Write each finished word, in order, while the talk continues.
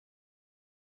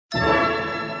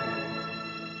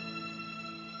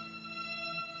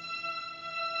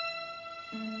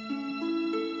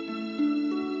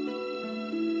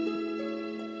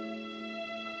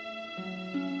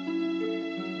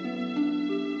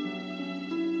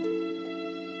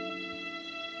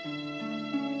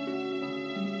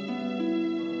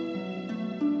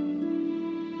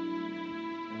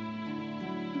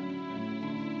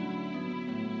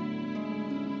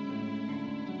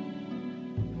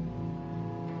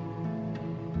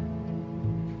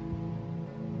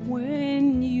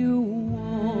When you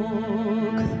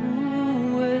walk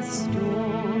through a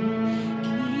storm,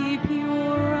 keep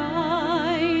your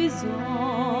eyes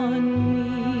on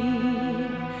me,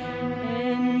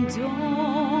 and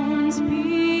don't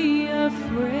be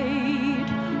afraid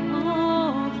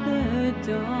of the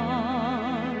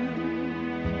dark.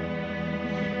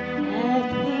 At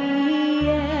the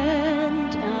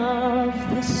end of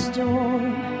the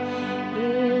storm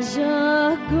is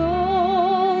a golden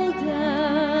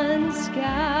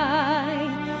sky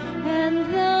and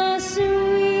the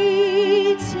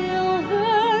sweet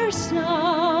silver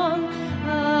song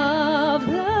of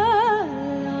the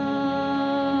lark.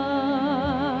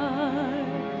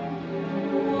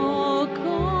 Walk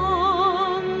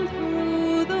on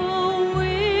through the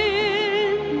wind,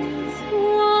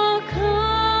 Walk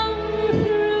on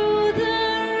through the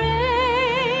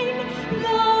rain,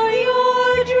 though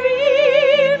your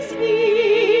dreams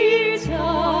be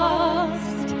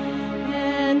tossed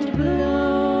and blown.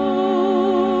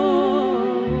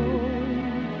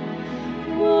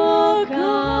 Walk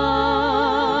on,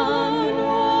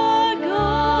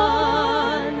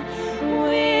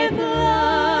 with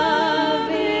love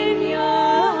in your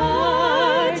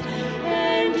heart,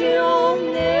 and you'll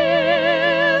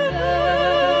never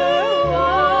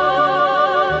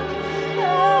walk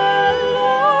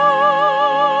alone.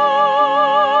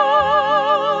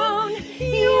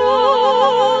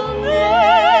 You'll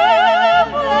never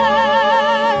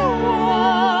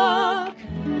walk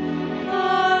alone.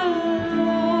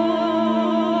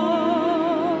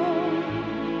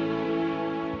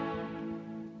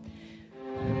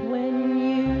 When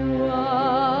you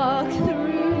walk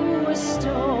through a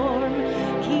storm,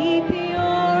 keep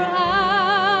your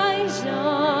eyes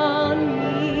on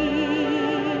me,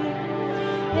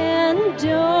 and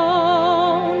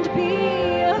don't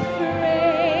be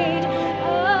afraid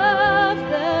of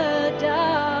the dark.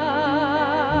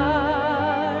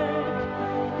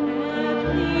 at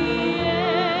the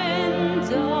end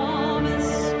of a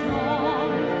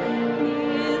storm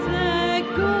is a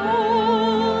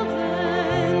golden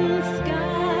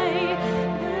sky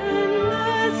and the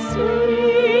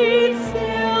sweet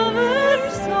silver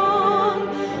song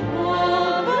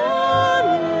of a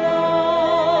lark.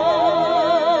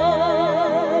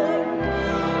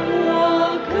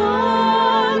 Walk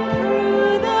on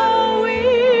through the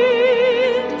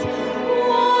wind,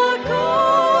 walk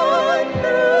on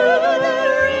through the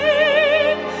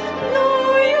rain,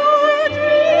 though your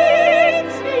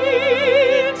dreams be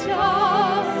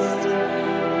tossed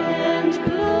and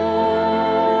blown.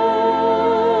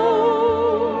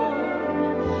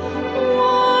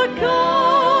 Walk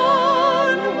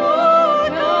on,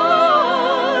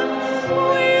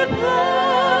 with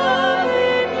love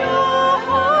in your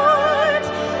heart,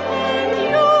 and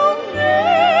you'll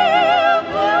never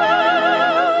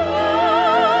walk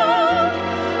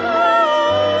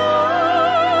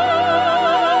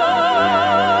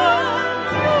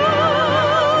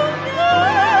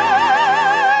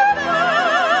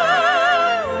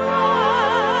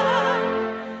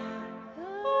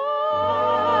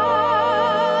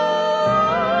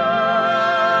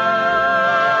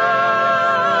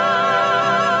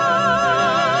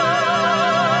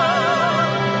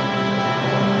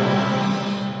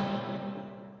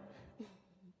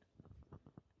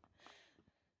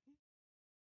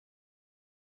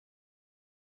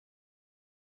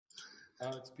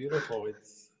Oh, it's beautiful.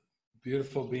 It's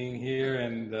beautiful being here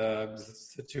and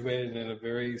situated in a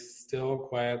very still,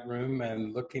 quiet room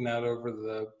and looking out over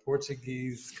the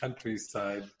Portuguese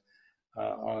countryside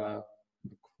on a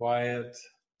quiet,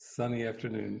 sunny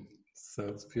afternoon. So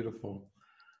it's beautiful.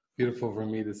 Beautiful for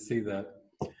me to see that.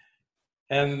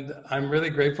 And I'm really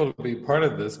grateful to be part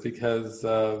of this because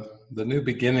the new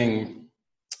beginning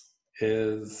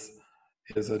is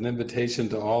an invitation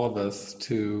to all of us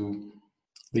to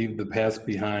leave the past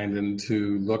behind and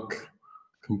to look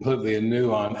completely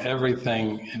anew on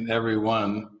everything and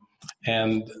everyone.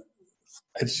 And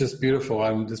it's just beautiful.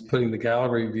 I'm just putting the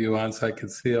gallery view on so I can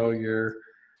see all your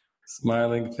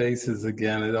smiling faces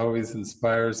again. It always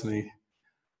inspires me.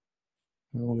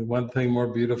 Only one thing more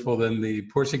beautiful than the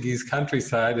Portuguese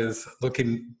countryside is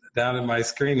looking down at my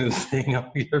screen and seeing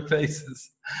all your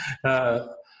faces.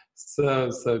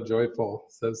 So joyful,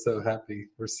 so happy.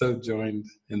 We're so joined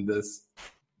in this.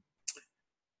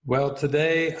 Well,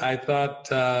 today I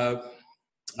thought I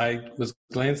was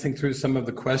glancing through some of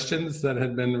the questions that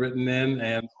had been written in,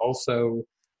 and also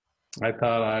I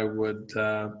thought I would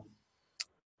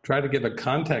try to give a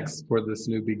context for this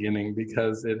new beginning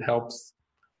because it helps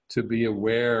to be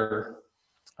aware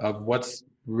of what's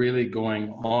really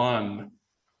going on,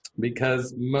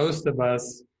 because most of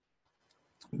us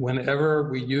whenever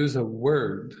we use a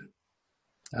word,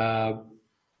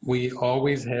 we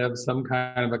always have some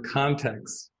kind of a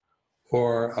context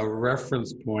or a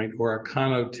reference point or a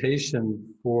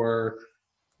connotation for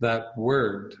that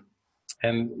word.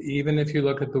 And even if you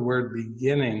look at the word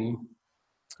beginning,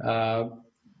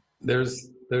 there's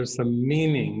some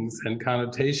meanings and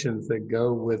connotations that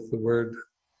go with the word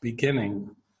beginning,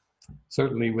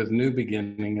 certainly with new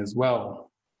beginning as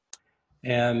well.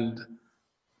 And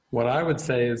what I would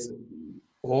say is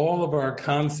all of our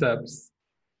concepts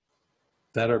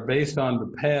that are based on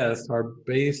the past are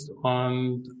based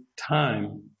on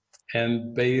time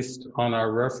and based on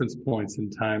our reference points in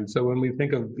time. So when we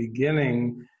think of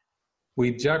beginning,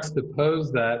 we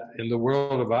juxtapose that in the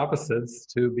world of opposites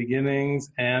to beginnings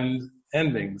and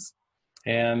endings.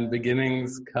 And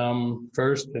beginnings come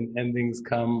first and endings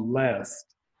come last.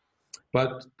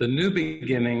 But the new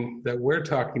beginning that we're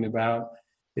talking about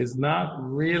is not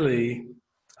really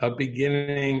a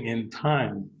beginning in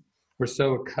time. We're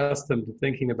so accustomed to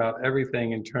thinking about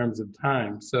everything in terms of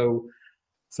time. So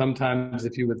sometimes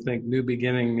if you would think new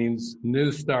beginning means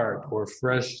new start or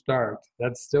fresh start,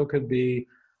 that still could be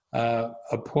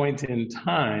a point in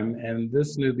time. And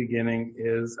this new beginning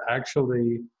is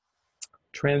actually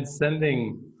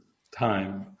transcending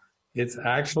time. It's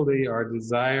actually our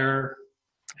desire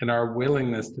and our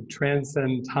willingness to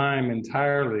transcend time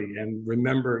entirely and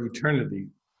remember eternity.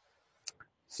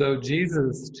 So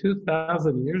Jesus,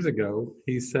 2,000 years ago,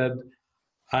 he said,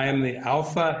 I am the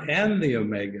Alpha and the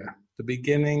Omega, the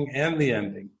beginning and the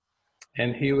ending.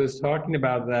 And he was talking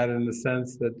about that in the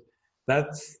sense that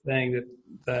that's saying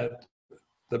that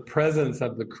the presence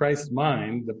of the Christ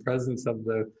mind, the presence of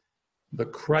the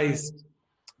Christ,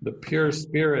 the pure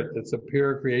spirit that's a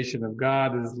pure creation of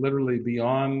God, is literally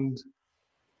beyond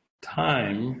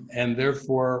time, and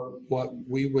therefore what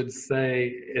we would say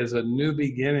is a new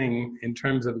beginning in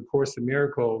terms of the Course in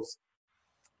Miracles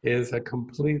is a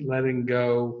complete letting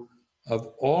go of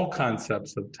all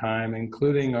concepts of time,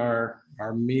 including our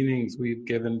meanings we've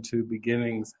given to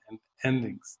beginnings and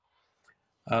endings.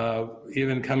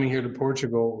 Even coming here to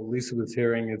Portugal, Lisa was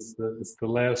hearing it's the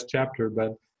last chapter,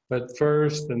 but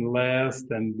first and last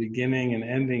and beginning and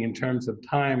ending in terms of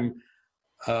time,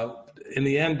 in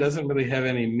the end, doesn't really have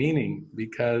any meaning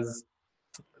because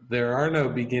there are no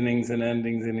beginnings and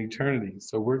endings in eternity.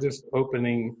 So we're just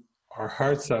opening our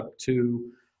hearts up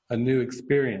to a new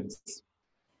experience.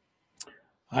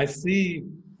 I see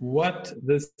what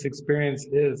this experience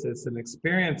is. It's an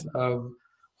experience of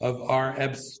our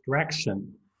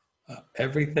abstraction.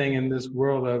 Everything in this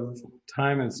world of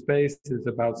time and space is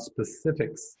about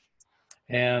specifics.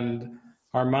 And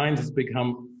our mind has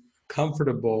become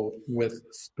comfortable with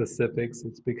specifics.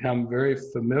 It's become very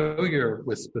familiar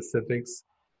with specifics.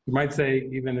 You might say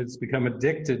even it's become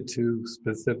addicted to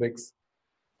specifics.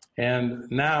 And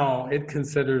now it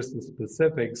considers the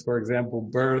specifics, for example,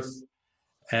 birth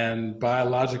and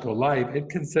biological life, it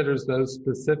considers those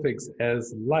specifics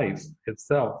as life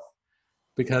itself,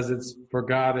 because it's, for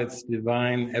God, it's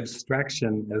divine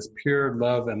abstraction as pure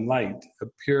love and light, a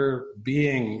pure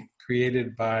being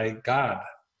created by God.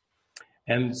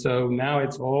 And so now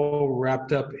it's all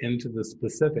wrapped up into the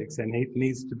specifics, and it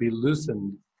needs to be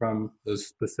loosened from those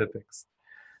specifics.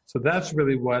 So that's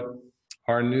really what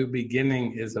our new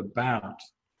beginning is about.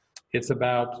 It's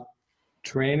about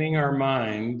training our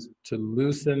mind to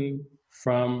loosen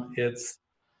from its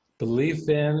belief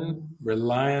in,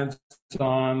 reliance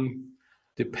on,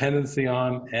 dependency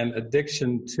on, and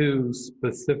addiction to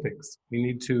specifics. We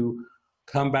need to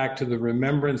come back to the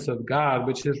remembrance of God,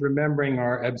 which is remembering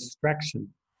our abstraction.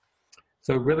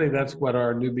 So really that's what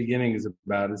our new beginning is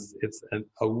about. It's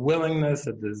a willingness,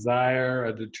 a desire,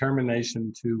 a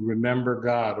determination to remember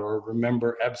God or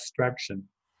remember abstraction.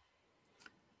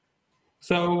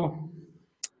 So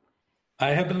I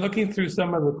have been looking through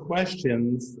some of the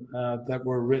questions that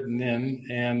were written in,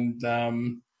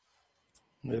 and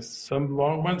there's some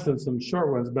long ones and some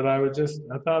short ones, but I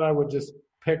thought I would just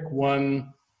pick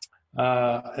one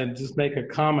and just make a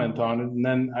comment on it, and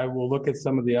then I will look at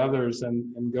some of the others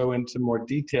and go into more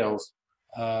details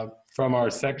from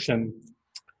our section,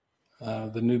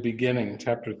 The New Beginning,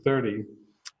 chapter 30,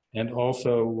 and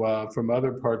also from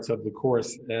other parts of the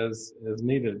course as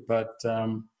needed. But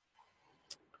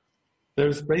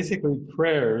there's basically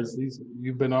prayers.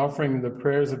 You've been offering the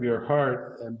prayers of your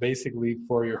heart, and basically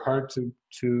for your heart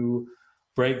to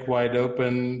break wide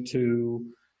open, to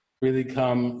really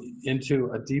come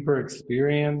into a deeper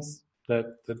experience that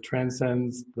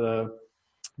transcends the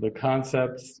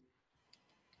concepts.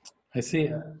 I see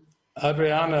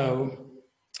Adriano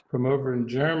from over in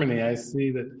Germany. I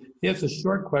see that he has a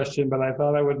short question, but I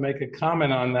thought I would make a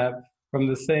comment on that. from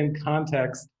the same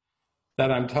context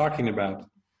that I'm talking about.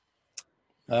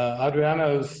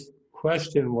 Adriano's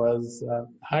question was,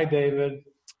 hi, David,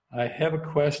 I have a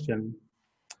question.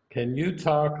 Can you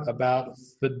talk about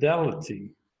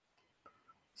fidelity,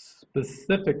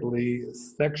 specifically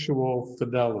sexual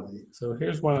fidelity? So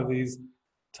here's one of these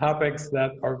topics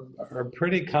that are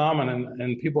pretty common,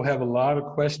 and people have a lot of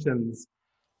questions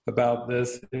about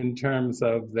this in terms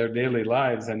of their daily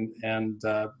lives, and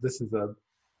this is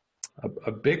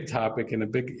a big topic and a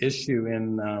big issue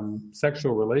in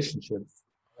sexual relationships,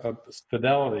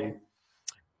 fidelity.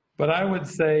 But I would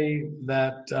say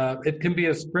that it can be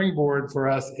a springboard for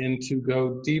us to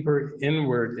go deeper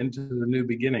inward into the new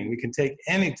beginning. We can take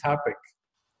any topic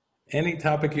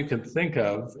you can think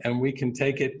of, and we can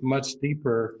take it much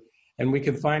deeper, and we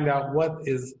can find out what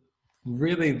is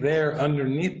really there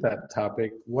underneath that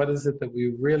topic. What is it that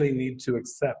we really need to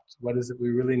accept? What is it we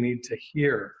really need to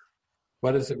hear?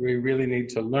 What is it we really need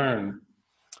to learn?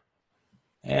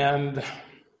 And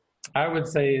I would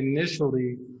say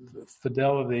initially,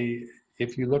 fidelity,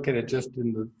 if you look at it just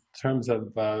in the terms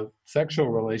of sexual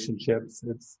relationships,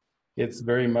 it's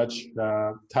very much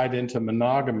tied into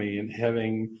monogamy and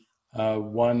having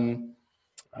one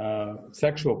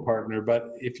sexual partner.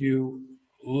 But if you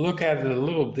look at it a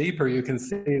little deeper, you can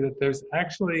see that there's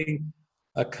actually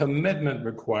a commitment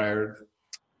required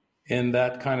in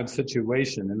that kind of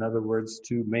situation. In other words,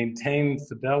 to maintain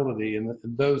fidelity in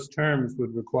those terms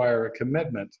would require a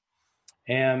commitment.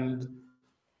 And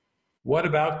what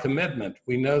about commitment?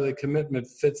 We know that commitment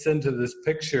fits into this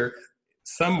picture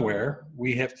somewhere.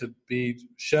 We have to be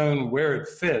shown where it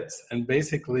fits. And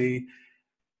basically,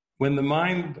 when the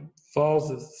mind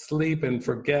falls asleep and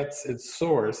forgets its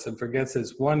source and forgets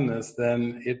its oneness,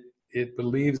 then it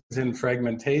believes in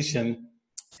fragmentation,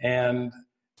 and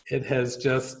it has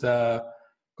just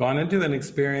gone into an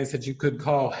experience that you could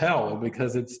call hell,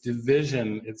 because it's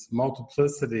division, it's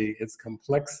multiplicity, it's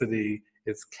complexity,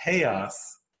 it's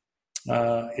chaos,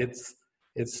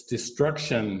 it's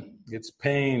destruction, it's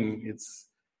pain,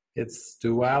 it's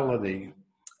duality.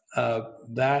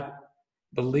 That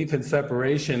belief in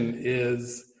separation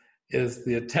is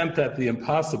the attempt at the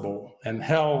impossible, and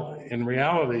hell in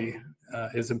reality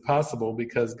is impossible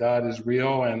because God is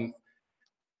real, and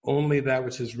only that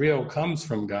which is real comes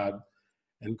from God,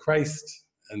 and Christ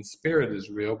and Spirit is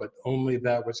real, but only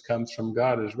that which comes from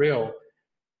God is real.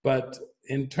 But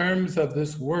in terms of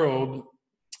this world,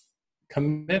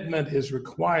 commitment is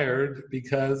required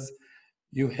because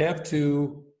you have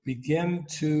to begin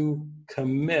to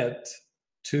commit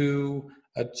to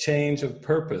a change of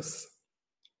purpose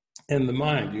in the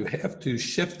mind. You have to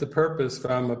shift the purpose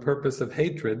from a purpose of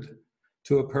hatred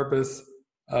to a purpose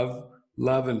of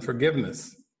love and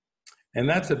forgiveness. And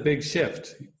that's a big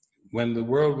shift. When the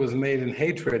world was made in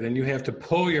hatred, and you have to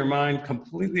pull your mind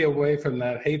completely away from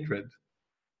that hatred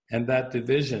and that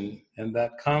division and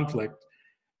that conflict,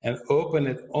 and open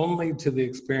it only to the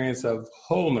experience of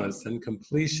wholeness and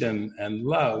completion and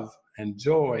love and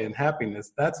joy and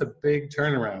happiness. That's a big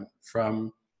turnaround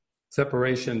from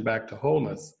separation back to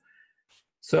wholeness.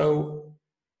 So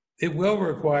it will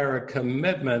require a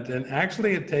commitment, and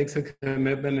actually it takes a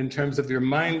commitment in terms of your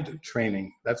mind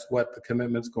training. That's what the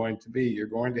commitment's going to be. You're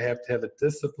going to have a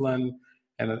discipline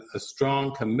and a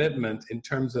strong commitment in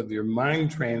terms of your mind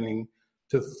training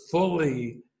to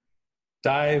fully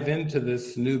dive into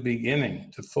this new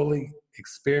beginning, to fully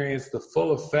experience the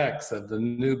full effects of the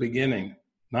new beginning,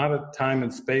 not a time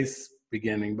and space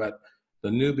beginning, but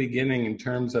the new beginning in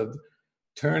terms of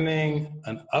turning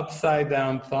an upside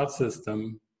down thought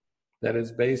system that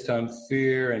is based on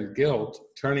fear and guilt,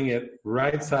 turning it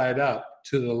right side up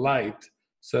to the light,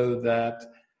 so that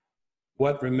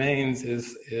what remains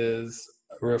is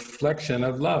a reflection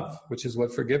of love, which is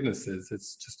what forgiveness is.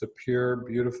 It's just a pure,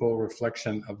 beautiful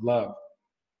reflection of love.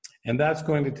 And that's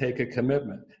going to take a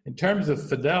commitment. In terms of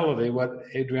fidelity, what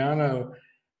Adriano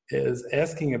is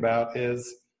asking about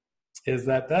is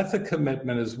that that's a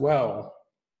commitment as well.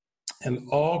 And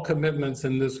all commitments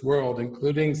in this world,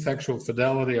 including sexual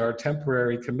fidelity, are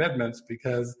temporary commitments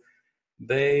because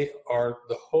they are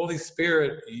the Holy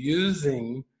Spirit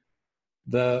using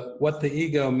what the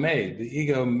ego made. The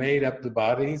ego made up the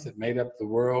bodies, it made up the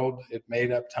world, it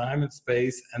made up time and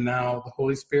space, and now the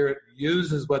Holy Spirit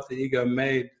uses what the ego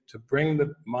made to bring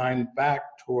the mind back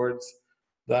towards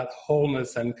that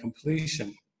wholeness and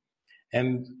completion.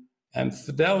 And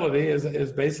fidelity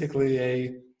is basically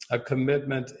a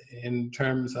commitment in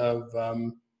terms of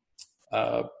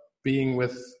being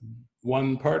with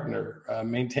one partner,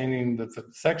 maintaining the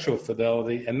sexual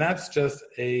fidelity, and that's just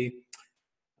a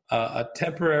a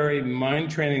temporary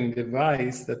mind training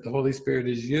device that the Holy Spirit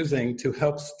is using to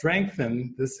help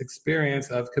strengthen this experience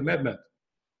of commitment.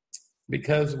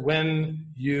 Because when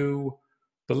you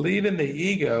believe in the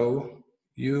ego,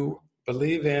 you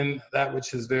believe in that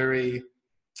which is very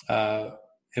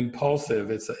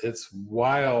impulsive. It's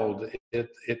wild.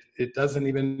 It doesn't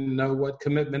even know what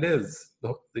commitment is.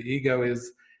 The ego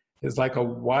is like a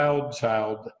wild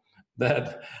child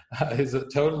that is a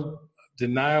total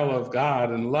denial of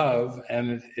God and love,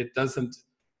 and it doesn't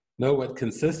know what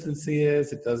consistency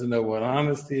is. It doesn't know what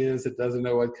honesty is. It doesn't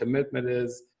know what commitment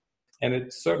is, and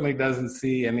it certainly doesn't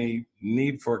see any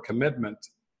need for commitment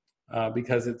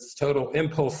because it's total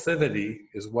impulsivity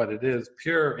is what it is,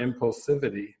 pure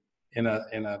impulsivity in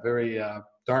a very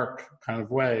dark kind of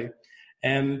way.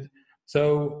 And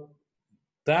so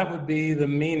that would be the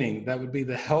meaning. That would be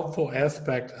the helpful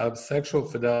aspect of sexual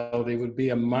fidelity, would be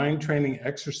a mind training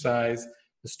exercise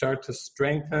to start to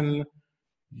strengthen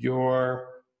your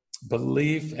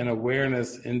belief and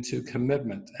awareness into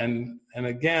commitment. And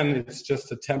again, it's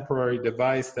just a temporary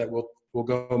device that will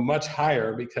go much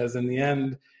higher, because in the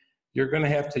end, you're going to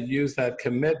have to use that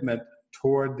commitment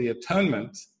toward the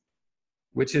atonement,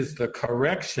 which is the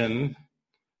correction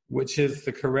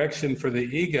for the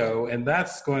ego, and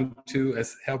that's going to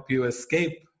help you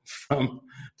escape from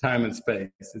time and space.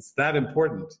 It's that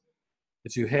important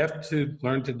that you have to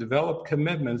learn to develop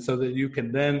commitment so that you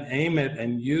can then aim it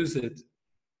and use it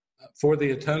for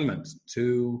the atonement,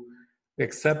 to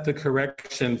accept the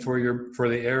correction for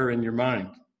the error in your mind.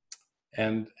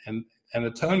 And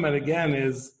atonement, again,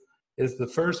 is the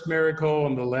first miracle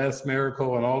and the last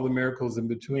miracle and all the miracles in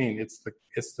between. It's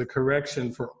the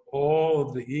correction for all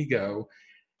of the ego,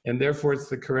 and therefore it's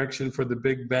the correction for the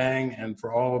Big Bang and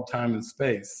for all of time and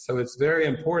space. So it's very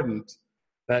important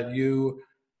that you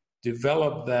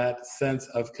develop that sense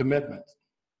of commitment.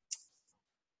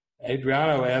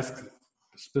 Adriano asked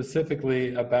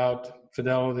specifically about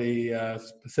fidelity,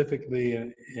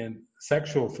 specifically in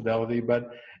sexual fidelity,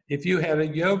 but if you had a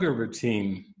yoga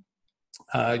routine,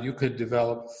 you could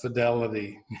develop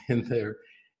fidelity in there.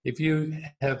 If you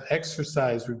have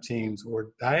exercise routines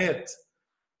or diet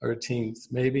routines,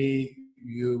 maybe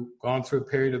you've gone through a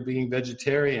period of being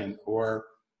vegetarian or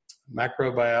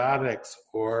macrobiotics,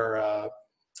 or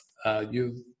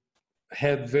you've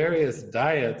had various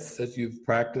diets that you've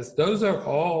practiced. Those are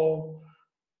all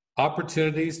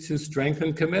opportunities to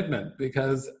strengthen commitment,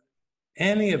 because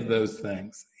any of those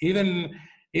things, even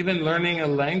learning a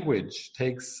language,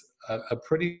 takes a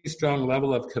pretty strong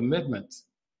level of commitment.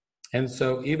 And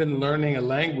so even learning a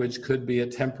language could be a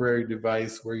temporary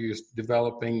device where you're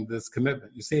developing this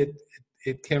commitment. You see,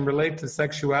 it can relate to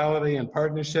sexuality and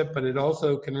partnership, but it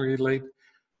also can relate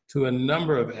to a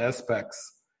number of aspects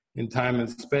in time and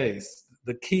space.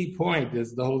 The key point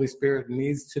is the Holy Spirit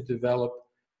needs to develop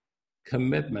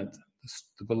commitment,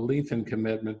 the belief in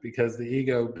commitment, because the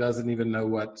ego doesn't even know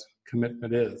what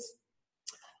commitment is.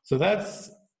 So that's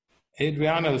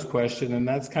Adriano's question, and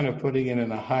that's kind of putting it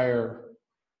in a higher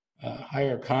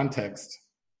context.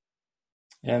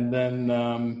 And then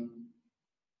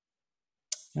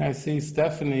I see,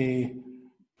 Stephanie,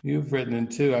 you've written in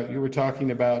too. You were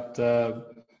talking about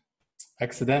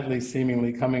accidentally,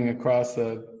 seemingly coming across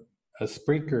a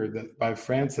Spreaker by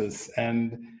Francis,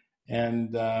 and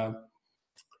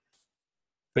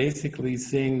basically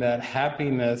seeing that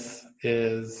happiness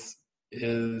is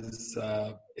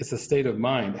it's a state of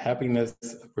mind. Happiness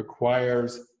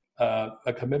requires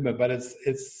a commitment, but it's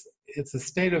a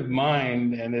state of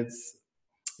mind, and it's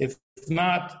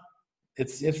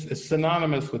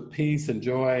synonymous with peace and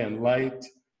joy and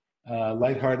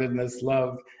lightheartedness,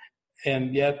 love,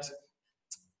 and yet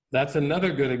that's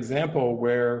another good example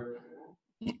where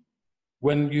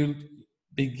when you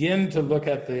begin to look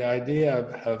at the idea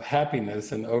of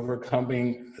happiness and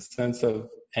overcoming a sense of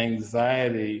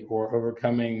anxiety, or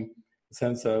overcoming a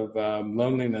sense of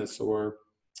loneliness, or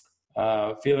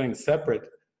feeling separate,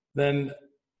 then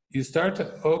you start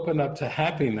to open up to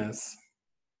happiness.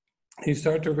 You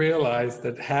start to realize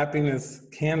that happiness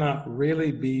cannot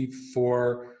really be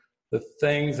for the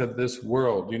things of this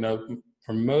world. You know,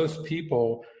 for most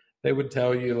people, they would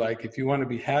tell you, like, if you want to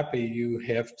be happy, you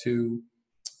have to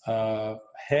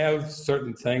have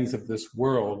certain things of this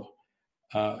world.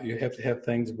 You have to have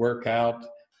things work out,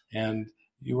 and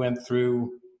you went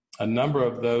through a number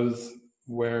of those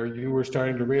where you were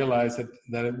starting to realize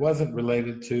that it wasn't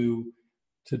related to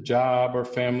job or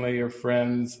family or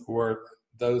friends or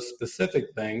those specific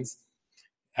things.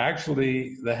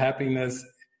 Actually, the happiness,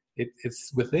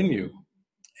 it's within you,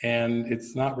 and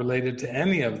it's not related to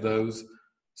any of those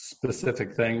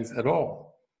specific things at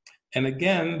all. And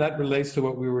again, that relates to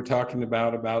what we were talking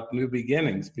about new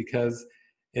beginnings, because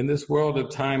in this world of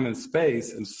time and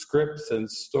space and scripts and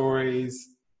stories,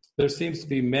 there seems to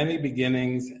be many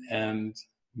beginnings and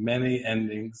many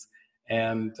endings.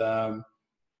 And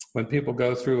when people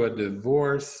go through a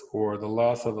divorce or the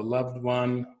loss of a loved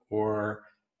one or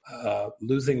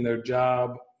losing their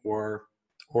job or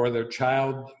their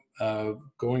child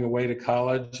going away to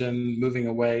college and moving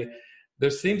away, there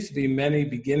seems to be many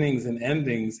beginnings and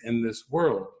endings in this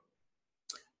world.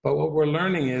 But what we're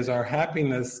learning is our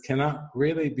happiness cannot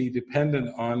really be dependent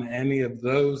on any of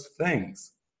those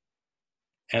things.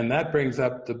 And that brings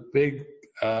up the big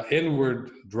inward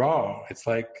draw. It's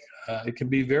like it can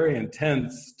be very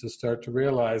intense to start to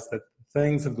realize that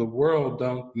things of the world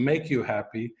don't make you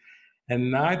happy, and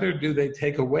neither do they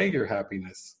take away your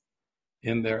happiness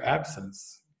in their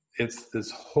absence. It's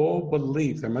this whole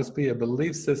belief. There must be a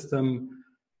belief system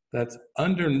that's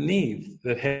underneath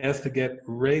that has to get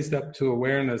raised up to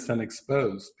awareness and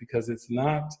exposed, because it's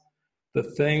not the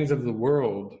things of the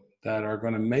world that are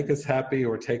going to make us happy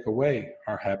or take away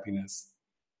our happiness.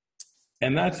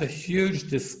 And that's a huge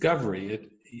discovery.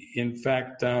 In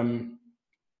fact,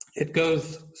 it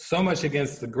goes so much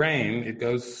against the grain. It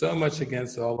goes so much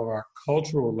against all of our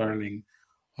cultural learning,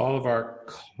 all of our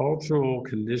cultural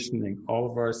conditioning,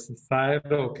 all of our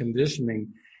societal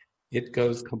conditioning. It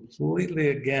goes completely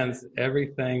against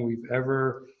everything we've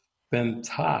ever been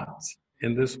taught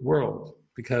in this world,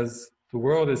 because the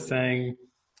world is saying,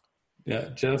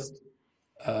 just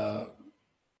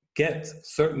get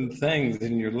certain things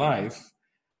in your life,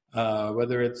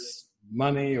 whether it's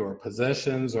money or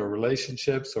possessions or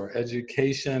relationships or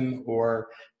education or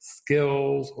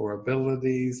skills or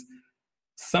abilities,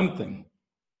 something.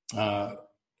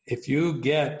 If you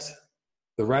get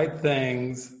the right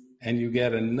things and you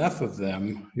get enough of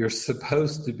them, you're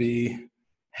supposed to be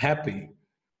happy.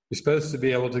 You're supposed to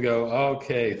be able to go,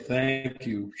 okay, thank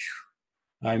you.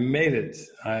 I made it.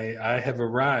 I have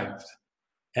arrived.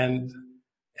 And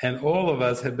all of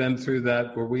us have been through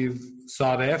that, where we've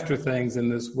sought after things in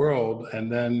this world.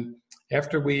 And then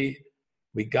after we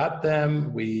got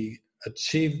them, we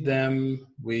achieved them,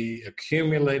 we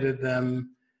accumulated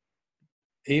them,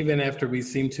 even after we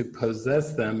seemed to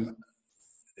possess them,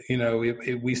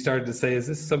 we started to say, is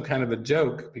this some kind of a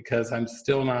joke? Because I'm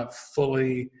still not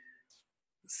fully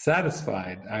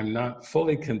satisfied. I'm not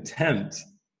fully content.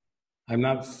 I'm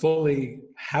not fully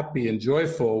happy and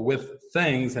joyful with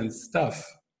things and stuff.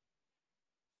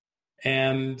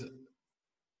 And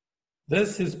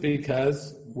this is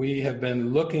because we have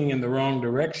been looking in the wrong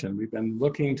direction. We've been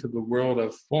looking to the world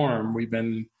of form. We've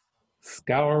been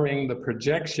scouring the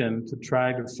projection to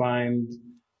try to find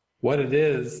what it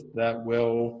is that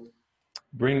will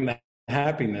bring the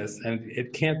happiness, and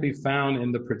it can't be found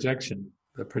in the projection.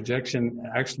 The projection,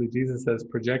 actually, Jesus says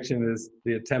projection is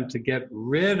the attempt to get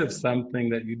rid of something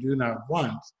that you do not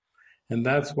want. And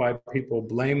that's why people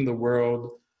blame the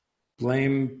world,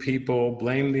 blame people,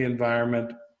 blame the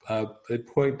environment. They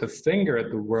point the finger at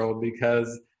the world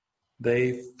because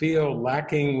they feel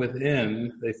lacking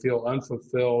within, they feel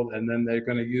unfulfilled, and then they're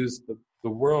going to use the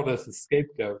world as a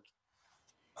scapegoat.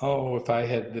 Oh,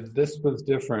 if this was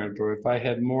different, or if I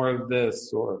had more of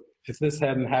this, or if this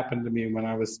hadn't happened to me when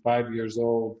I was 5 years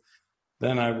old,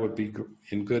 then I would be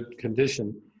in good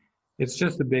condition. It's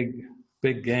just a big,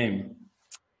 big game.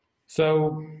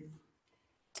 So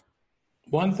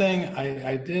one thing,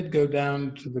 I did go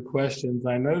down to the questions.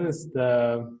 I noticed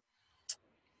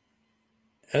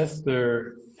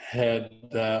Esther had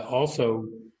also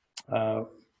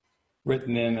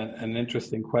written in an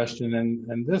interesting question,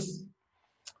 and this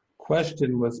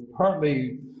question was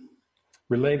partly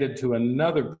related to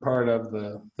another part of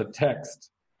the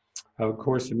text of A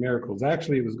Course in Miracles.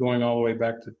 Actually, it was going all the way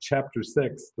back to chapter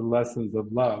 6, the lessons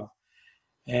of love.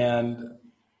 And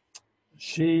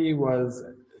she was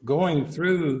going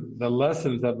through the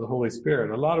lessons of the Holy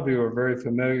Spirit. A lot of you are very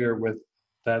familiar with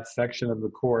that section of the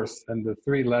Course and the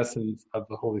 3 lessons of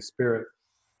the Holy Spirit.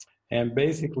 And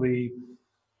basically,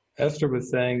 Esther was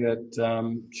saying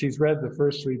that she's read the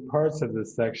first 3 parts of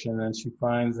this section, and she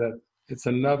finds that it's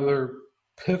another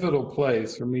pivotal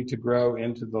place for me to grow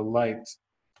into the light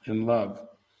and love.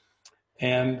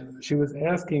 And she was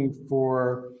asking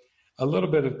for a little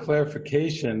bit of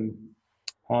clarification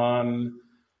on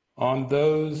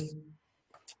those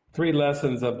 3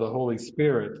 lessons of the Holy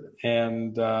Spirit,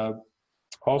 and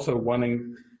also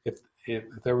wanting if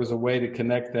there was a way to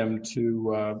connect them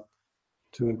to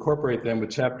incorporate them with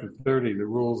chapter 30, the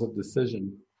rules of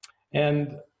decision.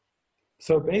 And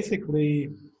so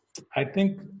basically, I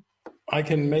think I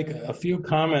can make a few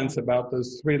comments about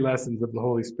those 3 lessons of the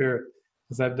Holy Spirit,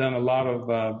 because I've done a lot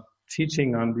of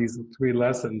teaching on these 3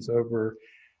 lessons over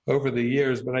the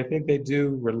years, but I think they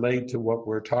do relate to what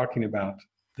we're talking about.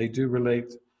 They do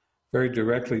relate very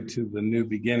directly to the new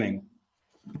beginning.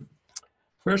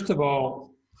 First of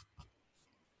all,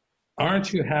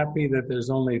 aren't you happy that there's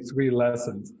only 3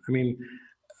 lessons? I mean,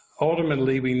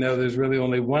 ultimately, we know there's really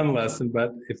only 1 lesson,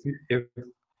 but if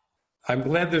I'm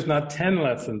glad there's not 10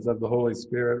 lessons of the Holy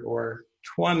Spirit or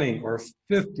 20 or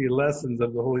 50 lessons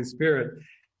of the Holy Spirit.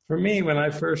 For me, when I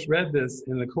first read this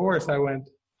in the Course, I went,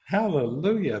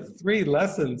 hallelujah, 3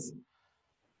 lessons.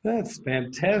 That's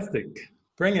fantastic.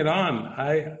 Bring it on.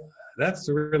 That's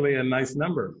really a nice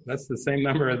number. That's the same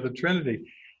number as the Trinity.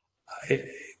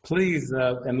 Please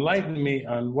enlighten me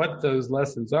on what those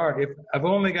lessons are. If I've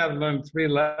only got to learn 3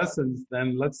 lessons,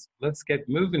 then let's get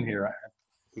moving here.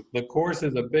 The Course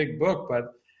is a big book, but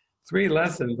 3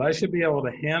 lessons, I should be able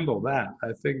to handle that.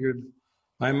 I figured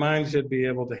my mind should be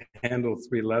able to handle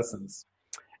 3 lessons.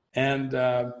 And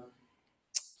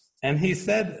he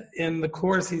said in the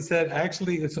Course, he said,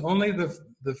 actually, it's only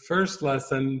the first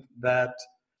lesson that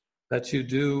you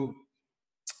do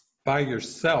by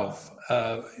yourself.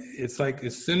 It's like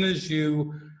as soon as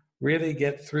you really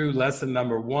get through lesson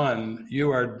number 1, you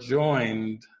are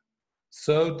joined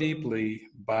so deeply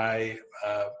by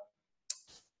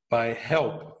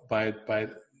help, by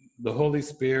the Holy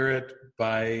Spirit,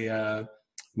 by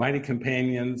mighty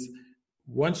companions.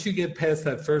 Once you get past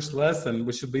that first lesson,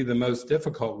 which will be the most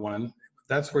difficult one,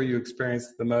 that's where you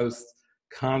experience the most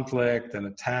conflict and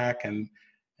attack and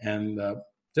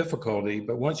difficulty.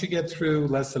 But once you get through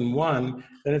lesson 1,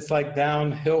 then it's like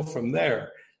downhill from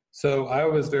there. So I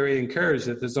was very encouraged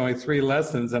that there's only 3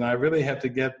 lessons, and I really have to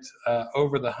get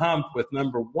over the hump with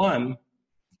number 1,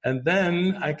 and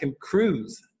then I can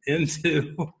cruise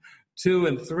into 2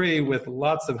 and 3 with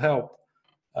lots of help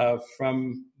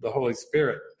from the Holy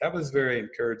Spirit. That was very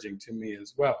encouraging to me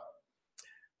as well.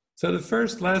 So the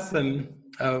first lesson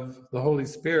of the Holy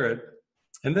Spirit,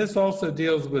 and this also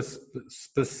deals with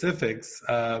specifics,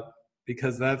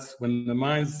 because that's when the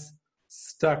mind's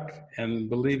stuck and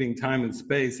believing time and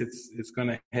space, it's going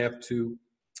to have to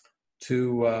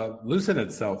loosen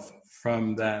itself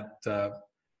from that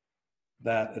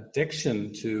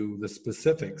addiction to the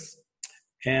specifics.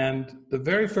 And the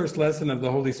very first lesson of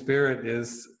the Holy Spirit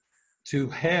is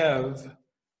to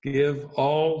give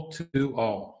all to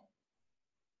all.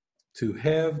 To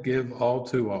give all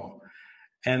to all.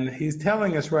 And he's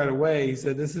telling us right away, he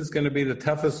said, this is going to be the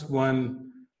toughest one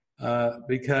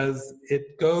because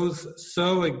it goes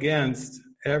so against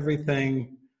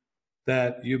everything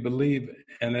that you believe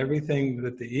and everything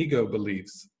that the ego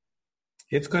believes.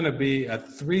 It's going to be a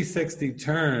 360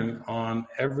 turn on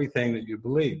everything that you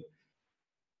believe.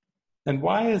 And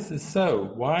why is this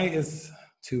so? Why is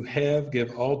to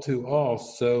give all to all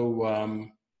so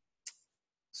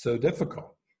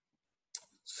difficult?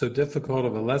 So difficult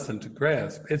of a lesson to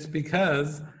grasp? It's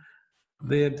because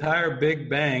the entire Big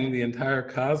Bang, the entire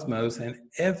cosmos, and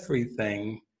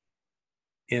everything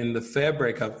in the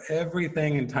fabric of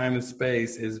everything in time and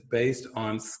space is based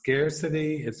on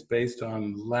scarcity, it's based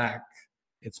on lack,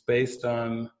 it's based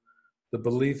on the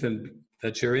belief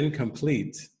that you're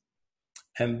incomplete.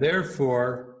 And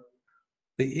therefore,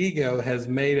 the ego has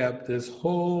made up this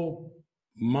whole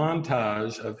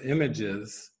montage of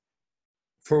images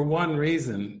for one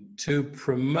reason, to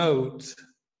promote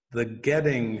the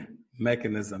getting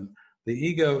mechanism. The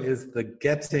ego is the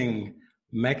getting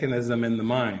mechanism in the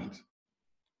mind.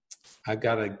 I've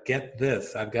got to get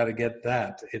this, I've got to get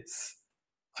that.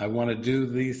 I want to do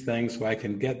these things so I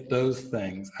can get those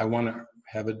things. I want to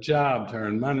have a job to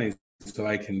earn money so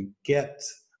I can get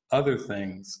other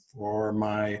things for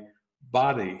my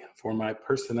body, for my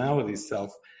personality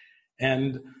self.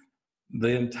 And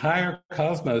the entire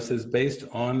cosmos is based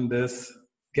on this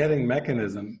getting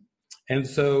mechanism. And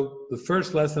so the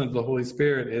first lesson of the Holy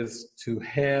Spirit is to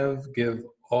give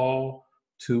all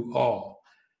to all.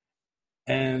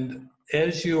 And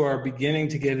as you are beginning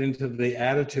to get into the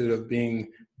attitude of being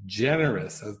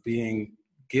generous, of being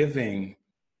giving,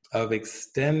 of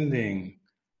extending,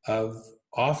 of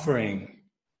offering,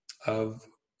 of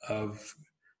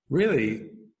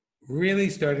really, really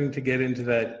starting to get into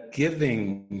that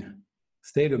giving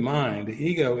state of mind, the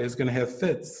ego is going to have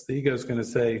fits. The ego is going to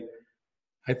say,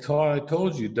 I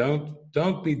told you,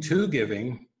 don't be too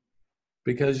giving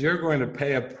because you're going to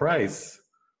pay a price.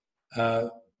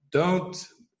 Don't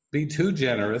be too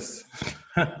generous.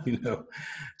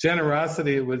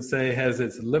 Generosity, it would say, has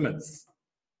its limits.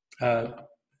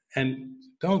 And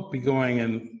don't be going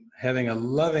and having a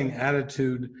loving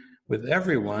attitude with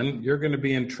everyone. You're going to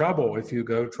be in trouble if you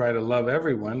go try to love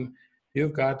everyone.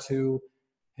 You've got to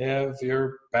have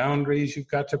your boundaries. You've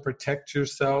got to protect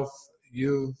yourself.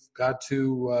 You've got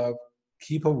to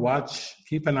keep a watch,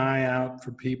 keep an eye out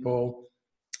for people.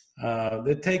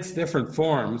 It takes different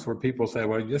forms where people say,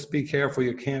 well, just be careful.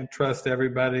 You can't trust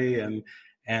everybody. And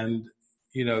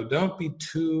don't be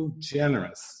too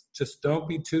generous. Just don't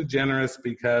be too generous,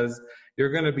 because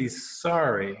you're going to be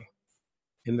sorry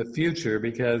in the future,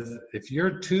 because if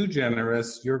you're too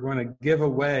generous, you're going to give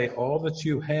away all that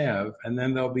you have, and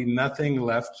then there'll be nothing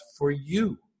left for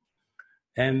you.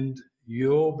 And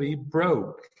you'll be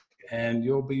broke, and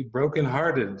you'll be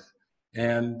brokenhearted.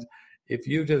 And if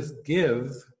you just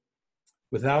give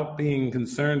without being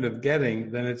concerned of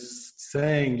getting, then it's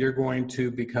saying you're going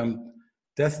to become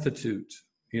destitute,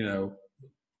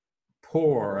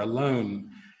 poor,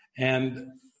 alone. And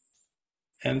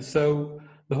so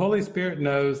the Holy Spirit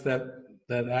knows that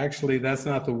actually that's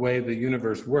not the way the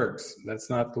universe works. That's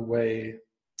not the way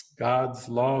God's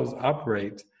laws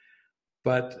operate.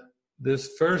 But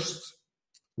this first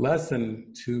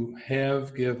lesson, to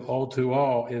have, give all to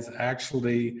all, is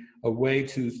actually a way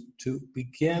to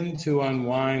begin to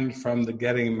unwind from the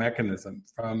getting mechanism,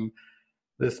 from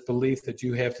this belief that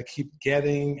you have to keep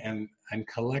getting and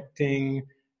collecting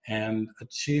and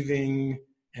achieving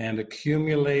and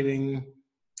accumulating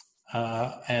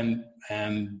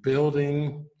and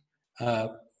building.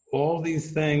 All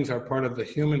these things are part of the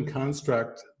human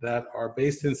construct that are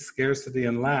based in scarcity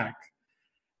and lack.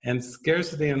 And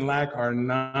scarcity and lack are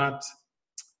not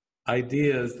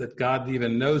ideas that God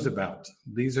even knows about.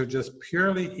 These are just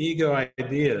purely ego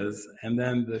ideas, and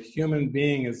then the human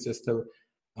being is just a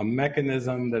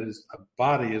mechanism, that is, a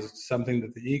body is something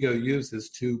that the ego uses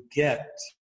to get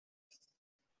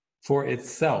for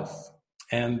itself.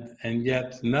 And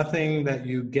yet nothing that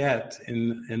you get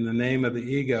in the name of the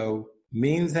ego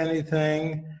means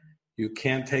anything. You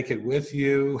can't take it with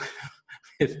you.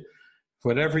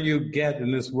 Whatever you get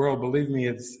in this world, believe me,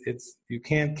 it's you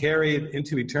can't carry it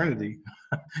into eternity.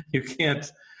 You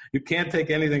can't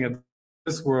take anything of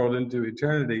this world into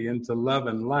eternity, into love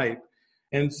and light.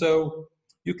 And so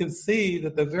you can see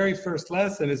that the very first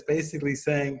lesson is basically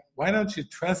saying, why don't you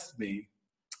trust me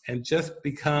and just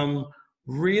become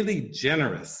really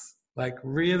generous? Like,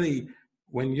 really,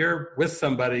 when you're with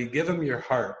somebody, give them your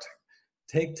heart.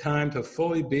 Take time to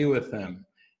fully be with them.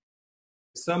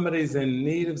 If somebody's in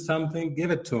need of something,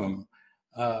 give it to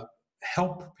them.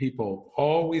 Help people.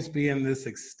 Always be in this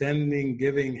extending,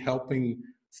 giving, helping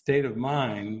state of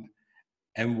mind.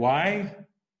 And why?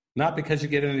 Not because you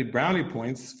get any brownie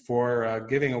points for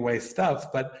giving away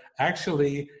stuff, but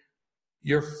actually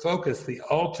your focus, the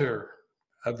altar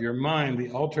of your mind,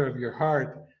 the altar of your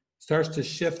heart, starts to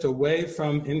shift away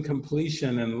from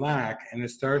incompletion and lack, and it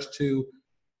starts to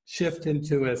shift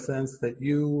into a sense that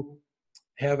you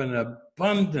have an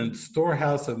abundant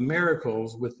storehouse of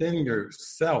miracles within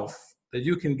yourself that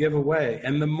you can give away.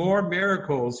 And the more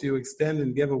miracles you extend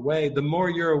and give away, the more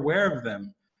you're aware of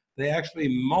them. They actually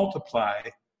multiply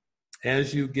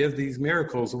as you give these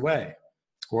miracles away.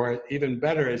 Or even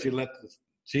better, as you let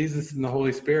Jesus and the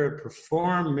Holy Spirit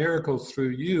perform miracles through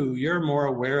you, you're more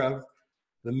aware of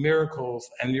the miracles,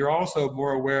 and you're also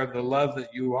more aware of the love that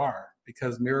you are,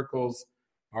 because miracles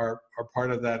are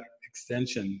part of that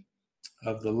extension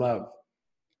of the love.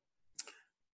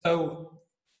 So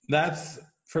that's,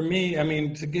 for me, I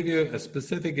mean, to give you a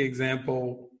specific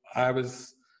example, I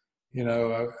was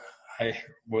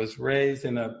raised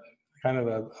in a kind of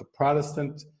a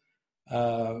Protestant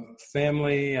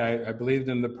family. I believed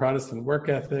in the Protestant work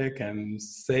ethic and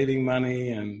saving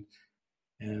money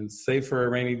and save for a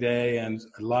rainy day and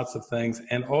lots of things.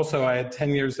 And also I had 10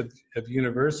 years of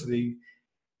university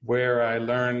where I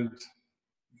learned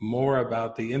more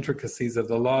about the intricacies of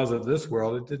the laws of this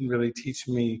world. It didn't really teach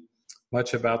me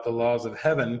much about the laws of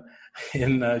heaven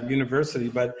in university,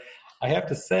 but I have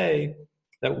to say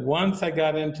that once I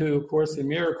got into A Course in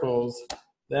Miracles,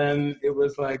 then it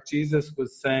was like Jesus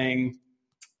was saying,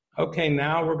 okay,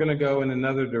 now we're going to go in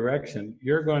another direction.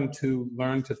 You're going to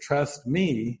learn to trust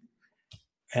me,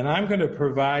 and I'm going to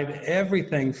provide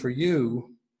everything for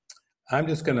you. I'm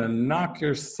just going to knock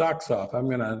your socks off. I'm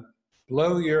going to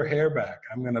blow your hair back.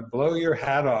 I'm going to blow your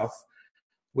hat off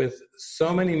with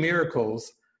so many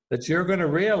miracles that you're going to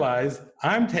realize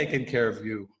I'm taking care of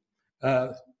you.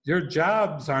 Your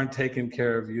jobs aren't taking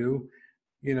care of you.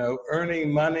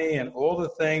 Earning money and all the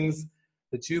things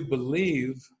that you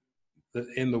believe that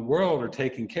in the world are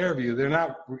taking care of you. They're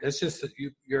not. It's just that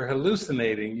you're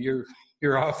hallucinating.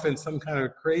 You're off in some kind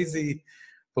of crazy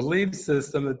belief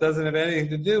system that doesn't have anything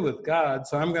to do with God.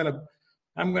 So I'm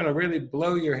gonna really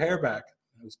blow your hair back.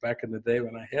 It was back in the day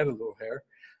when I had a little hair.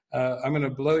 I'm gonna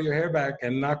blow your hair back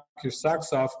and knock your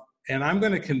socks off and I'm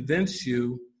going to convince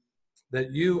you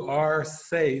that you are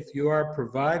safe, you are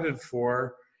provided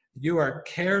for, you are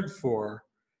cared for,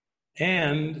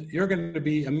 and you're going to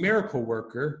be a miracle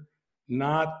worker,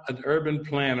 not an urban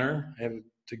planner. I have a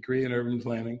degree in urban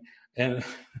planning, and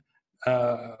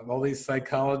all these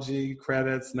psychology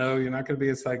credits. No, you're not going to be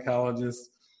a psychologist.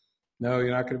 No,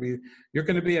 you're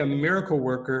going to be a miracle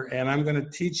worker, and I'm going to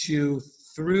teach you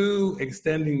through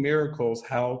extending miracles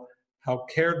how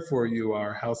cared for you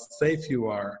are, how safe you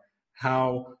are,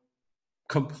 how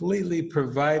completely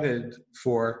provided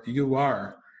for you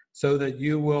are, so that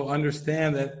you will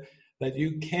understand that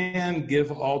you can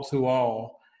give all to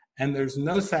all, and there's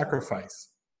no sacrifice.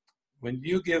 When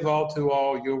you give all to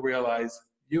all, you'll realize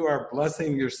you are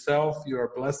blessing yourself, you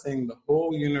are blessing the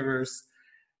whole universe,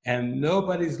 and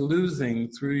nobody's losing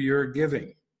through your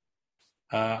giving.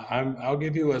 I'll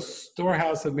give you a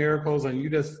storehouse of miracles, and you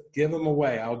just give them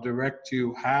away. I'll direct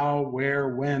you how,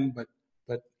 where, when, but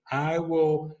I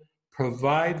will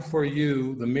provide for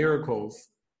you the miracles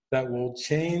that will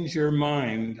change your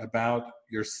mind about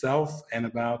yourself and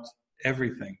about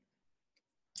everything.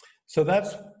 So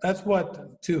that's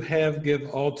what to have, give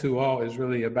all to all is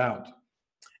really about.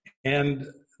 And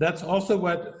that's also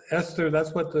what, Esther,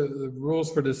 that's what the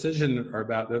rules for decision are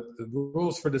about. The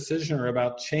rules for decision are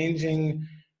about changing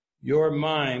your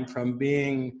mind from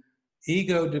being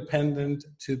ego-dependent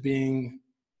to being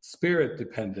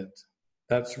spirit-dependent.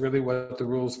 That's really what the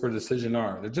rules for decision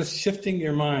are. They're just shifting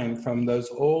your mind from those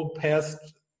old past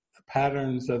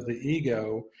patterns of the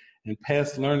ego and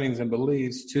past learnings and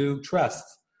beliefs to trust.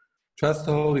 Trust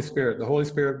the Holy Spirit. The Holy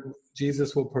Spirit,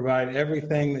 Jesus, will provide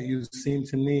everything that you seem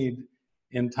to need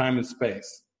in time and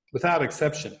space. Without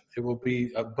exception, it will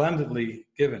be abundantly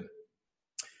given.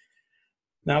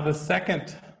 Now, the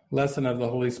second lesson of the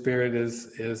Holy Spirit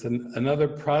is another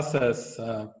process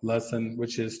lesson,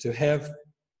 which is to have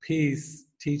peace,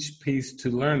 teach peace to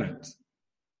learn it.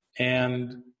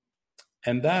 And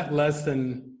that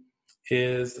lesson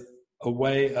is a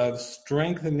way of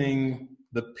strengthening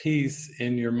the peace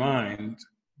in your mind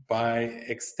by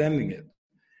extending it.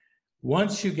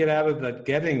 Once you get out of that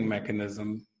getting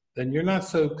mechanism, then you're not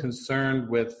so concerned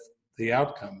with the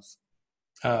outcomes.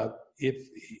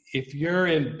 If you're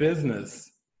in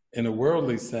business in a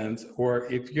worldly sense,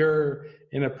 or if you're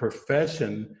in a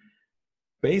profession,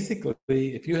 basically,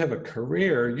 if you have a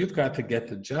career, you've got to get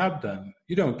the job done.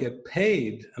 You don't get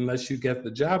paid unless you get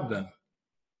the job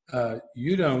done.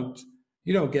 You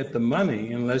don't get the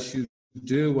money unless you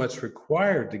do what's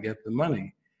required to get the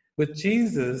money. With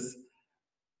Jesus,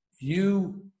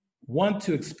 you want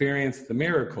to experience the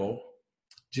miracle.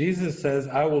 Jesus says,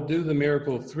 I will do the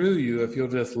miracle through you if you'll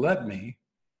just let me.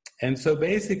 And so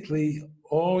basically,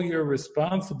 all you're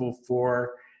responsible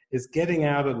for is getting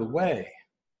out of the way.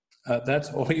 That's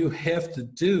all you have to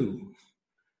do.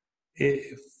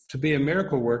 To be a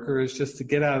miracle worker is just to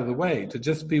get out of the way, to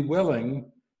just be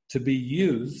willing to be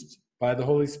used by the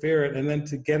Holy Spirit, and then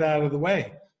to get out of the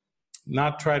way,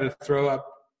 not try to throw up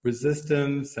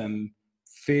resistance and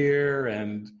fear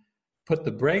and put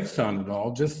the brakes on it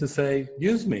all, just to say,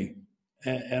 use me.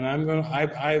 And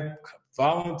I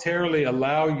voluntarily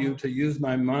allow you to use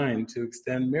my mind to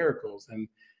extend miracles, and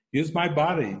use my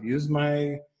body, use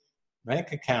my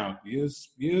bank account,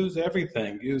 use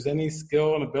everything, use any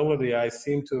skill and ability I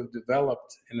seem to have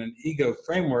developed in an ego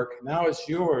framework. Now it's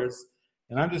yours,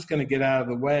 and I'm just going to get out of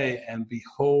the way and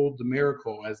behold the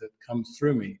miracle as it comes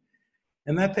through me.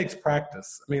 And that takes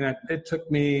practice. I mean, it took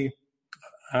me,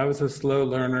 I was a slow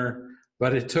learner,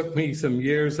 but it took me some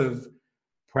years of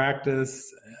practice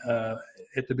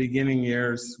at the beginning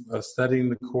years of studying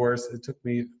the Course. It took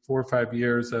me 4 or 5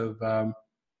 years of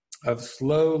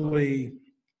slowly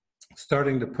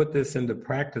starting to put this into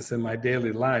practice in my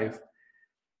daily life.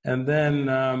 And then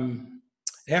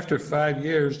after 5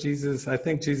 years, I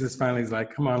think Jesus finally is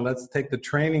like, come on, let's take the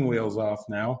training wheels off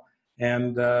now.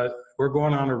 And we're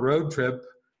going on a road trip.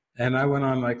 And I went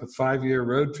on like a 5-year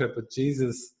road trip with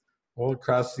Jesus all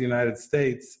across the United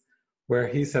States, where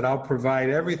he said, I'll provide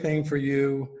everything for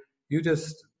you. You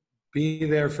just be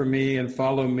there for me and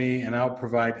follow me, and I'll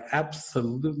provide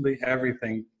absolutely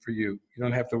everything for you. You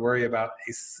don't have to worry about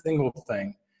a single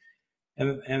thing.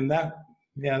 And that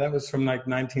was from like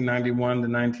 1991 to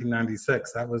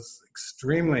 1996. That was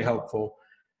extremely helpful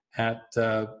at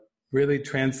really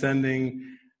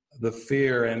transcending the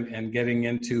fear and getting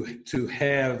into to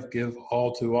give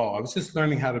all to all. I was just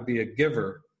learning how to be a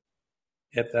giver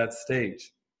at that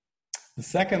stage. The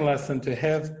second lesson, to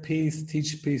have peace,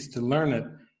 teach peace to learn it,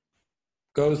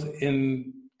 goes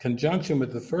in conjunction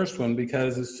with the first one,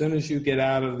 because as soon as you get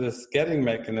out of this getting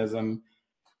mechanism,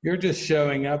 you're just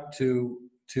showing up to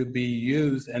to be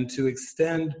used and to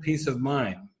extend peace of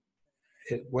mind.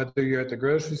 Whether you're at the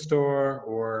grocery store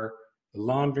or the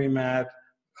laundromat,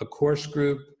 a course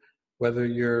group, whether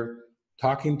you're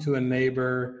talking to a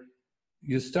neighbor,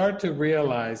 you start to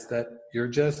realize that you're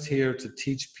just here to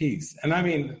teach peace. And I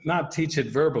mean, not teach it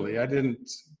verbally. I didn't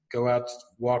go out,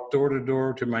 walk door to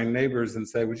door to my neighbors and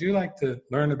say, would you like to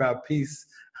learn about peace?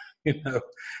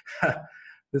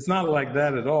 It's not like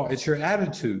that at all. It's your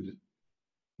attitude.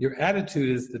 Your attitude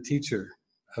is the teacher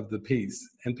of the peace.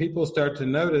 And people start to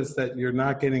notice that you're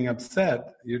not getting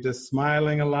upset. You're just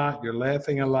smiling a lot. You're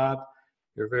laughing a lot.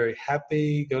 You're very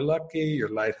happy-go-lucky.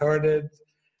 You're lighthearted.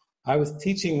 I was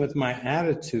teaching with my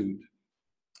attitude.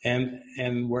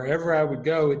 And wherever I would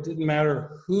go, it didn't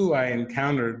matter who I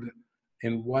encountered,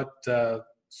 in what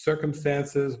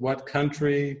circumstances, what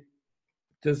country,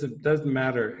 doesn't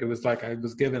matter. It was like I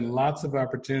was given lots of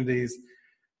opportunities,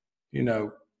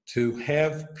 to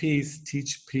have peace,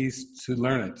 teach peace, to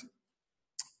learn it.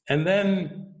 And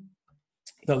then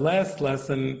the last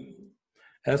lesson,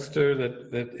 Esther,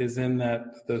 that is in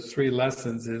those 3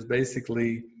 lessons is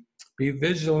basically be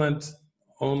vigilant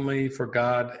only for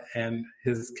God and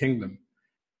his kingdom.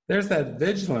 There's that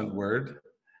vigilant word.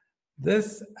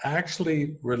 This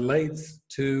actually relates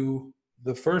to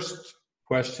the first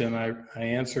question I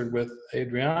answered with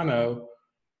Adriano,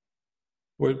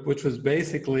 which was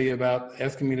basically about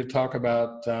asking me to talk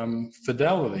about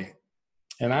fidelity.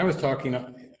 And I was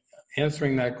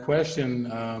answering that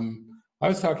question, I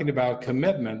was talking about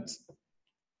commitment.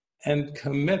 And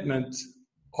commitment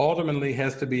ultimately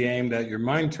has to be aimed at your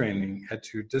mind training,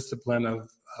 at your discipline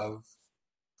of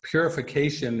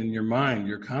purification in your mind,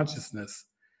 your consciousness.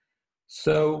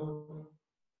 So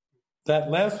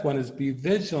that last one is be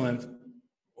vigilant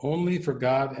only for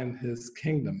God and his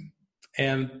kingdom.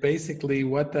 And basically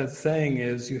what that's saying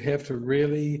is you have to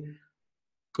really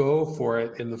go for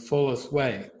it in the fullest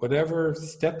way. Whatever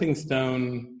stepping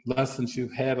stone lessons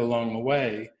you've had along the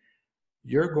way,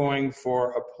 you're going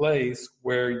for a place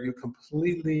where you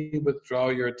completely withdraw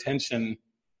your attention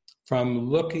from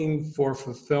looking for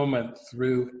fulfillment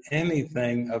through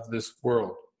anything of this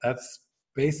world. That's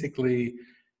basically,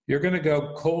 you're going to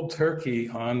go cold turkey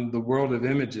on the world of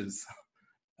images.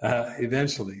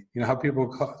 Eventually, how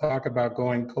people talk about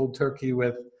going cold turkey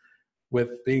with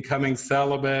becoming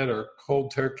celibate, or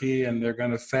cold turkey, and they're going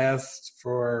to fast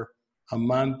for a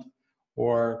month,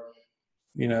 or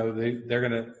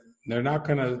they're not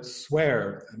going to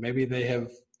swear. Maybe they're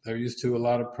used to a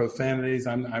lot of profanities.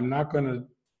 I'm not going to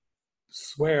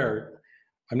swear.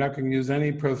 I'm not going to use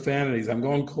any profanities. I'm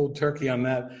going cold turkey on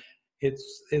that.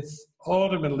 It's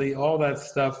ultimately all that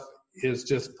stuff is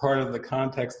just part of the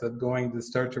context of going to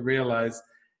start to realize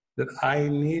that I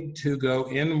need to go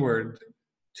inward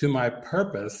to my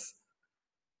purpose,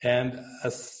 and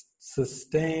a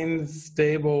sustained,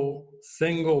 stable,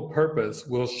 single purpose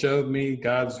will show me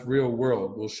God's real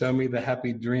world, will show me the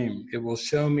happy dream. It will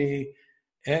show me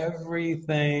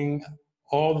everything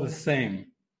all the same,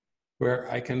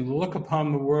 where I can look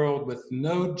upon the world with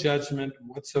no judgment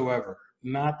whatsoever,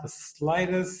 not the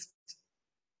slightest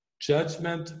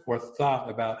judgment or thought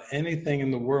about anything in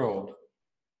the world,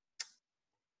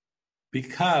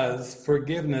 because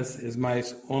forgiveness is my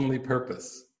only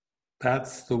purpose.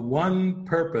 That's the one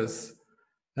purpose,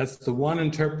 that's the one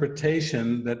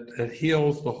interpretation that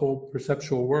heals the whole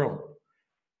perceptual world.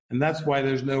 And that's why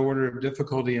there's no order of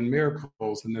difficulty in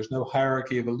miracles, and there's no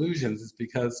hierarchy of illusions. It's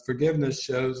because forgiveness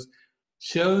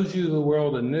shows you the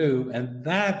world anew, and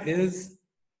that is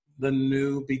the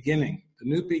new beginning. The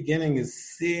new beginning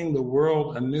is seeing the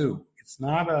world anew. It's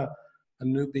not a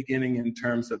new beginning in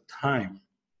terms of time.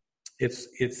 It's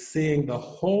seeing the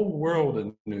whole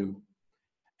world anew.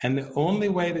 And the only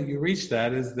way that you reach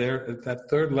that is that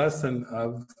third lesson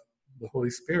of the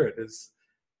Holy Spirit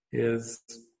is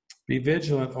be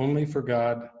vigilant only for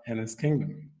God and his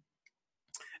kingdom.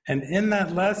 And in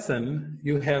that lesson,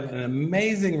 you have an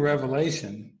amazing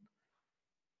revelation.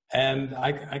 And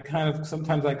I kind of,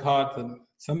 sometimes I call it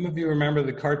some of you remember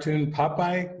the cartoon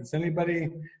Popeye? Does anybody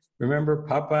remember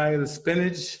Popeye, the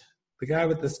spinach? The guy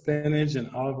with the spinach and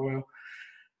olive oil?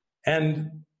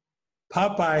 And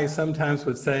Popeye sometimes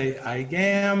would say, I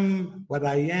am what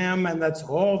I am, and that's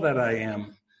all that I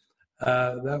am.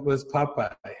 That was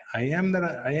Popeye. I am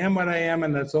what I am,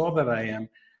 and that's all that I am.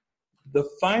 The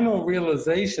final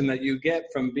realization that you get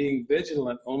from being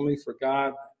vigilant only for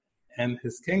God and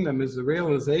his kingdom is the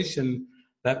realization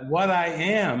that what I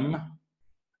am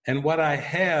and what I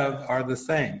have are the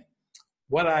same.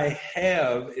 What I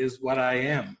have is what I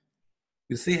am.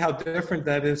 You see how different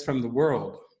that is from the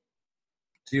world.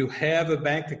 Do you have a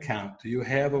bank account? Do you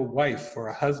have a wife or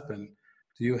a husband?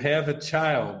 Do you have a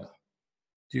child?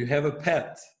 Do you have a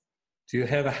pet? Do you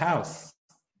have a house?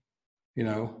 You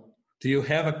know, do you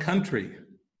have a country?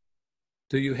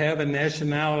 Do you have a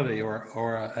nationality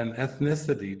or an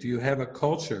ethnicity? Do you have a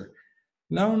culture?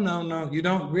 No, no, no. You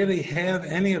don't really have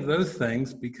any of those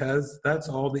things because that's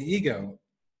all the ego.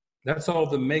 That's all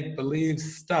the make-believe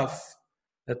stuff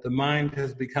that the mind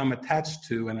has become attached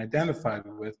to and identified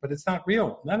with, but it's not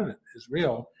real. None of it is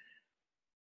real.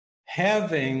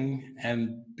 Having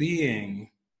and being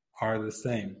are the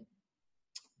same.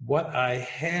 What I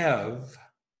have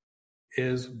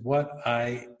is what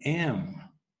I am.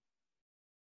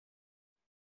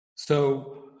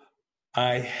 So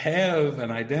I have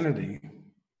an identity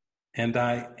and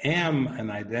I am an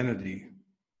identity,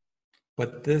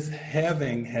 but this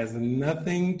having has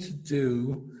nothing to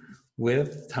do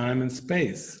with time and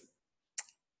space.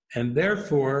 And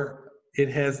therefore, it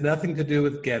has nothing to do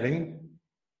with getting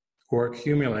or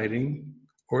accumulating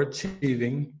or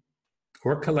achieving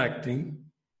or collecting.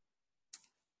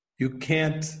 You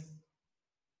can't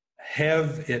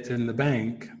have it in the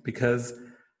bank because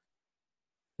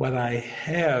what I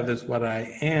have is what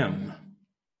I am.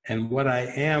 And what I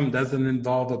am doesn't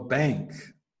involve a bank.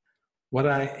 What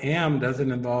I am doesn't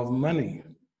involve money.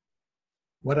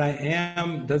 What I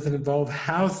am doesn't involve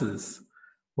houses.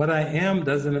 What I am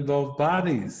doesn't involve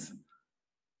bodies.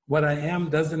 What I am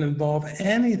doesn't involve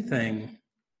anything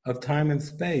of time and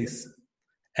space.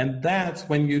 And that's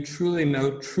when you truly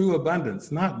know true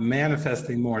abundance, not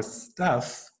manifesting more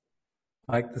stuff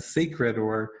like The Secret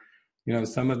or, you know,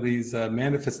 some of these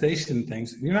manifestation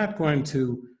things. You're not going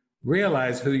to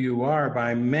realize who you are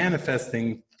by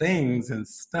manifesting things and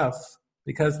stuff,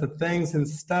 because the things and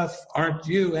stuff aren't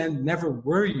you and never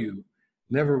were you,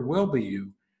 never will be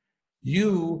you.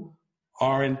 You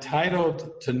are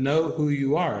entitled to know who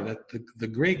you are. That the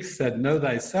Greeks said, know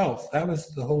thyself. That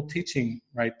was the whole teaching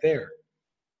right there.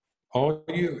 All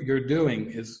you're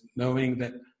doing is knowing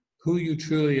that who you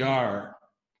truly are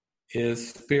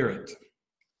is spirit,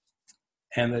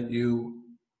 and that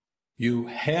you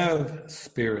have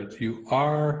spirit, you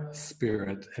are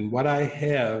spirit, and what I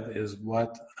have is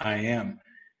what I am.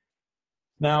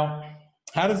 Now,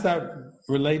 how does that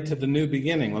relate to the new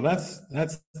beginning? Well, that's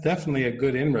definitely a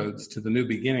good inroads to the new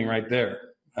beginning right there.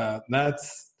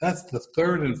 That's the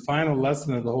third and final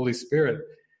lesson of the Holy Spirit.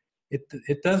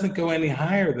 It doesn't go any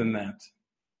higher than that.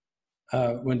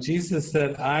 When Jesus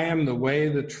said, I am the way,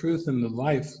 the truth, and the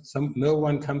life, no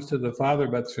one comes to the Father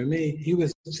but through me, he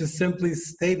was just simply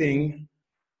stating,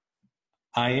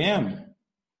 I am.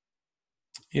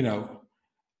 You know,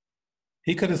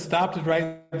 he could have stopped it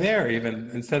right there even.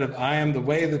 Instead of I am the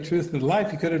way, the truth, and the life,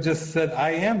 he could have just said,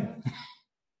 I am.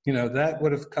 You know, that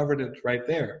would have covered it right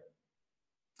there.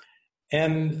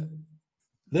 And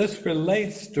this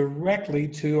relates directly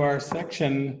to our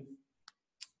section,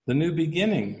 The New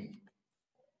Beginning.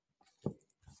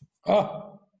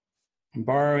 Oh, I'm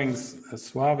borrowing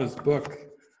Suava's book.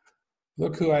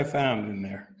 Look who I found in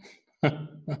there.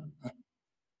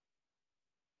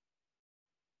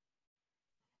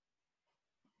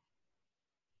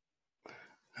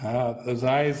 Those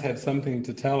eyes have something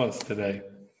to tell us today.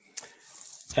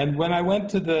 And when I went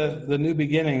to the New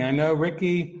Beginning, I know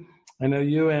Ricky, I know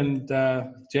you and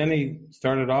Jenny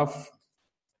started off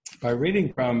by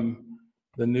reading from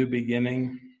the New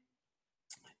Beginning.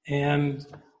 And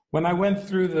when I went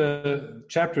through the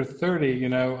chapter 30, you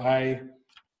know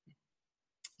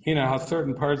how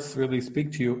certain parts really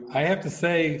speak to you. I have to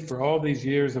say, for all these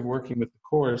years of working with the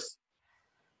Course,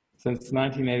 since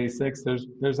 1986,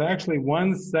 there's actually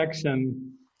one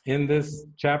section in this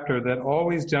chapter that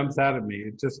always jumps out at me.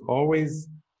 It just always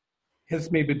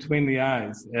hits me between the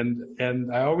eyes.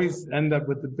 And I always end up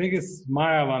with the biggest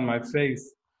smile on my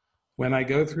face when I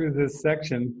go through this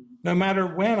section, no matter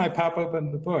when I pop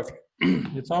open the book.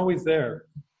 It's always there.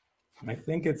 I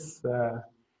think it's,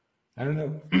 I don't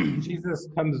know, Jesus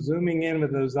comes zooming in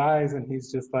with those eyes and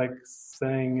he's just like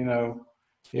saying, you know,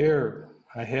 here,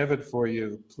 I have it for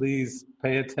you. Please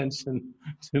pay attention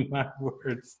to my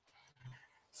words.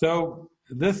 So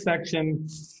this section,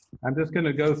 I'm just going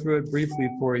to go through it briefly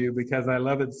for you because I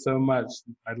love it so much.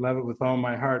 I love it with all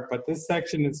my heart. But this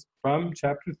section is from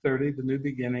chapter 30, The New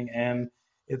Beginning, and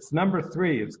it's number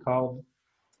 3. It's called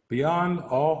Beyond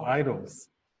All Idols.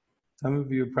 Some of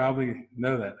you probably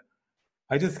know that.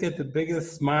 I just get the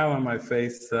biggest smile on my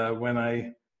face when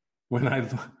I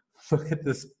look at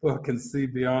this book and see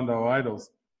Beyond All Idols.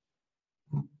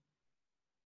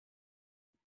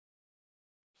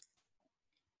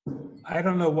 I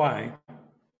don't know why.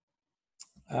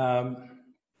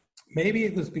 Maybe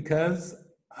it was because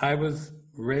I was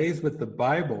raised with the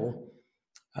Bible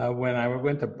when I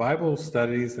went to Bible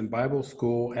studies and Bible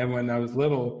school, and when I was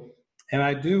little.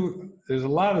 And there's a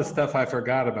lot of stuff I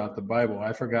forgot about the Bible.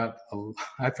 I forgot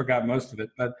most of it.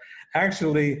 But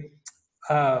actually,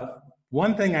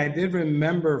 one thing I did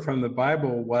remember from the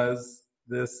Bible was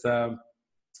this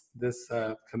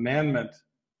commandment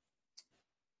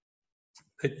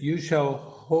that you shall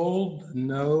hold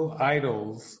no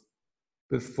idols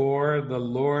before the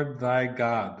Lord thy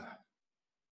God.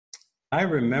 I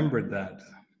remembered that.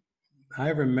 I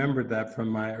remembered that from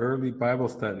my early Bible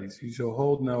studies. You shall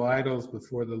hold no idols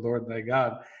before the Lord thy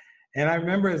God. And I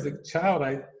remember as a child,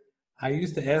 I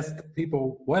used to ask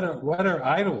people, what are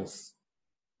idols?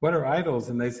 What are idols?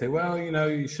 And they say, well,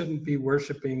 you shouldn't be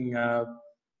worshiping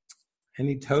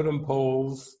any totem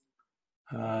poles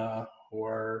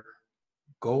or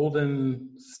golden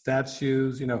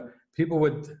statues. People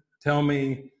would tell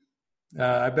me,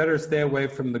 I better stay away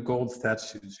from the gold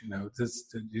statues.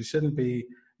 You shouldn't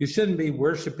be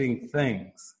worshiping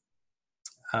things.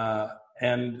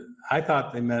 And I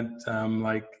thought they meant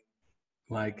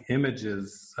like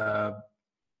images,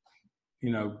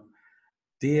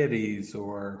 deities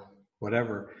or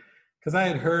whatever. Because I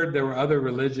had heard there were other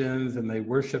religions and they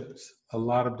worshipped a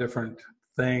lot of different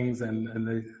things,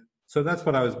 so that's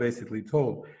what I was basically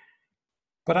told.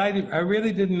 But I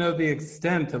really didn't know the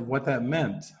extent of what that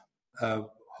meant.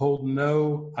 Hold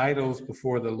no idols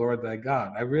before the Lord thy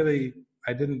God.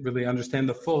 I didn't really understand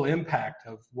the full impact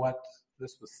of what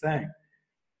this was saying.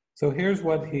 So here's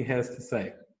what he has to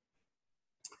say.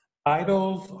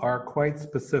 Idols are quite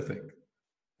specific.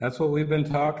 That's what we've been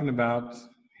talking about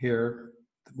here.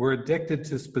 We're addicted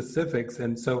to specifics,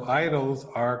 and so idols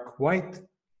are quite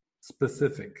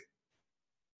specific.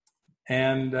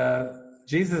 And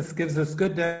Jesus gives us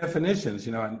good definitions,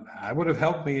 and I would have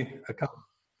helped me a couple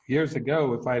years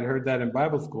ago if I'd heard that in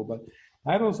Bible school, but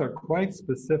idols are quite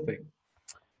specific.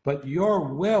 But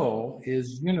your will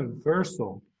is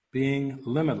universal, being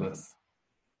limitless.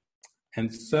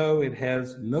 And so it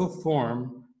has no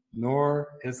form, nor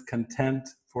is content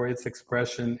for its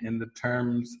expression in the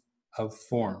terms of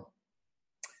form.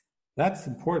 That's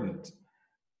important.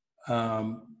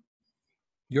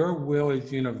 Your will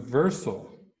is universal,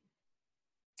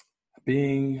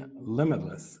 being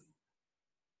limitless.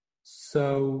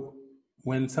 So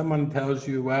when someone tells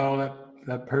you, well,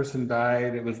 that person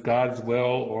died, it was God's will,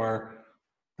 or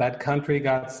that country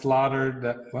got slaughtered,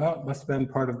 it must have been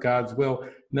part of God's will.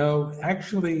 No,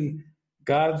 actually,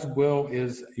 God's will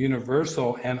is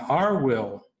universal, and our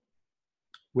will,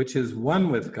 which is one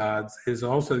with God's, is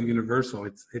also universal.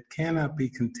 It cannot be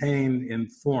contained in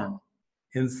form,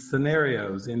 in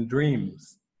scenarios, in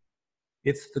dreams.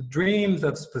 It's the dreams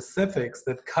of specifics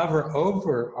that cover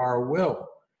over our will.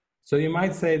 So you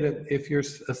might say that if you're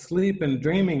asleep and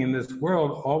dreaming in this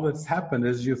world, all that's happened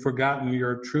is you've forgotten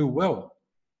your true will.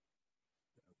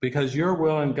 Because your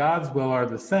will and God's will are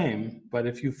the same, but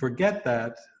if you forget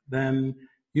that, then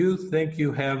you think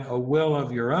you have a will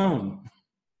of your own.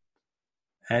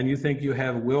 And you think you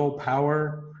have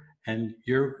willpower, and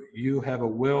you have a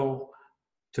will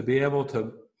to be able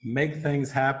to make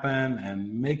things happen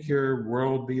and make your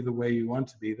world be the way you want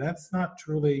to be. That's not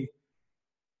truly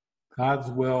God's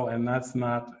will, and that's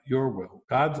not your will.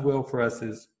 God's will for us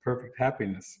is perfect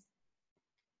happiness.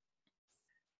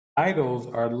 Idols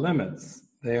are limits.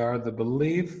 They are the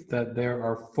belief that there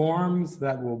are forms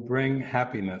that will bring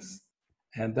happiness,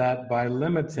 and that by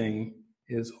limiting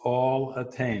is all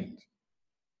attained.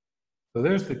 So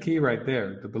there's the key right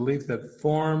there, the belief that there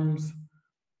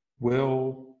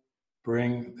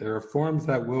are forms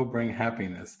that will bring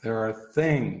happiness. There are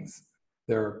things,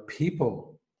 there are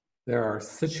people, there are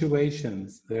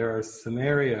situations, there are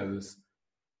scenarios.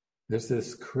 There's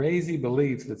this crazy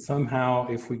belief that somehow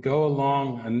if we go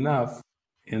along enough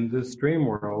in this dream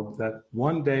world, that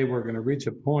one day we're going to reach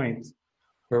a point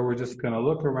where we're just going to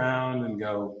look around and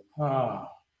go,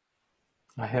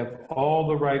 I have all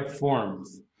the right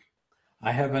forms.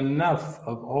 I have enough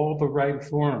of all the right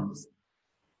forms.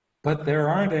 But there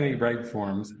aren't any right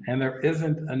forms, and there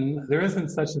isn't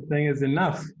such a thing as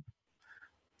enough.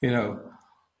 The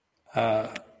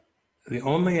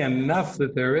only enough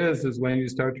that there is when you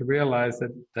start to realize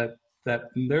that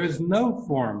there is no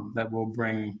form that will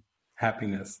bring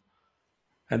happiness.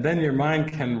 And then your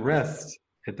mind can rest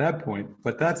at that point,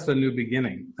 but that's the new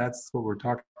beginning. That's what we're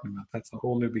talking about. That's a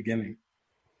whole new beginning.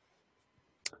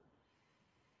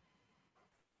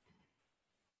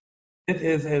 It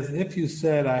is as if you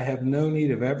said, I have no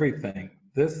need of everything.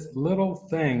 This little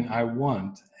thing I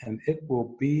want, and it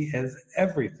will be as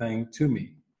everything to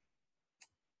me.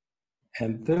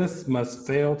 And this must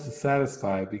fail to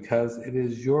satisfy, because it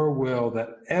is your will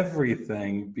that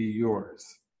everything be yours.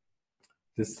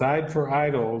 Decide for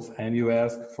idols and you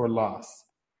ask for loss.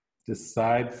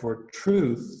 Decide for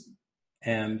truth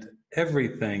and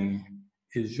everything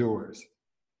is yours.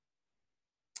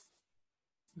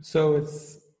 So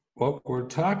it's what we're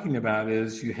talking about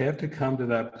is you have to come to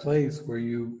that place where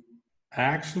you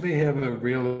actually have a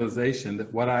realization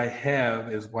that what I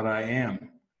have is what I am.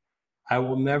 I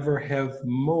will never have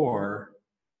more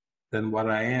than what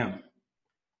I am.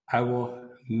 I will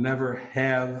never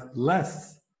have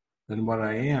less than what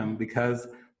I am, because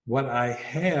what I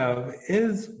have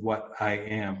is what I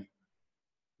am.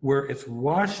 Where it's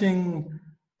washing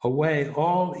away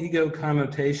all ego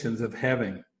connotations of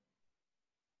having.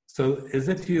 So as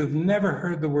if you've never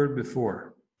heard the word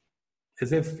before,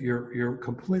 as if you're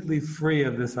completely free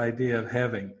of this idea of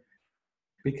having,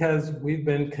 because we've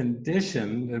been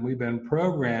conditioned and we've been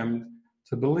programmed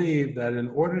to believe that in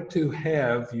order to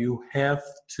have, you have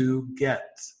to get.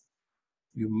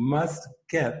 You must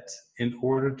get in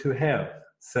order to have,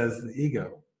 says the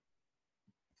ego.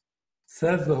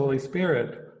 Says the Holy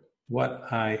Spirit, what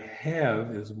I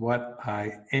have is what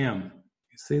I am.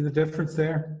 You see the difference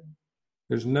there?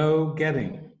 There's no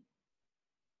getting.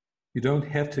 You don't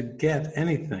have to get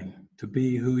anything to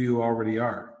be who you already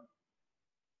are.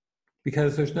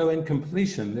 Because there's no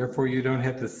incompletion, therefore you don't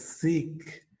have to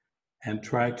seek and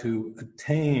try to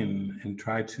attain and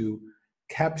try to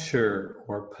capture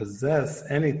or possess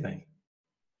anything.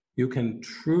 You can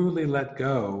truly let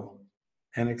go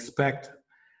and expect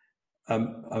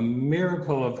a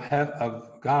miracle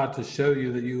of God to show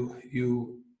you that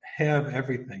you have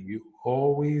everything. You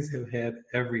always have had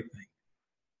everything.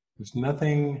 There's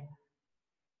nothing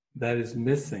that is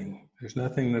missing. There's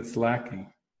nothing that's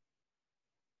lacking.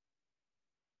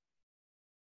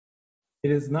 It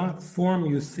is not form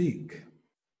you seek.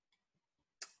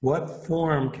 What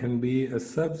form can be a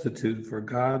substitute for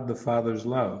God the Father's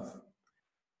love?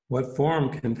 What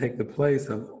form can take the place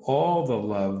of all the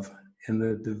love in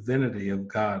the divinity of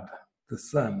God the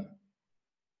Son?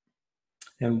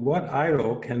 And what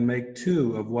idol can make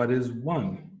two of what is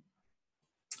one?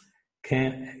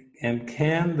 Can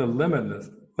the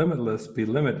limitless be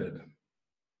limited?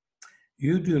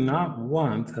 You do not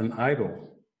want an idol.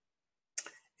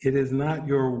 It is not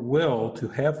your will to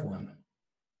have one.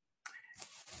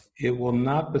 It will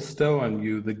not bestow on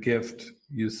you the gift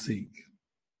you seek.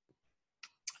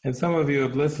 And some of you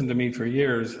have listened to me for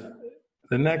years.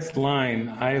 The next line,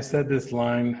 I have said this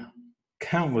line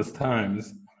countless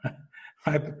times.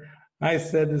 I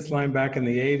said this line back in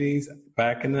the 80s,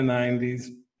 back in the 90s,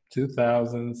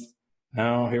 2000s.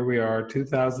 Now here we are,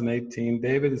 2018.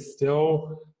 David is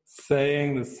still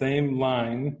saying the same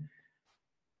line.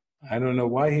 I don't know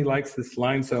why he likes this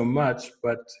line so much,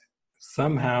 but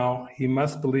somehow he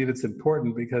must believe it's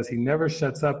important, because he never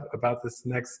shuts up about this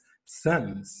next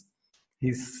sentence.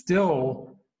 He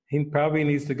probably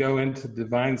needs to go into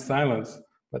divine silence,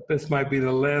 but this might be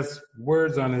the last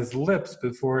words on his lips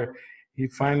before he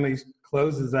finally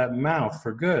closes that mouth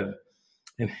for good.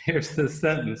 And here's the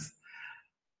sentence.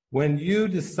 When you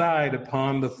decide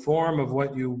upon the form of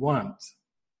what you want,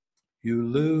 you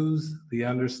lose the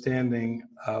understanding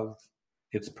of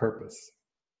its purpose.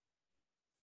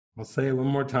 I'll say it one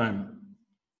more time.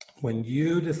 When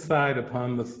you decide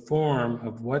upon the form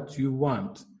of what you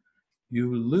want,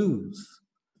 you lose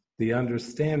the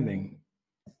understanding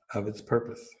of its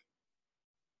purpose.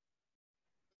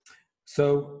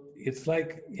 So it's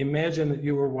like, imagine that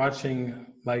you were watching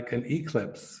like an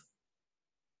eclipse,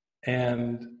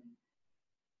 and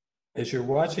as you're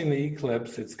watching the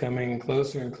eclipse, it's coming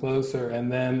closer and closer,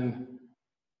 and then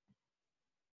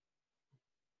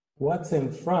what's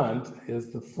in front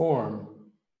is the form,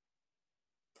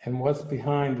 and what's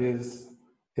behind is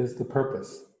the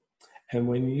purpose. And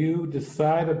when you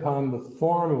decide upon the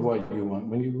form of what you want,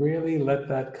 when you really let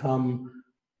that come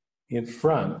in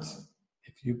front,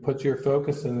 if you put your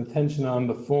focus and attention on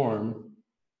the form,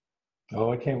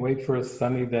 oh, I can't wait for a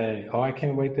sunny day. Oh, I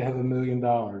can't wait to have $1 million.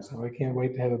 Oh, I can't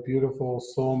wait to have a beautiful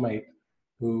soulmate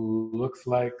who looks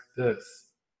like this.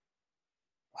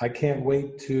 I can't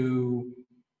wait to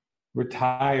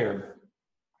retire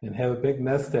and have a big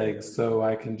nest egg so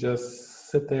I can just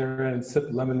sit there and sip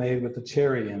lemonade with the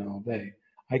cherry in all day.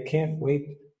 I can't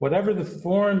wait. Whatever the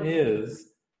form is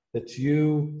that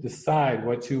you decide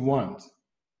what you want,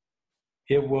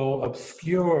 it will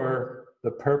obscure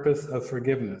the purpose of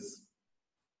forgiveness,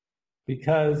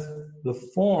 because the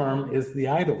form is the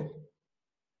idol.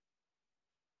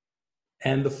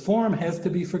 And the form has to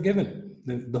be forgiven.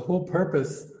 The whole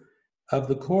purpose of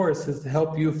the Course is to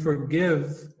help you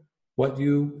forgive what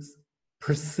you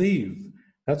perceive.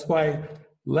 That's why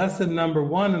lesson number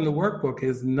 1 in the workbook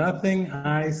is nothing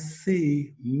I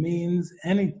see means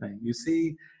anything. You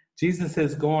see, Jesus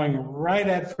is going right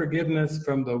at forgiveness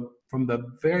from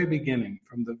the very beginning,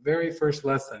 from the very first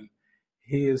lesson.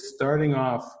 He is starting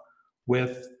off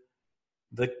with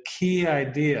the key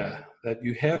idea that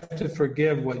you have to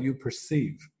forgive what you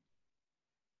perceive.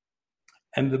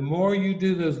 And the more you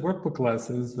do those workbook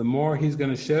lessons, the more he's going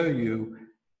to show you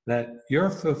that your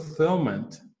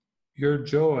fulfillment, your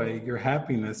joy, your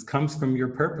happiness comes from your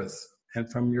purpose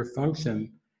and from your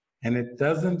function, and it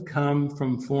doesn't come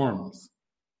from forms.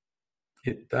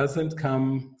 It doesn't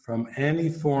come from any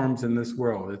forms in this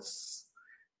world. It's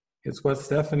what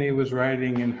Stephanie was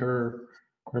writing in her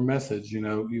message. You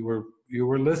know, you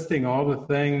were listing all the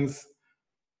things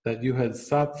that you had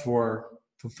sought for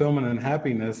fulfillment and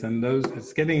happiness, and those,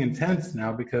 it's getting intense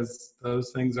now because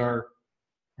those things are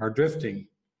drifting.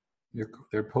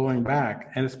 They're pulling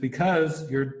back, and it's because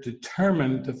you're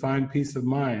determined to find peace of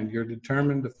mind. You're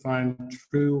determined to find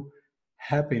true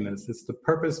happiness. It's the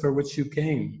purpose for which you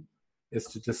came, is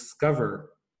to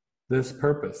discover this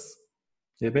purpose.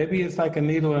 Yeah, maybe it's like a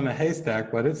needle in a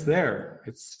haystack, but it's there.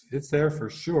 It's there for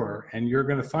sure, and you're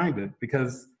going to find it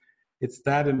because it's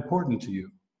that important to you.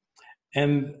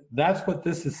 And that's what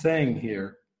this is saying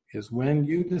here, is when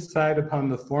you decide upon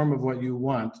the form of what you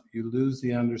want, you lose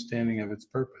the understanding of its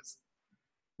purpose.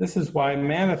 This is why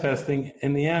manifesting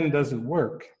in the end doesn't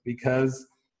work, because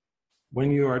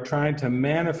when you are trying to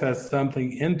manifest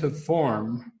something into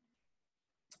form,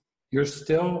 you're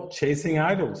still chasing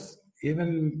idols.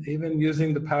 Even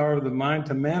using the power of the mind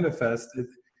to manifest, it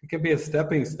can be a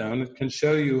stepping stone. It can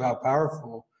show you how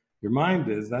powerful your mind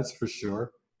is, that's for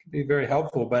sure. It can be very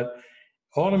helpful, but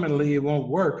ultimately it won't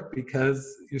work because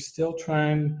you're still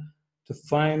trying to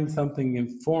find something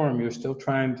in form. You're still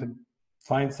trying to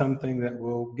find something that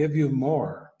will give you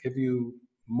more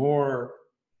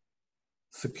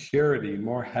security,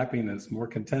 more happiness, more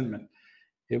contentment.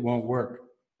 It won't work.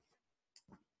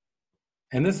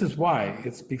 And this is why.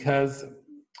 It's because,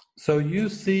 so you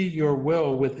see your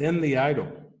will within the idol.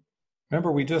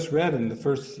 Remember, we just read in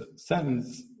the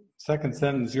second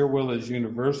sentence, your will is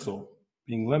universal,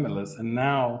 being limitless. And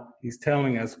now he's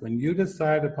telling us, when you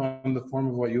decide upon the form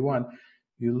of what you want,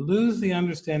 you lose the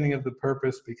understanding of the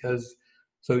purpose, because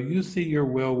so you see your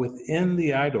will within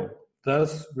the idol,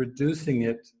 thus reducing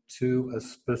it to a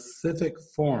specific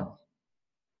form.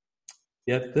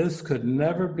 Yet this could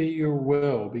never be your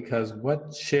will, because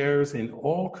what shares in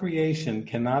all creation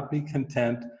cannot be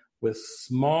content with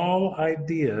small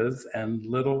ideas and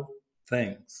little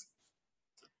things.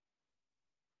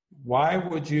 Why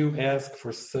would you ask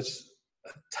for such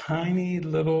a tiny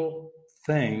little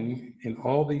thing in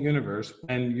all the universe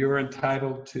when you're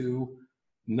entitled to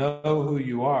know who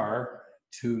you are,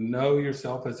 to know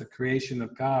yourself as a creation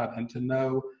of God, and to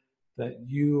know that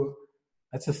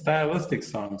that's a stylistic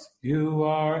song. You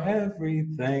are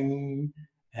everything,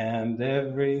 and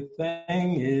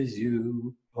everything is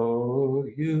you. Oh,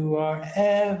 you are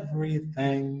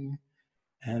everything,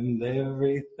 and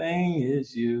everything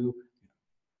is you.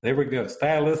 There we go.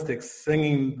 Stylistic,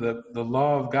 singing the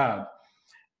law of God.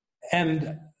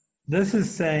 And this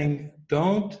is saying,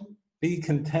 don't be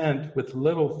content with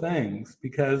little things,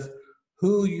 because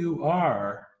who you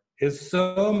are is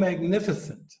so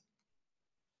magnificent,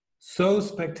 so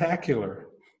spectacular,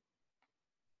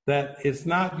 that it's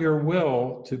not your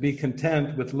will to be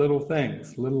content with little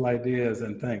things, little ideas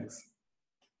and things.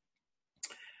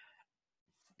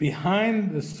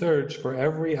 Behind the search for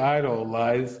every idol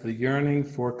lies the yearning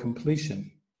for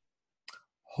completion.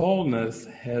 Wholeness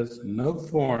has no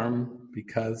form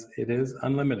because it is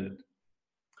unlimited.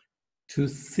 To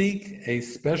seek a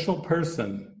special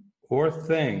person or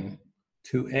thing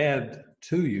to add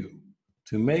to you,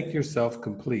 to make yourself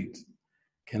complete,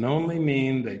 can only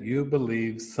mean that you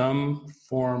believe some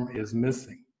form is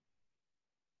missing.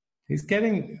 He's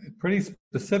getting pretty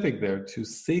specific there. To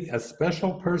seek a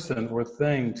special person or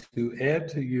thing to add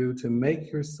to you to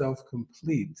make yourself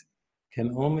complete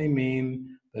can only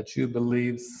mean that you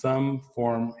believe some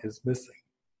form is missing.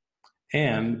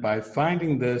 And by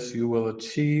finding this, you will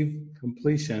achieve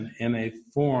completion in a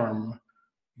form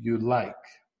you like.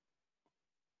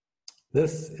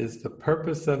 This is the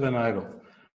purpose of an idol,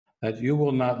 that you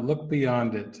will not look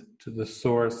beyond it to the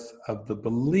source of the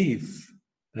belief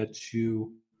that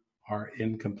you are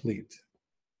incomplete.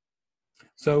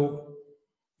 So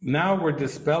now we're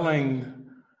dispelling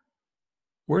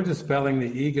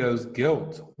the ego's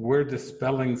guilt. We're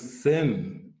dispelling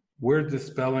sin. We're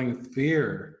dispelling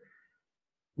fear.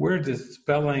 we're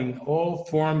dispelling all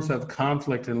forms of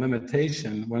conflict and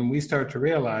limitation when we start to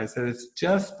realize that it's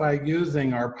just by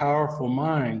using our powerful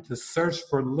mind to search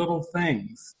for little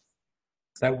things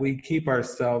that we keep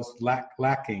ourselves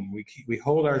lacking. We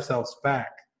hold ourselves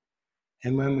back.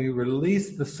 And when we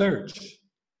release the search,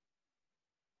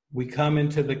 we come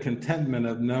into the contentment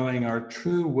of knowing our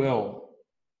true will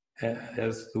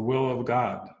as the will of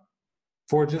God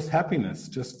for just happiness,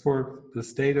 just for the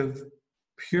state of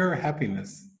pure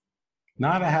happiness.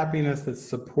 Not a happiness that's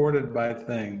supported by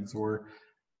things, or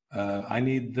I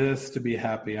need this to be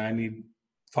happy, I need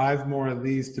 5 more of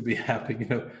these to be happy,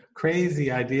 crazy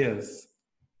ideas.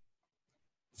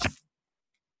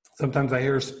 Sometimes I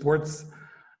hear sports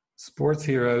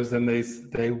heroes and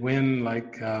they win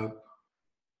like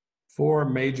 4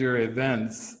 major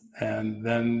events, and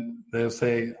then they'll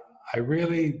say,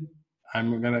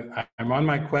 I'm on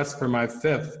my quest for my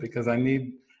 5th because I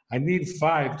need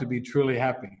 5 to be truly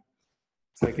happy.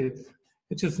 It's like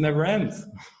it just never ends.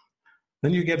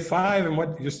 Then you get 5,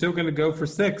 and you're still going to go for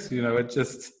 6. The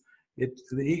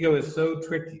ego is so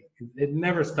tricky. It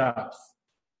never stops.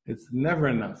 It's never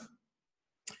enough.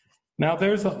 Now,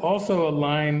 there's also a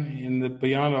line in the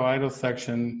Beyond All Idols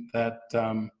section that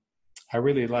I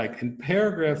really like. In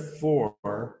paragraph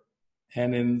 4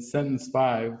 and in sentence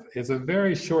 5 is a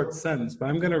very short sentence, but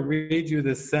I'm going to read you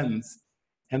this sentence.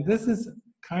 And this is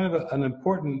kind of an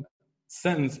important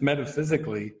sentence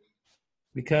metaphysically,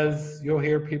 because you'll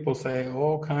hear people say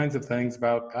all kinds of things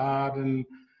about God and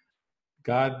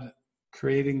God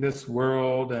creating this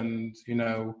world, and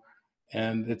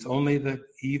and it's only the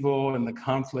evil and the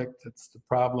conflict that's the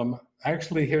problem.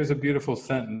 Actually, here's a beautiful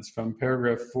sentence from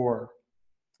paragraph 4,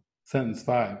 sentence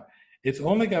 5. It's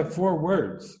only got 4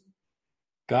 words.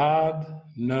 God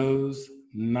knows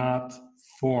not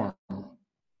form.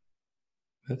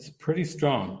 That's pretty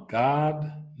strong.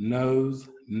 God knows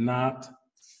not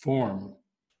form.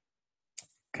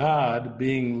 God,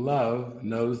 being love,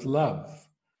 knows love,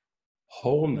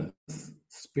 wholeness,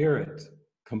 spirit,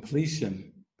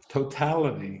 completion,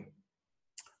 totality.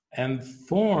 And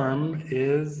form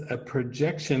is a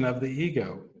projection of the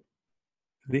ego.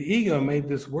 The ego made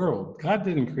this world. God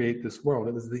didn't create this world.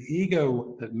 It was the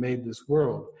ego that made this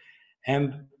world.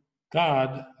 And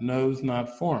God knows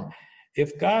not form.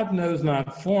 If God knows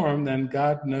not form, then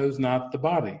God knows not the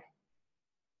body.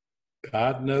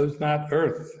 God knows not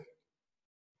Earth.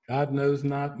 God knows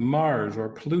not Mars or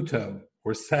Pluto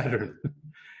or Saturn.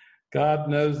 God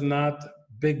knows not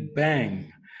Big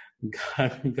Bang.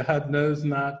 God knows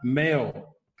not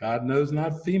male. God knows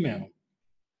not female.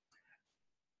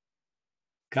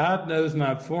 God knows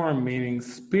not form, meaning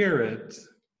spirit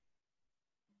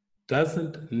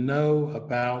doesn't know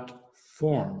about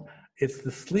form. It's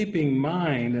the sleeping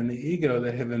mind and the ego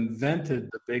that have invented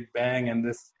the Big Bang and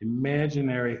this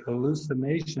imaginary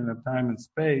hallucination of time and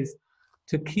space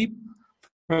to keep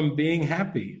from being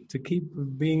happy, to keep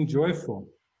from being joyful,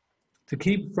 to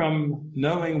keep from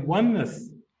knowing oneness,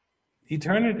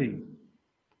 eternity,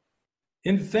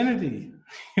 infinity.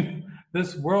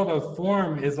 This world of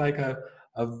form is like a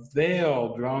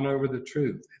veil drawn over the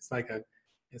truth. It's like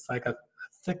a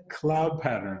thick cloud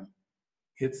pattern.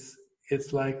 It's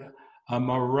like a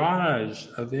mirage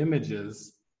of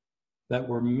images that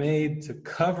were made to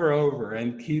cover over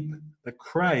and keep the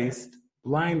Christ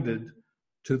blinded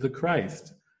to the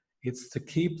Christ. It's to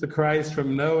keep the Christ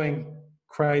from knowing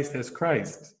Christ as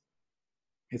Christ.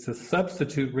 It's a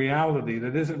substitute reality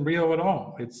that isn't real at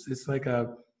all. It's like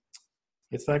a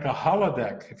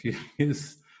holodeck. If you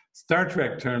use Star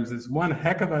Trek terms, it's one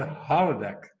heck of a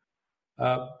holodeck.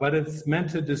 But it's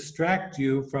meant to distract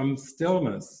you from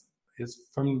stillness. It's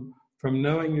from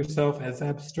knowing yourself as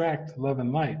abstract love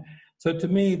and light. So to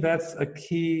me, that's a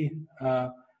key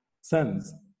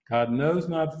sentence. God knows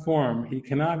not form. He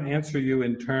cannot answer you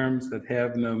in terms that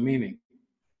have no meaning.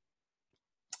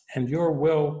 And your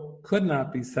will could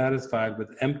not be satisfied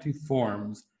with empty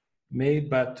forms made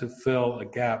but to fill a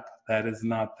gap that is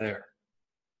not there.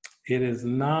 It is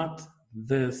not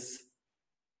this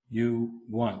you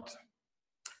want.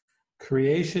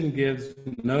 Creation gives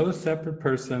no separate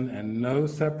person and no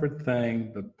separate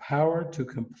thing the power to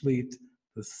complete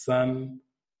the Son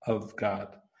of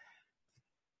God.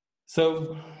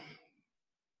 So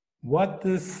what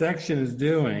this section is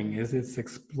doing is it's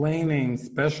explaining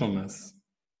specialness.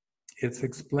 It's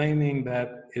explaining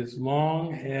that as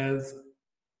long as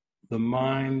the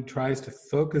mind tries to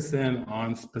focus in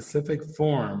on specific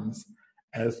forms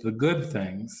as the good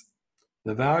things,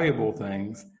 the valuable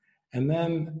things, and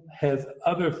then has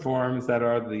other forms that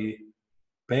are the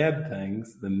bad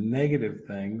things, the negative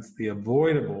things, the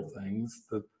avoidable things,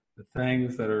 the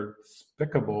things that are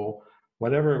despicable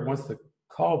whatever it wants to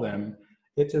call them,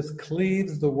 it just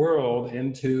cleaves the world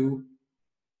into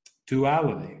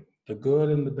duality, the good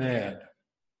and the bad,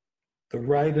 the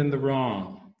right and the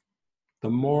wrong, the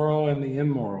moral and the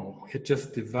immoral. It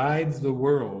just divides the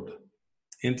world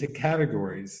into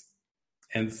categories.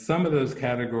 And some of those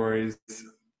categories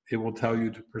it will tell you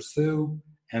to pursue,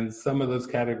 and some of those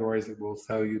categories it will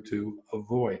tell you to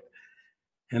avoid.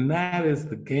 And that is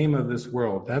the game of this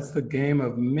world. That's the game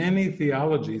of many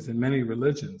theologies and many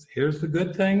religions. Here's the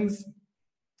good things,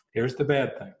 here's the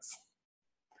bad things.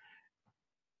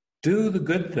 Do the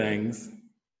good things,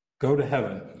 go to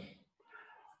heaven.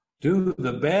 Do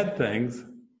the bad things,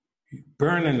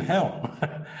 burn in hell.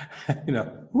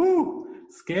 Woo,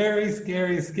 scary,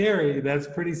 scary, scary. That's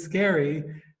pretty scary,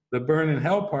 the burn in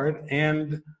hell part,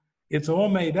 and it's all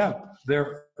made up.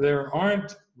 There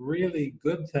aren't really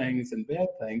good things and bad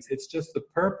things. It's just the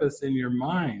purpose in your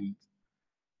mind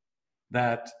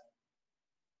that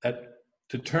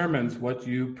determines what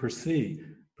you perceive.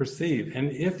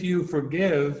 And if you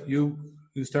forgive, you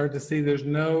start to see there's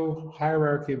no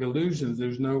hierarchy of illusions,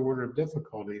 there's no order of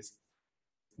difficulties.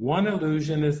 One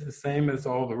illusion is the same as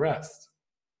all the rest.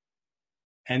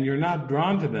 And you're not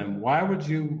drawn to them. Why would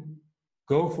you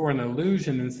go for an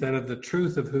illusion instead of the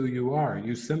truth of who you are?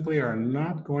 You simply are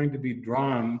not going to be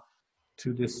drawn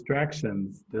to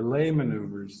distractions, delay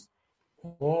maneuvers,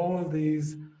 all of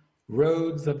these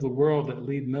roads of the world that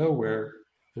lead nowhere.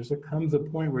 Comes a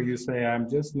point where you say, I'm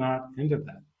just not into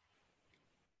that.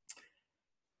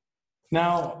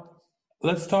 Now,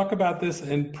 let's talk about this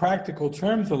in practical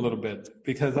terms a little bit,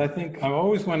 because I think I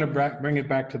always want to bring it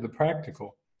back to the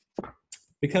practical.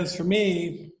 Because for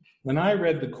me, when I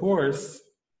read the Course,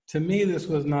 to me, this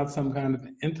was not some kind of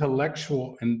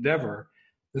intellectual endeavor.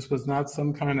 This was not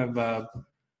some kind of a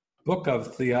book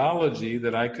of theology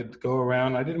that I could go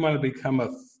around. I didn't want to become a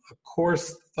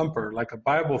Course thumper, like a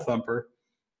Bible thumper,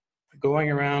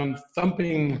 going around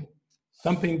thumping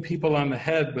people on the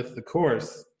head with the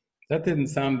Course. That didn't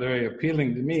sound very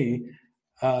appealing to me.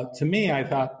 To me, I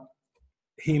thought,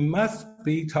 he must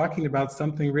be talking about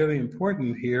something really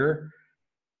important here.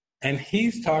 And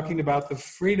he's talking about the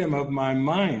freedom of my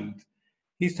mind.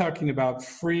 He's talking about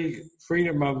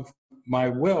freedom of my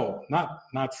will,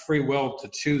 not free will to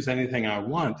choose anything I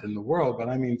want in the world, but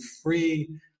I mean free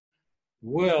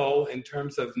will in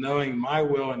terms of knowing my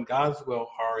will and God's will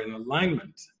are in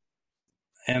alignment.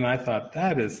 And I thought,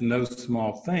 that is no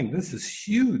small thing. This is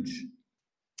huge.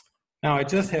 Now, I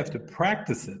just have to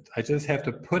practice it. I just have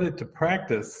to put it to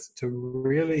practice to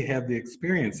really have the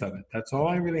experience of it. That's all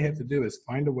I really have to do, is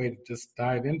find a way to just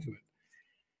dive into it.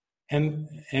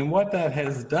 And what that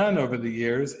has done over the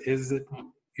years is that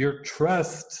your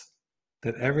trust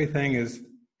that everything is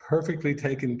perfectly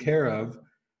taken care of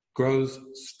grows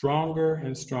stronger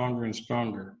and stronger and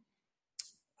stronger.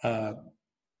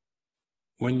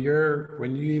 When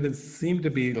you even seem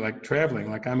to be like traveling,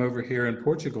 like I'm over here in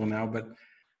Portugal now, but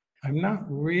I'm not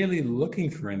really looking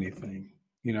for anything.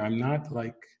 I'm not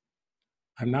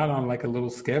on like a little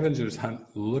scavenger's hunt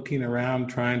looking around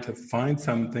trying to find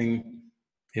something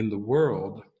in the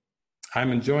world.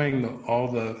 I'm enjoying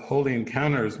all the holy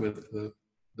encounters with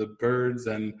the birds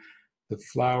and the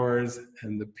flowers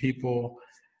and the people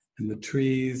and the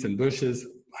trees and bushes.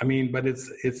 I mean, but it's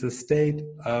a state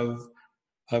of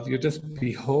you're just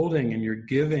beholding and you're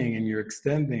giving and you're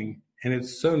extending, and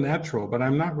it's so natural, but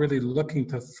I'm not really looking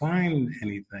to find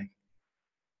anything.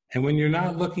 And when you're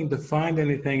not looking to find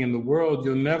anything in the world,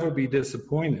 you'll never be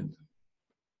disappointed.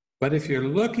 But if you're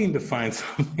looking to find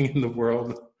something in the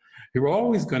world, you're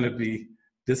always going to be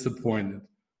disappointed.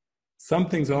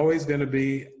 Something's always going to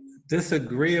be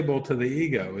disagreeable to the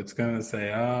ego. It's going to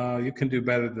say, oh, you can do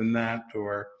better than that,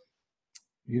 or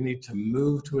you need to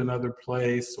move to another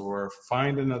place, or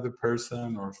find another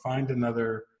person, or find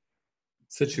another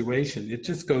situation. It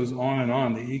just goes on and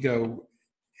on. The ego,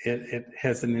 it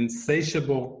has an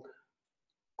insatiable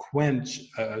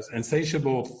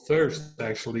insatiable thirst,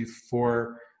 actually,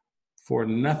 for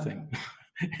nothing.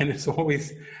 And it's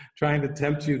always trying to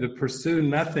tempt you to pursue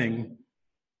nothing.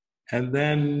 And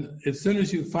then as soon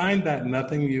as you find that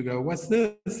nothing, you go, what's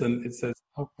this? And it says,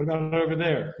 oh, what about over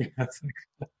there?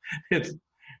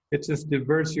 It just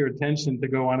diverts your attention to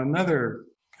go on another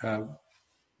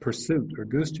pursuit or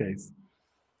goose chase.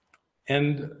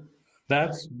 And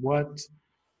that's what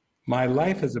my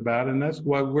life is about, and that's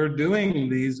why we're doing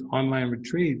these online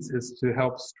retreats, is to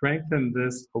help strengthen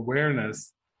this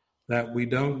awareness that we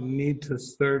don't need to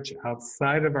search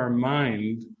outside of our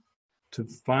mind to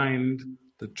find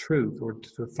the truth or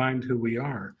to find who we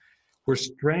are. We're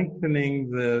strengthening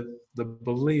the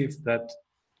belief that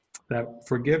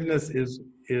forgiveness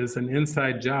is an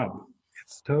inside job.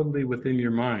 It's totally within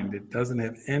your mind. It doesn't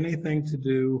have anything to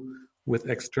do with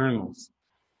externals.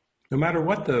 No matter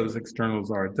what those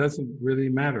externals are, it doesn't really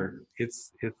matter.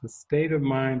 It's a state of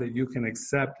mind that you can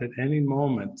accept at any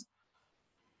moment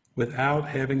without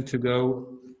having to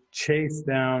go chase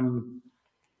down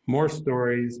more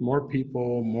stories, more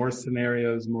people, more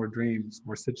scenarios, more dreams,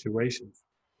 more situations.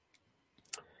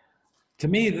 To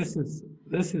me, this is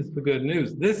the good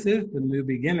news. This is the new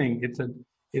beginning.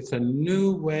 It's a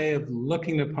new way of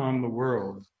looking upon the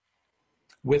world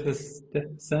with a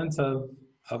sense of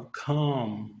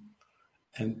calm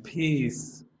and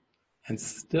peace and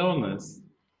stillness,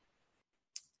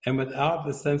 and without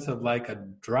the sense of like a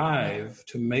drive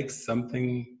to make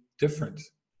something different,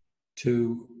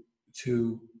 to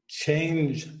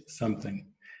change something.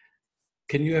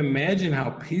 Can you imagine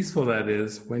how peaceful that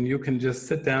is when you can just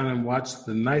sit down and watch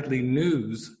the nightly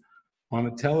news on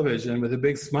the television with a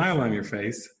big smile on your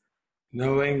face,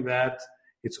 knowing that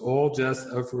it's all just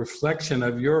a reflection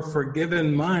of your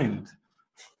forgiven mind?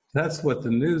 That's what the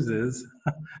news is,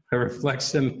 a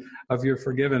reflection of your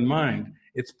forgiven mind.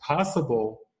 It's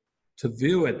possible to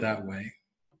view it that way.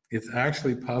 It's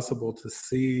actually possible to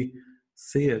see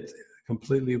it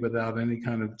completely without any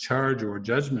kind of charge or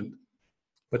judgment.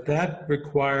 But that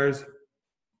requires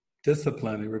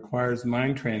discipline. It requires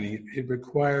mind training. It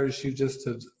requires you just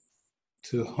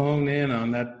to hone in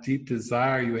on that deep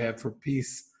desire you have for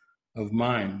peace of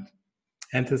mind.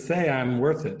 And to say, I'm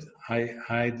worth it.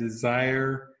 I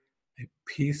desire a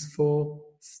peaceful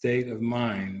state of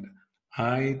mind.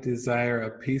 I desire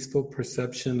a peaceful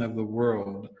perception of the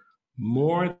world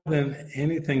more than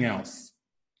anything else,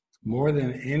 more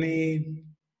than any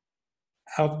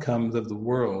outcomes of the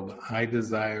world. I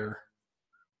desire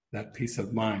that peace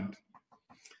of mind.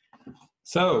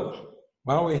 So,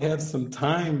 while we have some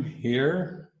time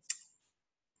here,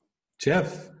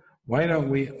 Jeff, why don't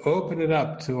we open it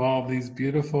up to all these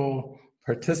beautiful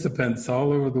participants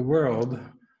all over the world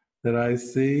that I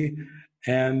see,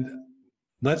 and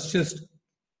let's just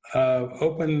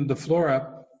open the floor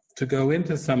up to go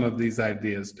into some of these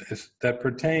ideas that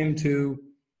pertain to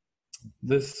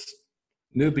this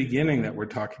new beginning that we're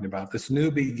talking about, this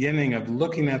new beginning of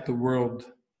looking at the world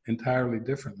entirely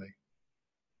differently.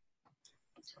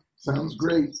 Sounds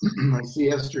great. I see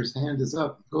Esther's hand is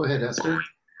up. Go ahead, Esther.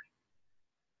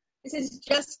 This is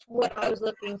just what I was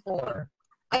looking for.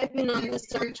 I've been on the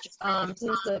search since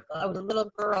I was a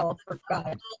little girl for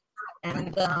God,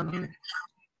 and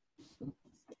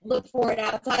look for it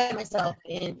outside myself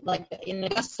in a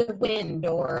gust of wind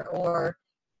or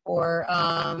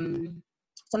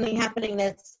something happening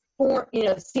that's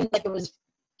seemed like it was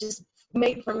just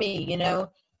made for me,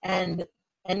 and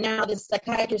now this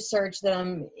psychiatrist search that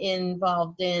I'm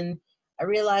involved in, I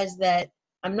realized that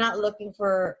I'm not looking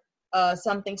for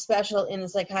something special in the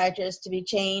psychiatrist to be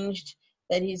changed,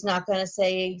 that he's not going to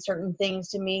say certain things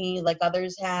to me like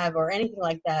others have or anything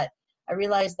like that. I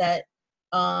realized that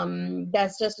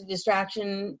that's just a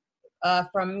distraction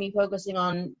from me focusing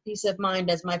on peace of mind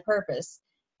as my purpose.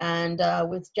 And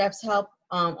with Jeff's help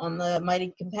on the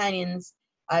Mighty Companions,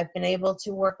 I've been able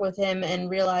to work with him and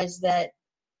realize that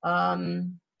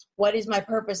what is my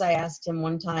purpose, I asked him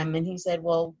one time, and he said,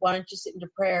 well, why don't you sit into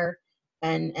prayer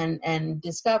and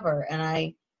discover?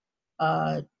 And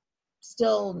I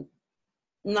still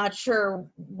not sure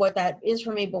what that is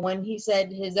for me, but when he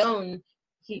said his own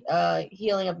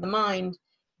healing of the mind,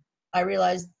 I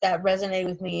realized that resonated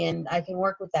with me and I can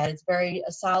work with that. It's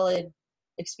a solid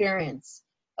experience,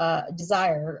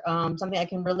 desire, something I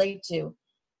can relate to.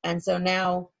 And so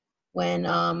now when,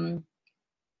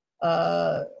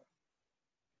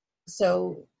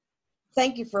 so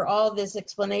thank you for all this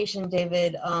explanation,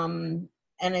 David. And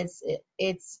it's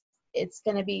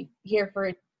going to be here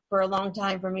for a long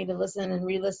time for me to listen and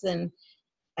re-listen.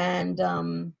 And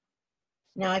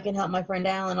now I can help my friend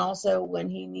Alan also when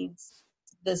he needs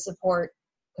the support,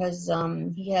 because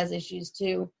he has issues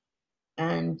too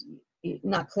and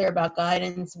not clear about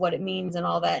guidance, what it means and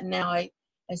all that. And now I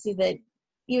see that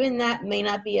even that may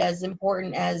not be as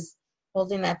important as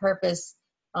holding that purpose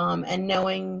and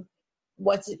knowing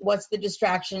what's the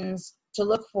distractions to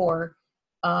look for,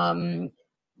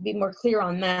 be more clear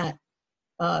on that.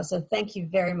 So thank you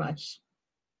very much.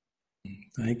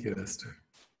 Thank you, Esther.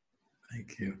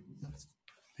 Thank you.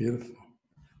 Beautiful.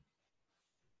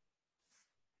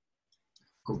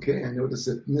 Okay, I notice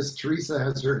that Miss Teresa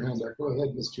has her hand up. Go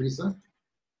ahead, Miss Teresa.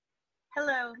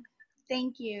 Hello.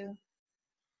 Thank you.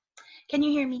 Can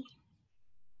you hear me?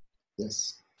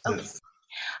 Yes. Okay.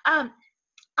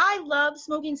 I love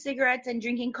smoking cigarettes and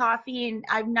drinking coffee, and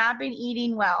I've not been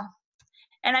eating well.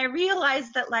 And I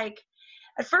realized that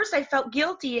at first I felt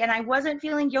guilty, and I wasn't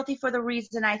feeling guilty for the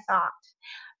reason I thought.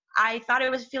 I thought I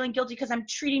was feeling guilty because I'm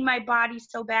treating my body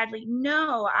so badly.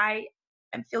 No, I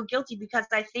feel guilty because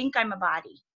I think I'm a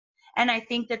body. And I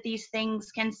think that these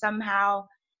things can somehow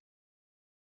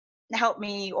help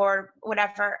me or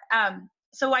whatever.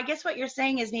 So I guess what you're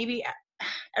saying is maybe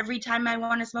every time I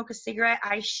want to smoke a cigarette,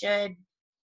 I should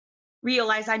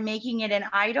realize I'm making it an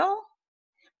idol.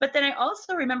 But then I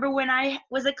also remember when I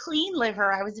was a clean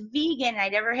liver, I was vegan, I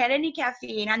never had any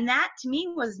caffeine. And that to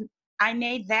me was, I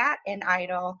made that an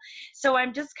idol. So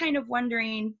I'm just kind of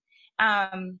wondering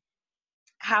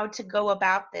how to go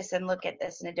about this and look at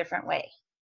this in a different way.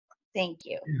 Thank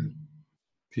you. Yeah.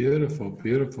 Beautiful,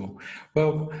 beautiful.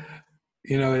 Well,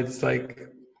 you know, it's like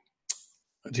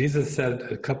Jesus said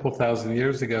a couple thousand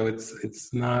years ago,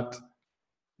 it's not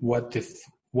what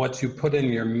you put in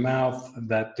your mouth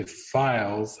that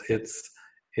defiles, it's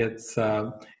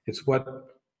what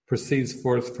proceeds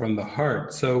forth from the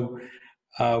heart. So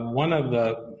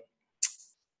whenever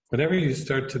you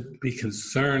start to be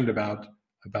concerned about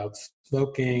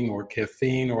smoking or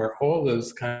caffeine or all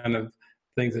those kind of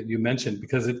things that you mentioned,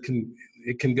 because it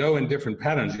can go in different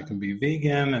patterns. You can be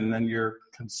vegan and then you're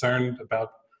concerned about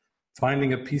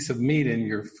finding a piece of meat in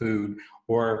your food,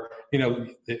 or, you know,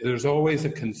 there's always a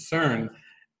concern.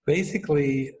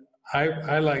 Basically,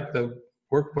 I like the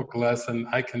workbook lesson,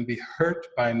 I can be hurt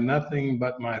by nothing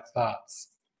but my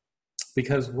thoughts.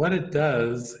 Because what it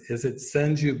does is it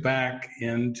sends you back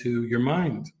into your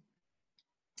mind.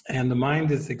 And the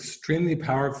mind is extremely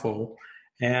powerful.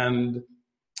 And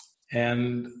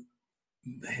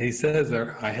he says,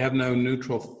 I have no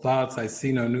neutral thoughts, I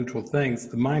see no neutral things.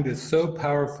 The mind is so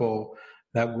powerful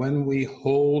that when we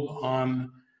hold on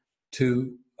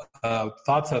to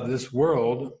thoughts of this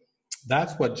world,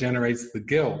 that's what generates the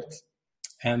guilt.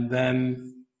 And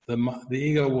then the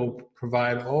ego will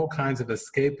provide all kinds of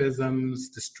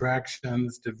escapisms,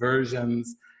 distractions,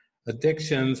 diversions,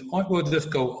 addictions. We'll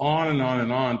just go on and on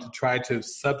and on to try to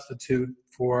substitute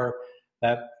for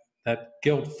that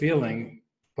guilt feeling,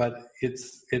 but it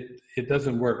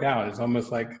doesn't work out. It's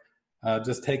almost like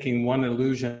just taking one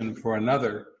illusion for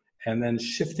another and then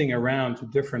shifting around to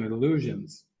different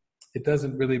illusions. It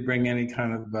doesn't really bring any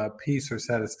kind of peace or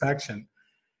satisfaction.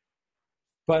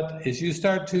 But as you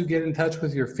start to get in touch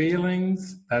with your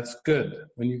feelings, that's good.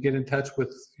 When you get in touch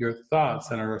with your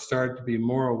thoughts and are starting to be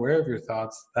more aware of your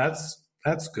thoughts, that's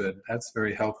good. That's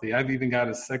very healthy. I've even got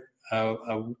a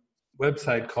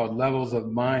website called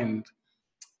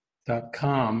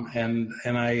levelsofmind.com,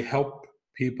 and I help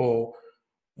people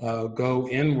go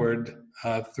inward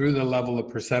through the level of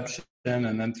perception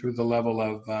and then through the level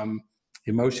of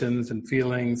emotions and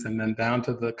feelings, and then down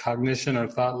to the cognition or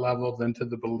thought level, then to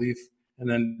the belief, and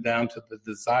then down to the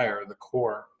desire, the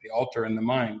core, the altar in the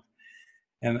mind.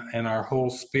 And our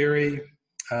whole Spiri,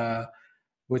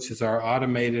 which is our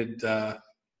automated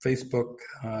Facebook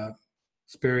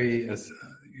Spiri,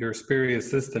 your Spiri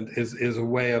assistant, is a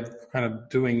way of kind of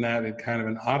doing that in kind of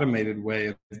an automated way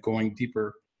of going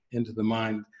deeper into the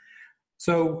mind.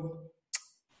 So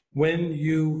when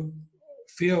you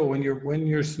feel, when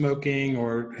you're smoking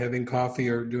or having coffee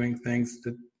or doing things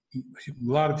that a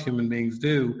lot of human beings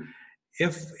do,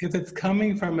 if it's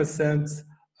coming from a sense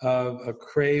of a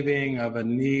craving, of a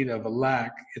need, of a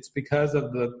lack, it's because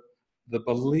of the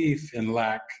belief in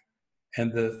lack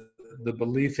and the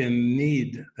belief in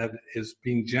need that is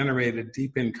being generated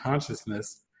deep in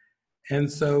consciousness.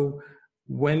 And so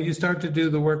when you start to do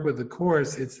the work with the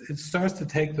Course, it starts to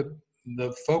take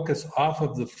the focus off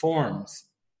of the forms.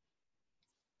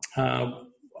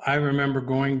 I remember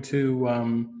going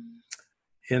to,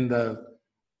 in the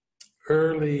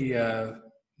early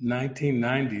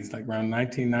 1990s, like around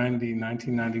 1990,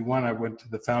 1991, I went to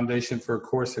the Foundation for A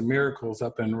Course in Miracles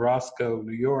up in Roscoe,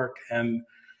 New York, and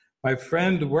my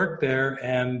friend worked there,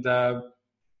 and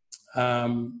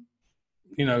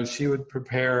you know, she would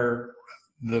prepare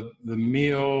the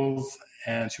meals,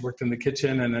 and she worked in the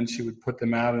kitchen, and then she would put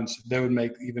them out, and they would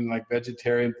make even like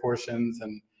vegetarian portions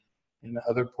and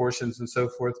other portions and so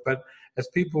forth. But as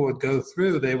people would go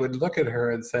through, they would look at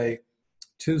her and say,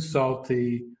 too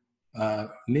salty,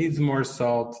 needs more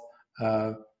salt,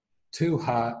 too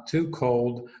hot, too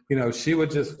cold. You know, she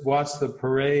would just watch the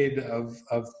parade of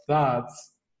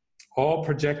thoughts all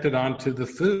projected onto the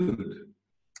food.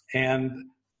 And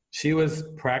she was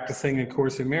practicing A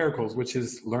Course in Miracles, which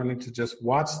is learning to just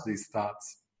watch these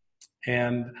thoughts.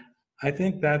 And I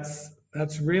think that's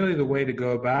really the way to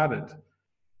go about it.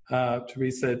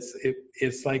 Teresa,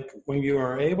 it's like when you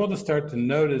are able to start to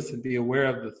notice and be aware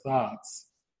of the thoughts,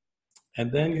 and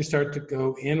then you start to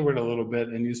go inward a little bit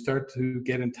and you start to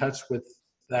get in touch with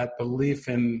that belief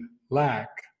in lack,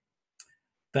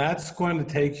 that's going to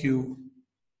take you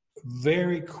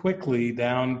very quickly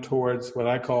down towards what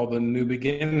I call the new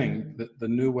beginning, the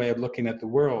new way of looking at the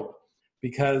world,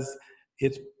 because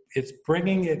it's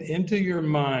bringing it into your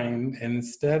mind, and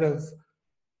instead of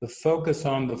the focus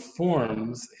on the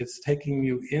forms, it's taking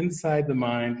you inside the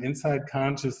mind, inside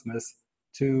consciousness,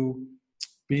 to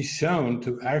be shown,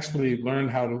 to actually learn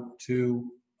how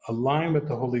to align with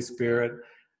the Holy Spirit,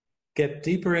 get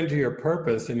deeper into your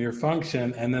purpose and your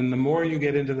function, and then the more you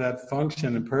get into that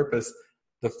function and purpose,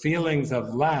 the feelings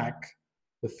of lack,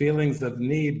 the feelings of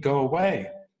need go away.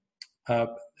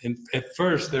 And at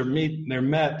first, they're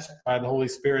met by the Holy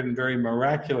Spirit in very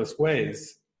miraculous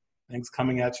ways, things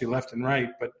coming at you left and right,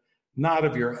 but not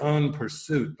of your own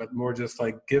pursuit, but more just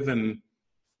like given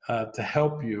to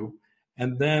help you.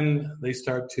 And then they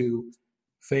start to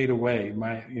fade away.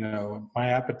 My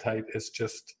appetite is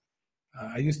just,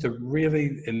 I used to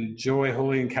really enjoy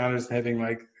holy encounters, having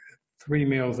like 3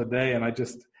 meals a day, and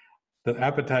the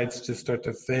appetites just start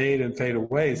to fade and fade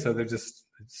away. So they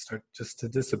start to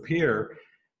disappear,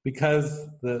 because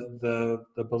the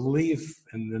belief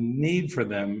and the need for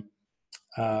them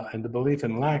and the belief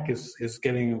in lack is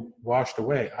getting washed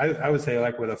away. I would say,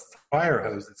 like with a fire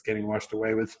hose, it's getting washed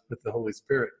away with the Holy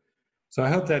Spirit. So I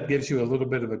hope that gives you a little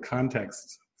bit of a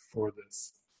context for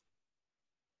this.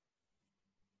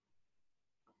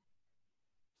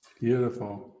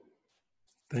 Beautiful.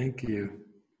 Thank you.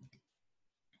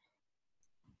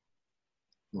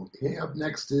 Okay, up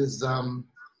next is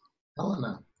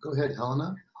Helena. Go ahead,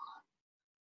 Helena.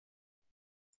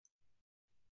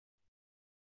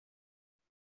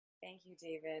 Thank you,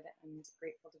 David. I'm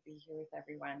grateful to be here with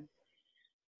everyone.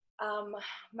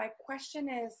 My question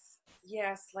is,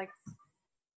 yes, like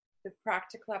the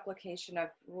practical application of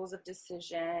rules of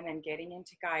decision and getting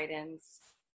into guidance.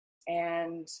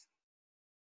 And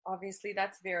obviously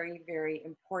that's very, very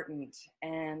important.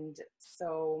 And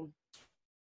so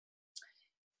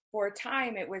for a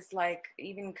time, it was like,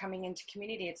 even coming into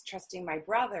community, it's trusting my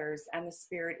brothers and the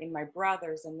spirit in my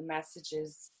brothers and the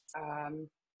messages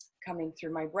coming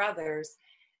through my brothers.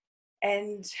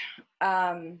 And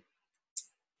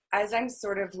as I'm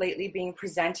sort of lately being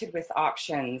presented with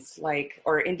options, like,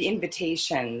 or in the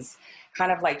invitations,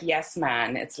 kind of like yes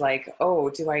man, it's like, oh,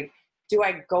 do I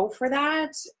go for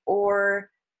that? Or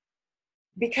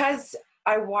because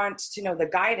I want to know the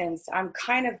guidance, I'm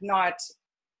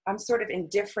sort of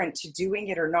indifferent to doing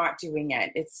it or not doing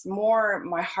it. It's more,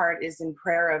 my heart is in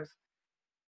prayer of,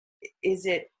 is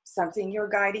it something you're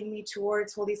guiding me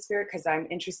towards, Holy Spirit? Because I'm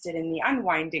interested in the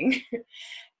unwinding.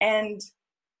 And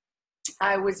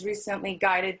I was recently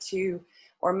guided to,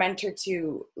 or mentored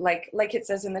to, like it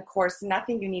says in the Course,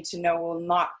 nothing you need to know will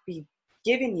not be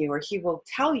given you, or He will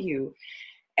tell you.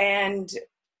 And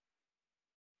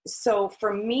so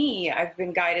for me, I've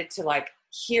been guided to like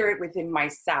hear it within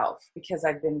myself, because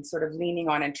I've been sort of leaning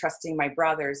on and trusting my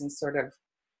brothers and sort of,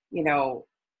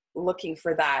 looking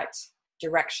for that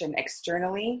direction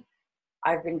externally.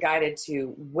 I've been guided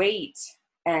to wait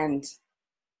and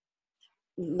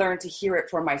learn to hear it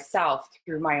for myself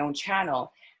through my own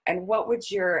channel. And what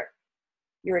would your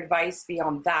advice be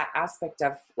on that aspect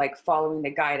of like following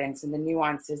the guidance and the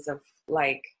nuances of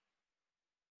like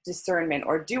discernment?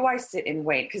 Or do I sit and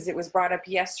wait? Because it was brought up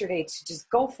yesterday to just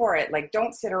go for it, like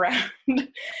don't sit around.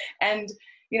 And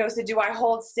so do I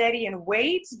hold steady and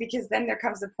wait? Because then there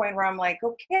comes a point where I'm like,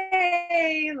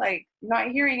 okay, like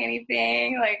not hearing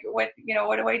anything, like what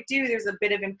do I do? There's a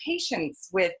bit of impatience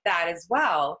with that as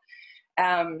well.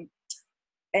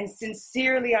 And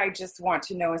sincerely, I just want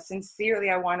to know, and sincerely,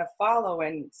 I want to follow.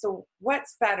 And so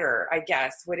what's better, I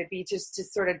guess? Would it be just to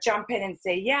sort of jump in and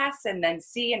say yes, and then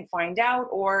see and find out,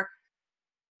 or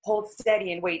hold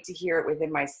steady and wait to hear it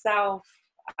within myself?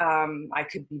 I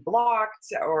could be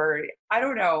blocked, or I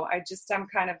don't know.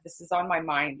 This is on my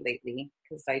mind lately,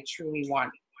 because I truly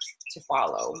want to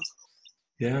follow.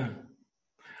 Yeah.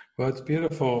 Well, it's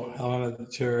beautiful, Helena,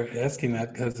 that you're asking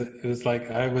that, because it was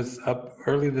like I was up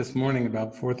early this morning,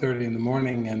 about 4:30 in the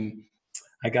morning, and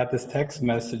I got this text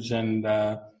message, and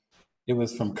it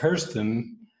was from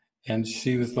Kirsten, and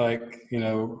she was like,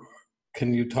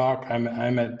 can you talk?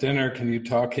 I'm at dinner. Can you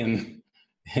talk in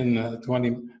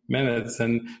 20 minutes?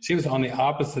 And she was on the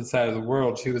opposite side of the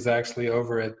world. She was actually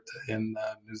over in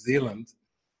New Zealand,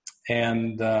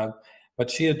 and but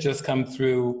she had just come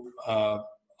through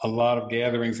a lot of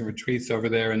gatherings and retreats over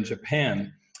there in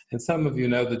Japan. And some of you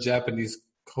know the Japanese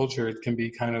culture, it can be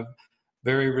kind of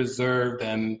very reserved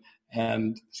and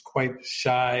quite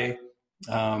shy,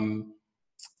 very,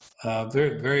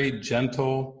 very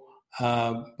gentle,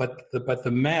 but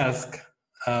the mask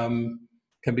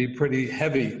can be pretty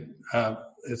heavy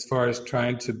as far as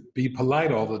trying to be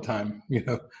polite all the time,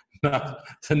 not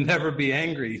to never be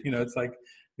angry. It's like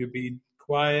you be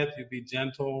quiet, you be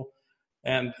gentle.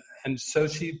 And so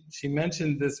she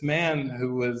mentioned this man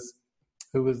who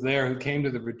was there, who came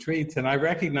to the retreats, and I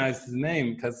recognized his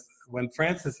name because when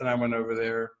Francis and I went over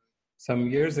there some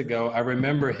years ago, I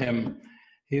remember him.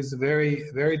 He's very,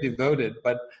 very devoted,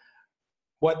 but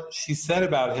what she said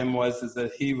about him is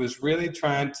that he was really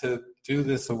trying to do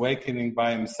this awakening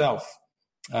by himself.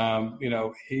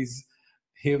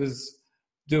 He was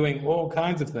doing all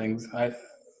kinds of things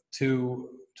to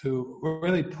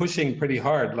really pushing pretty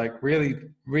hard, like really,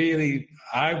 really,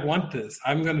 I want this.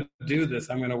 I'm going to do this.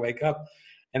 I'm going to wake up.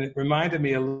 And it reminded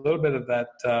me a little bit of that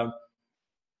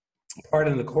part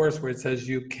in the Course where it says,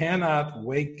 you cannot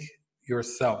wake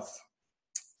yourself,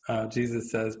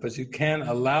 Jesus says, but you can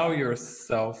allow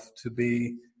yourself to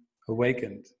be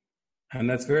awakened. And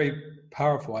that's very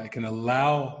powerful. I can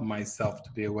allow myself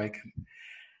to be awakened.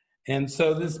 And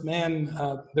so this man,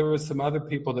 there were some other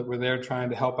people that were there trying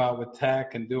to help out with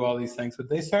tech and do all these things, but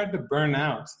they started to burn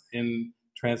out in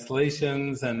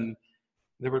translations, and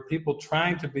there were people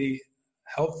trying to be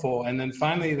helpful. And then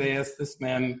finally they asked this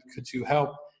man, could you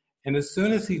help? And as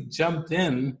soon as he jumped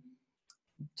in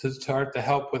to start to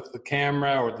help with the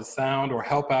camera or the sound or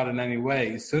help out in any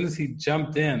way, as soon as he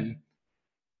jumped in,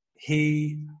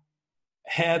 he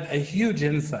had a huge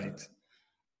insight.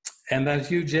 And that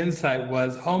huge insight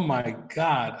was, oh my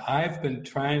God, I've been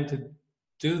trying to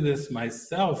do this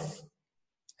myself.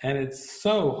 And it's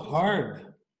so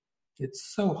hard.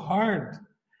 It's so hard.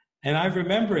 And I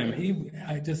remember him. He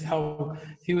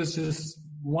was just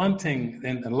wanting,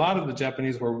 and a lot of the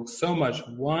Japanese were so much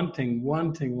wanting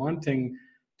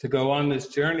to go on this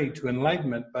journey to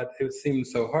enlightenment, but it seemed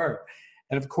so hard.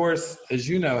 And of course, as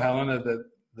you know, Helena,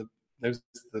 there's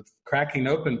the cracking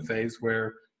open phase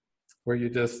where you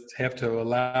just have to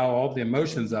allow all the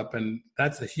emotions up, and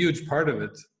that's a huge part of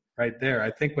it right there.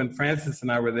 I think when Francis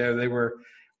and I were there,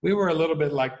 we were a little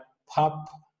bit like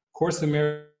Course in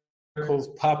Miracles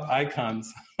pop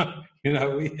icons.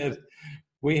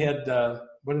 We had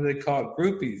what do they call it?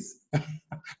 Groupies.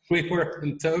 We were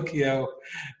in Tokyo,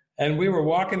 and we were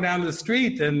walking down the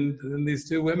street, and these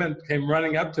two women came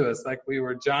running up to us like we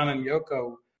were John and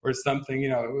Yoko or something.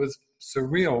 It was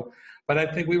surreal. But I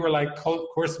think we were like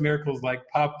Course in Miracles, like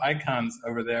pop icons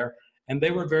over there. And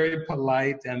they were very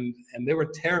polite, and they were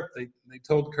terrified. They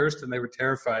told Kirsten they were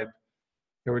terrified.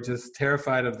 They were just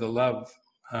terrified of the love.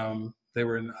 They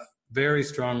were in very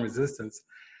strong resistance.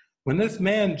 When this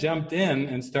man jumped in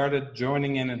and started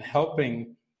joining in and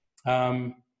helping,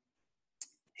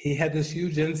 he had this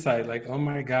huge insight, like, oh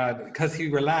my God, because he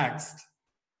relaxed.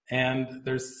 And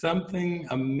there's something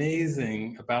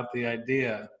amazing about the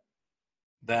idea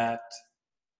that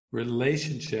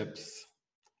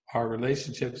our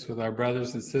relationships with our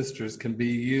brothers and sisters can be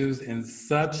used in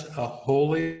such a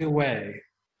holy way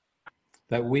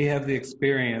that we have the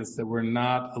experience that we're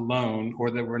not alone, or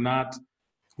that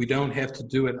we don't have to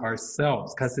do it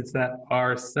ourselves, because it's that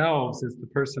ourselves is the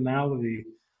personality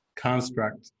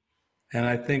construct. And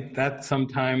I think that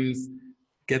sometimes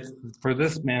for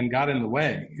this man, got in the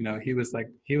way.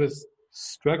 He was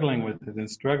struggling with it and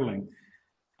struggling.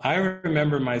 I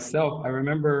remember myself,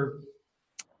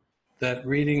 that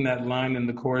reading that line in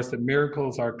the Course that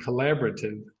miracles are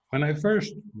collaborative. When I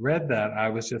first read that, I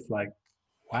was just like,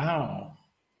 wow.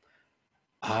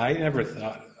 I never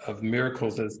thought of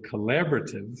miracles as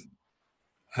collaborative.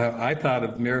 I thought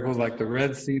of miracles like the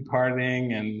Red Sea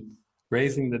parting and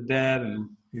raising the dead and,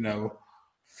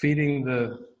 feeding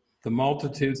the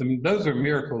multitudes. I mean, those are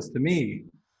miracles to me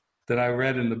that I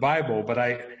read in the Bible, but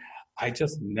I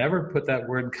just never put that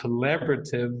word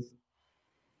collaborative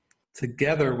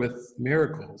together with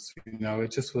miracles.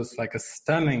 It just was like a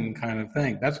stunning kind of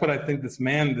thing. That's what I think this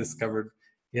man discovered.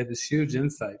 He had this huge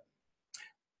insight.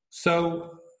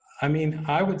 So, I mean,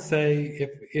 I would say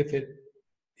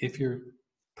if you're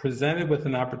presented with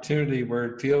an opportunity where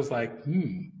it feels like,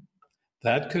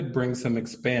 that could bring some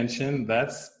expansion,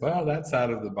 that's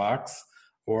out of the box,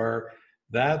 or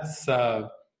that's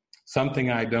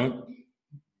something I don't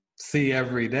see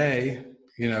every day,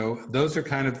 those are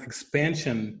kind of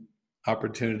expansion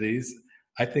opportunities.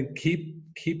 I think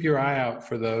keep your eye out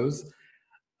for those.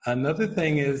 Another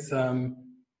thing is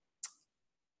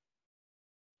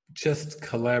just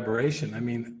collaboration. I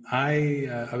mean,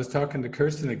 I was talking to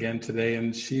Kirsten again today,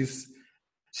 and she's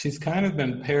kind of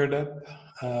been paired up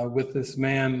with this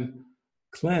man,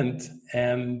 Clint,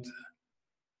 and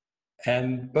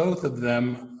both of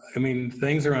them, I mean,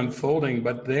 things are unfolding,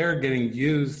 but they're getting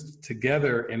used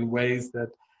together in ways that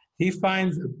he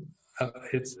finds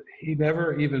he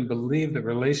never even believed that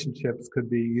relationships could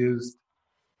be used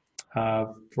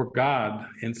for God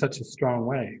in such a strong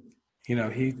way. You know,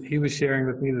 he was sharing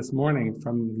with me this morning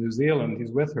from New Zealand.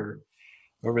 He's with her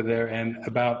over there, and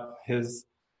about his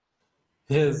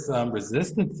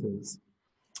resistances.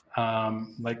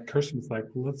 Like Kirsten's like,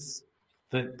 let's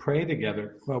pray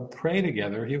together. Well, pray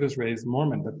together. He was raised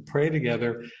Mormon, but pray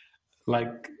together,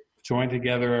 like join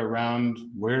together around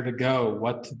where to go,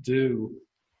 what to do,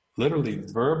 literally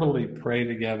verbally pray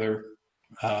together.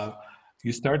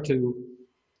 You start to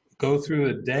go through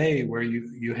a day where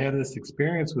you have this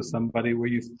experience with somebody where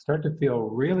you start to feel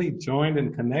really joined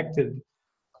and connected,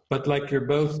 but like you're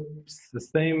both the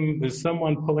same. There's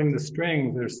someone pulling the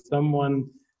strings. There's someone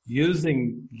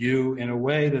using you in a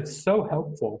way that's so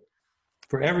helpful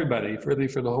for everybody, really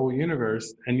for the whole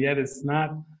universe, and yet it's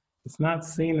not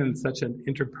seen in such an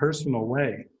interpersonal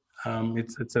way.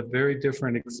 It's a very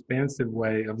different, expansive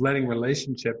way of letting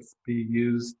relationships be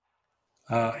used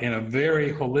in a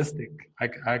very holistic,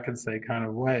 I could say, kind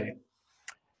of way.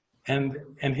 And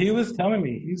he was telling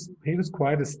me he was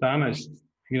quite astonished.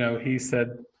 You know, he said,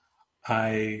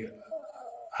 I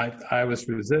was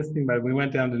resisting, but we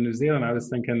went down to New Zealand. I was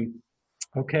thinking,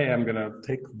 okay, I'm gonna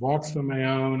take walks on my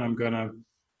own.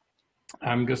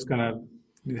 I'm just gonna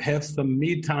have some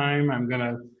me time. I'm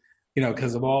gonna, you know,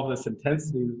 because of all this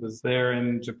intensity that was there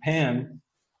in Japan.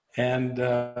 And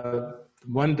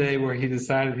one day where he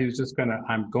decided he was just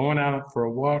I'm going out for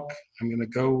a walk. I'm gonna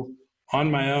go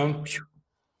on my own.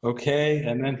 Okay,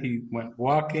 and then he went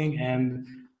walking, and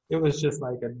it was just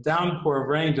like a downpour of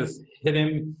rain just hit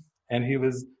him, and he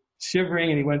was shivering,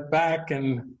 and he went back,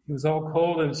 and he was all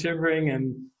cold and shivering,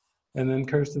 and then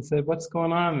Kirsten said, "What's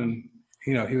going on?" And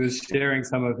you know, he was sharing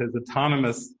some of his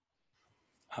autonomous,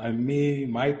 me,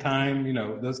 my time, you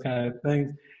know, those kind of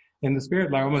things, and the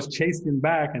spirit like almost chased him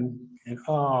back, and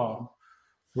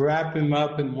wrap him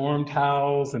up in warm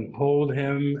towels and hold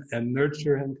him and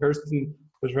nurture him. Kirsten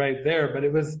was right there, but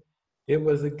it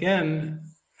was again,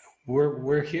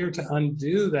 we're here to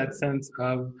undo that sense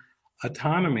of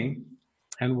autonomy,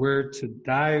 and we're to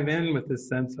dive in with this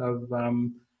sense of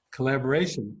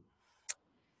collaboration.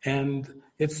 And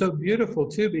it's so beautiful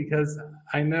too, because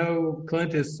I know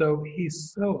Clint he's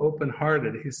so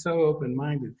open-hearted, he's so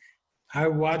open-minded. I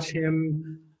watch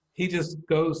him, he just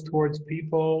goes towards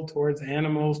people, towards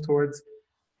animals,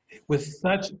 with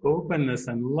such openness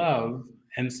and love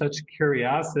and such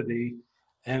curiosity.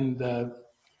 And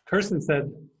Kirsten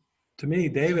said to me,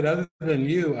 David, other than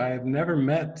you, I have never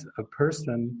met a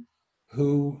person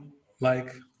who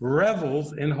like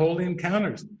revels in holy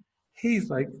encounters. He's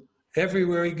like,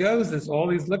 everywhere he goes, it's all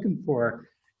he's looking for.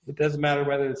 It doesn't matter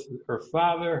whether it's her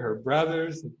father, her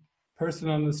brothers, a person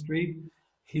on the street.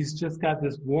 He's just got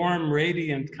this warm,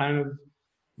 radiant kind of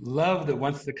love that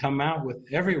wants to come out with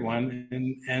everyone.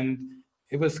 And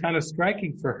it was kind of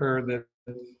striking for her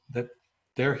that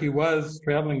there he was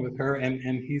traveling with her,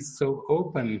 and he's so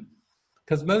open.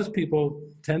 Because most people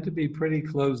tend to be pretty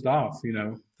closed off, you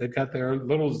know. They've got their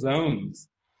little zones,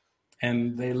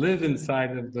 and they live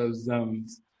inside of those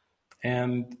zones.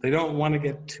 And they don't want to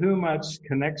get too much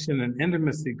connection and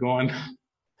intimacy going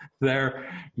there.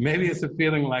 Maybe it's a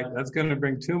feeling like that's going to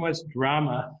bring too much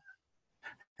drama,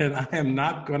 and I am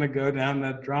not going to go down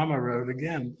that drama road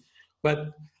again. But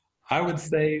I would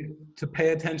say to pay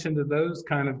attention to those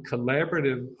kind of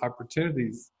collaborative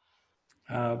opportunities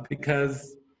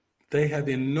because they have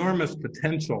enormous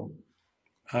potential.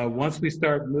 Once we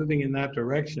start moving in that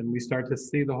direction, we start to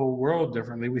see the whole world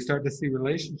differently. We start to see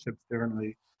relationships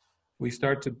differently. We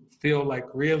start to feel like,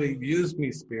 really, use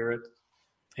me, Spirit.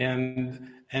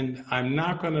 And I'm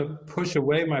not going to push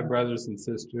away my brothers and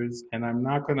sisters, and I'm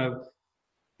not going to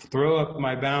throw up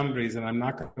my boundaries, and I'm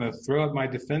not going to throw up my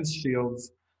defense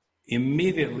shields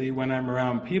immediately when I'm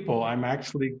around people. I'm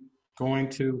actually going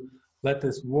to let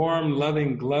this warm,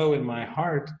 loving glow in my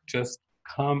heart just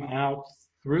come out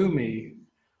through me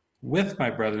with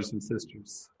my brothers and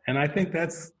sisters. And I think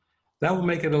that will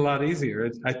make it a lot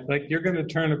easier. Like you're going to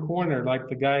turn a corner like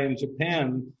the guy in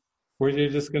Japan, where you're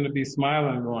just going to be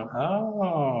smiling and going,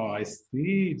 oh, I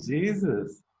see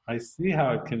Jesus. I see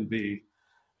how it can be.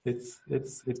 It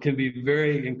can be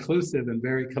very inclusive and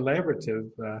very collaborative.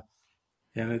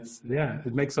 And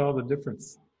it makes all the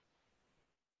difference.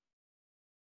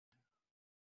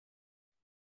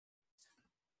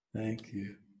 Thank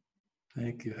you.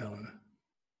 Thank you, Helena.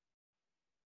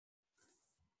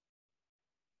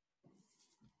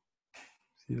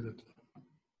 Beautiful.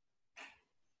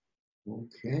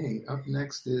 Okay, up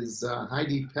next is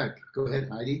Heidi Peck. Go ahead,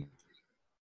 Heidi.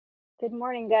 Good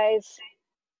morning, guys.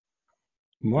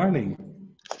 Morning.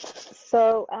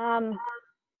 So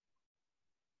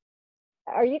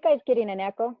Are you guys getting an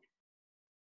echo?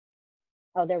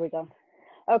 Oh, there we go.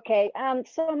 Okay,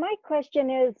 so my question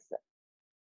is,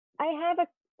 I have a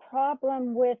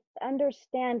problem with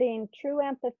understanding true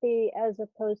empathy as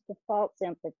opposed to false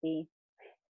empathy.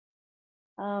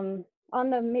 On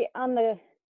the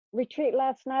retreat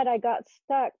last night, I got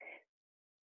stuck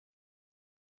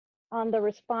on the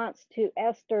response to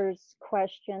Esther's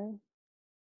question.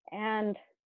 And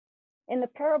in the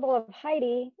parable of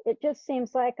Heidi, it just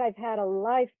seems like I've had a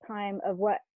lifetime of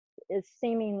what is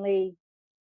seemingly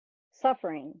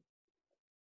suffering.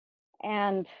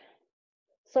 And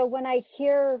so when I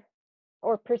hear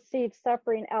or perceive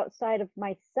suffering outside of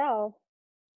myself,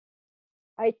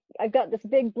 I've got this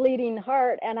big bleeding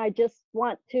heart, and I just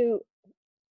want to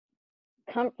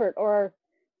comfort or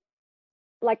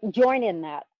like join in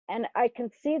that. And I can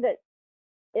see that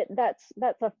that's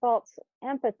a false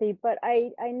empathy, but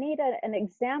I need an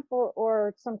example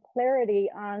or some clarity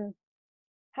on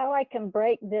how I can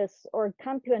break this or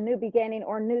come to a new beginning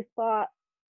or new thought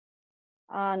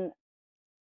on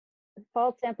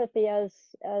false empathy as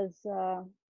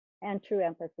and true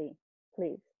empathy,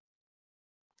 please.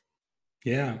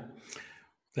 Yeah,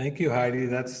 thank you, Heidi.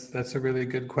 That's a really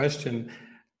good question.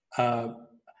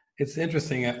 It's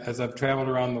interesting, as I've traveled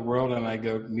around the world and I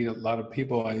go meet a lot of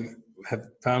people, I have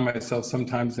found myself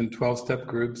sometimes in 12-step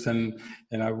groups, and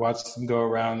I watch them go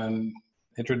around and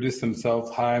introduce themselves.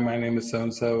 Hi, my name is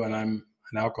so-and-so, and I'm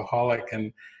an alcoholic.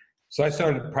 And so I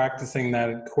started practicing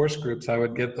that at course groups. I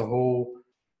would get the whole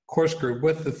course group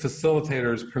with the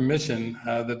facilitator's permission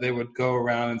that they would go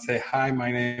around and say, hi,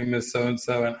 my name is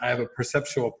so-and-so, and I have a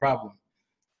perceptual problem,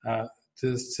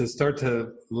 to start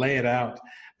to lay it out.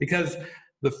 Because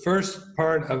the first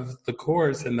part of the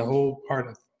course and the whole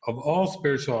part of all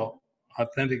spiritual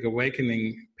authentic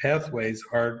awakening pathways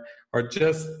are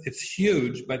just, it's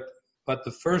huge, but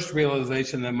the first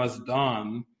realization that must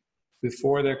dawn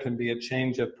before there can be a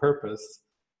change of purpose,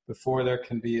 before there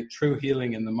can be a true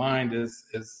healing in the mind is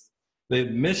the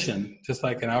admission, just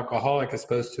like an alcoholic is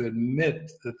supposed to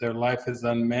admit that their life is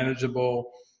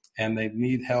unmanageable and they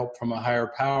need help from a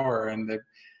higher power, and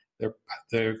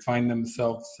they find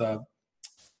themselves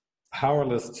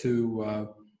powerless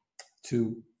to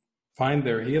find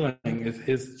their healing,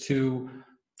 is to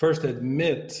first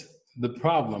admit the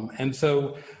problem. And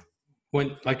so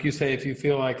when, like you say, if you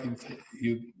feel like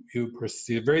you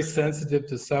perceive very sensitive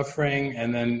to suffering,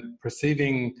 and then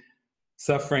perceiving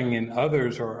suffering in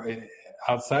others or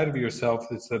outside of yourself,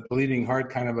 it's a bleeding heart,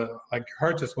 kind of like your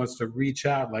heart just wants to reach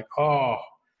out, like, oh,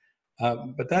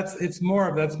 but that's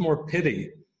more pity.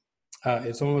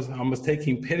 It's almost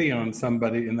taking pity on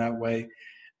somebody in that way.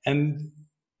 And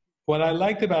what I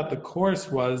liked about the course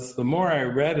was the more I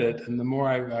read it and the more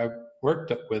I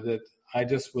worked with it, I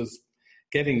just was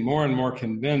getting more and more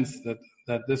convinced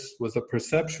that this was a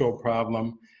perceptual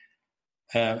problem.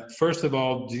 First of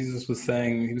all, Jesus was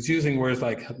saying, he was using words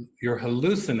like, you're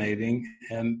hallucinating.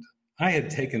 And I had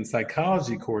taken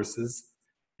psychology courses,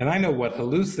 and I know what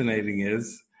hallucinating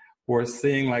is, or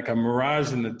seeing like a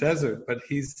mirage in the desert. But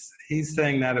he's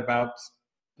saying that about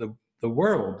the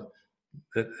world,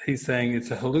 that he's saying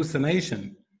it's a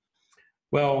hallucination.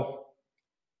 Well,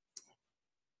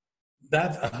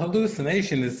 that a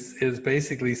hallucination is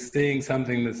basically seeing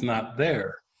something that's not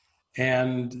there.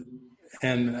 And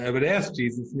I would ask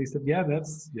Jesus, and he said, yeah,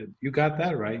 you got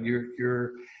that right.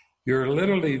 You're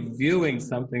literally viewing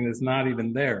something that's not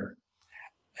even there.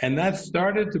 And that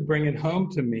started to bring it home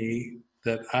to me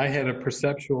that I had a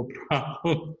perceptual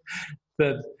problem,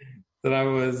 that I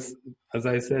was, as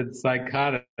I said,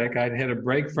 psychotic. I'd had a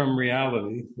break from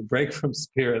reality, a break from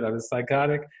spirit. I was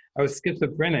psychotic. I was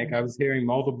schizophrenic. I was hearing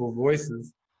multiple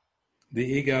voices, the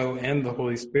ego and the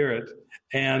Holy Spirit,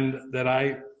 and that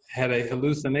I had a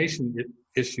hallucination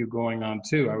issue going on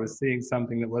too. I was seeing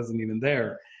something that wasn't even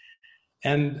there.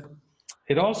 And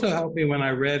it also helped me when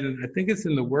I read, and I think it's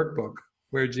in the workbook,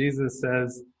 where Jesus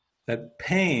says that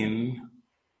pain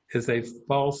is a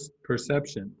false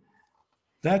perception.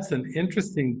 That's an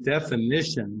interesting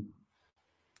definition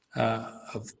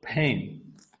of pain,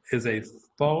 is a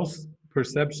false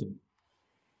perception.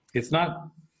 It's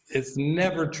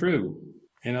never true.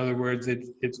 In other words,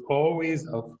 it's always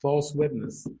a false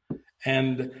witness.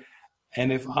 And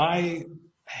if I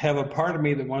have a part of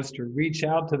me that wants to reach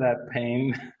out to that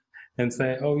pain and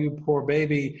say, oh, you poor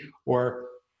baby, or,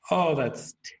 oh,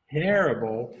 that's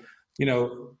terrible,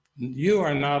 you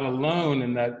are not alone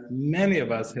in that. Many of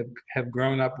us have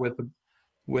grown up with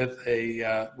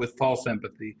false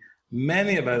empathy.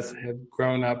 Many of us have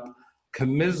grown up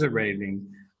commiserating.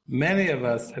 Many of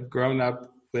us have grown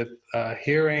up with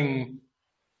hearing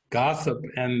gossip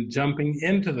and jumping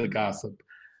into the gossip.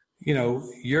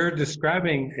 you're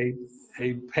describing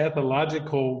a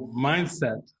pathological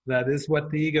mindset that is what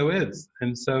the ego is.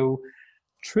 And so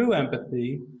true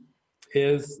empathy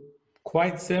is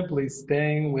quite simply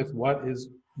staying with what is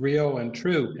real and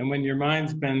true. And when your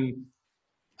mind's been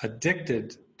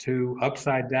addicted to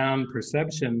upside down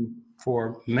perception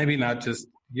for maybe not just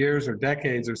years or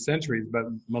decades or centuries, but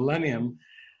millennium,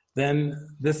 then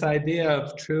this idea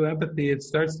of true empathy, it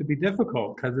starts to be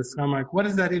difficult, because it's kind of like, what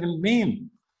does that even mean?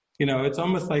 It's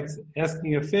almost like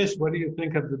asking a fish, what do you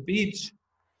think of the beach?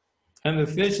 And the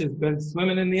fish has been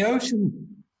swimming in the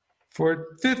ocean for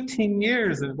 15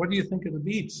 years. And what do you think of the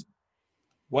beach?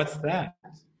 What's that?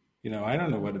 I don't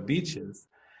know what a beach is,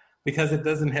 because it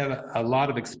doesn't have a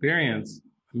lot of experience.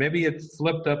 Maybe it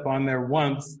flipped up on there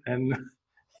once and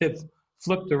it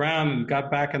flipped around and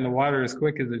got back in the water as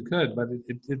quick as it could, but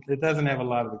it doesn't have a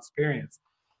lot of experience.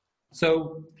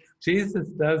 So Jesus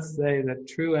does say that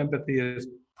true empathy is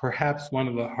perhaps one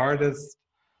of the hardest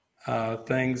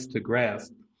things to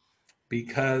grasp,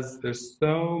 because there's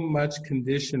so much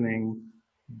conditioning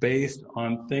based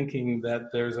on thinking that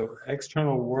there's an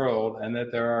external world and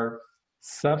that there are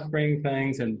suffering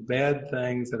things and bad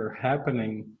things that are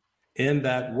happening in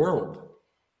that world.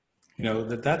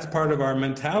 That's part of our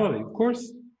mentality. Of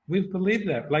course, we've believed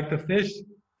that. Like the fish,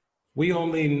 we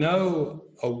only know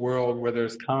a world where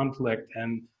there's conflict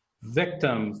and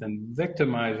victims and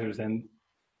victimizers and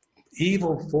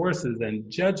evil forces and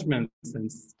judgments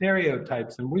and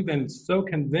stereotypes. And we've been so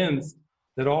convinced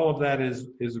that all of that is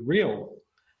real,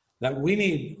 that we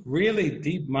need really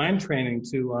deep mind training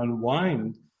to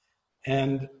unwind.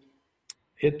 And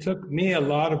it took me a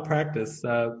lot of practice.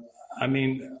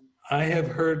 I have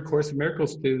heard Course in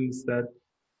Miracles students that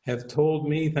have told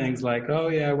me things like, oh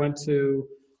yeah, I went to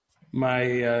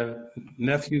my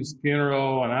nephew's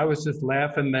funeral and I was just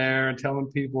laughing there and telling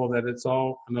people that it's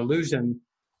all an illusion.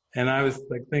 And I was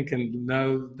like thinking,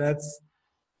 no, that's,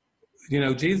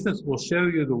 Jesus will show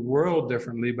you the world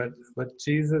differently, but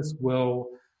Jesus will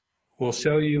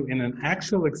show you in an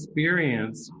actual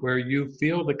experience where you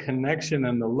feel the connection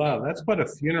and the love. That's what a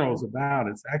funeral is about.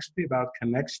 It's actually about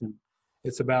connection.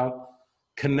 It's about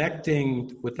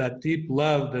connecting with that deep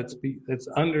love that's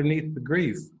underneath the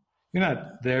grief. You're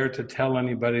not there to tell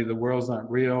anybody the world's not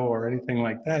real or anything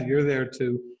like that. You're there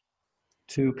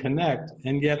to connect.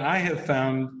 And yet I have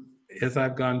found, as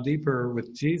I've gone deeper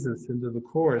with Jesus into the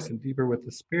Course and deeper with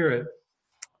the Spirit,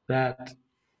 that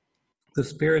the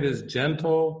Spirit is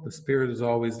gentle, the Spirit is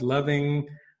always loving,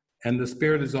 and the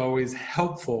Spirit is always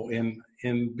helpful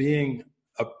in being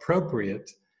appropriate.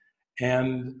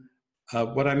 And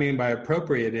what I mean by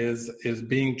appropriate is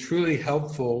being truly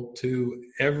helpful to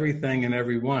everything and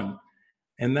everyone.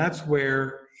 And that's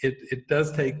where it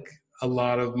does take a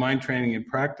lot of mind training and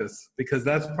practice, because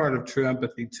that's part of true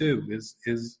empathy too,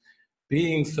 is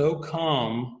being so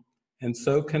calm and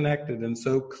so connected and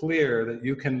so clear that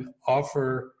you can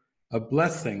offer a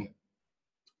blessing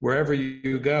wherever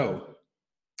you go,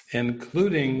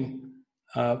 including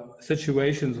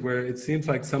situations where it seems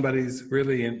like somebody's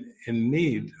really in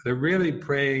need. They're really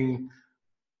praying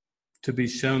to be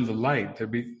shown the light.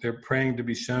 They're praying to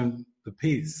be shown the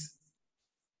peace.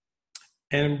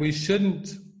 And we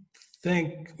shouldn't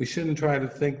try to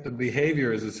think the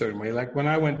behavior is a certain way. Like when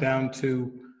I went down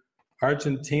to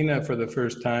Argentina for the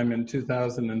first time in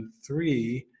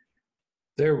 2003,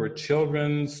 there were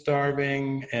children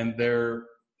starving, and the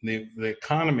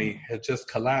economy had just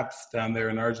collapsed down there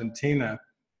in Argentina.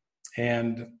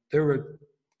 And there were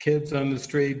kids on the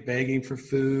street begging for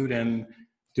food and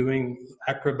doing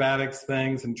acrobatics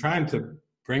things and trying to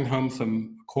bring home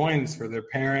some coins for their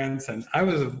parents. And I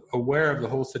was aware of the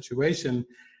whole situation.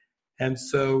 And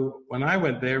so when I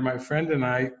went there, my friend and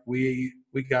I, we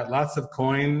got lots of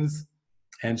coins,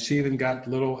 and she even got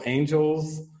little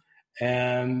angels.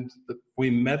 And we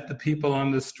met the people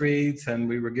on the streets, and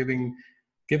we were giving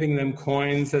them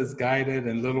coins as guided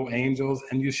and little angels.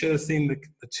 And you should have seen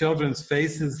the children's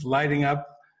faces lighting up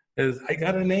as I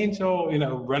got an angel,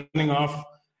 running off.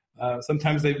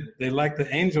 Sometimes they like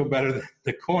the angel better than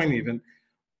the coin even.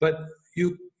 But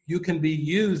you can be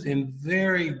used in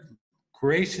very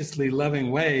graciously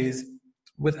loving ways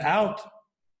without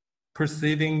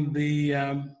perceiving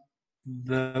the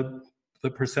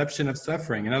perception of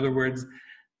suffering. In other words,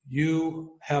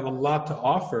 you have a lot to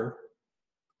offer,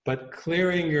 but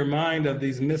clearing your mind of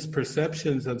these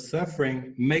misperceptions of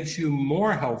suffering makes you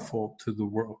more helpful to the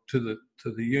world, to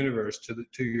the universe,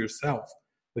 to yourself.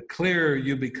 The clearer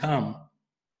you become.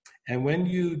 And when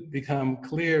you become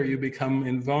clear, you become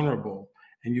invulnerable,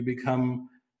 and you become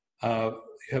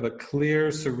you have a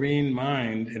clear, serene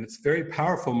mind, and it's a very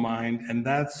powerful mind, and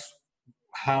that's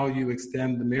how you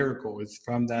extend the miracle. It's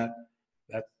from that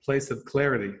place of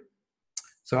clarity.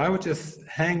 So I would just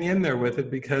hang in there with it,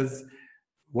 because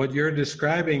what you're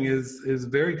describing is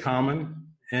very common,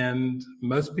 and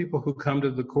most people who come to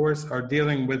the Course are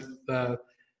dealing with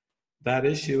that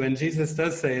issue. And Jesus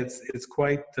does say it's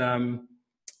quite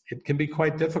it can be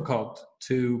quite difficult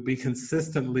to be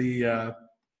consistently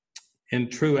in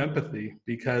true empathy,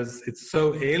 because it's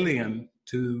so alien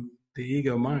to the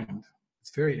ego mind.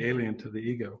 It's very alien to the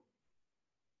ego.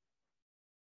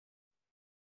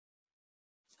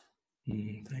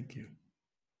 Thank you.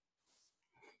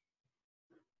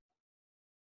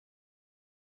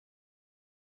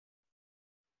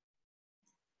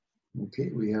 Okay,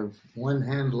 we have one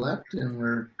hand left, and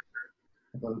we're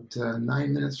about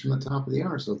 9 minutes from the top of the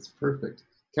hour, so it's perfect.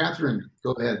 Catherine,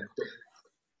 go ahead.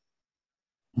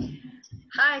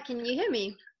 Hi, can you hear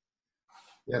me?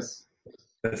 Yes.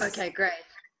 Okay, great.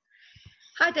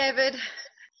 Hi, David.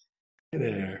 Hey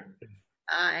there.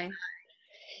 Hi.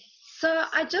 So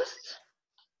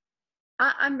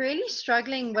I'm really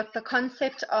struggling with the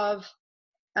concept of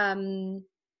a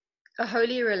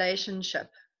holy relationship,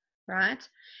 right?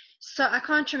 So I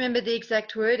can't remember the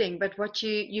exact wording, but what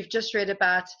you've just read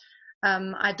about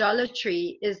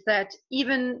idolatry is that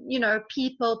even,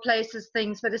 people, places,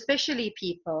 things, but especially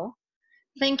people,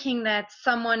 thinking that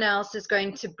someone else is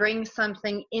going to bring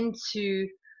something into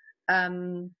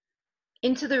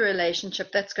the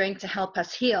relationship that's going to help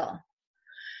us heal.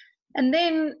 And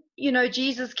then,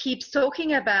 Jesus keeps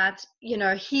talking about,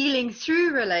 healing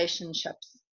through relationships.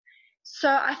 So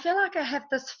I feel like I have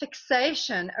this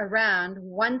fixation around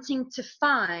wanting to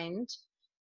find,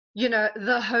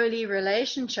 the holy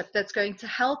relationship that's going to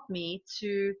help me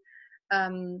to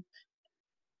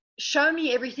show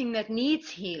me everything that needs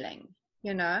healing,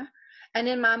 And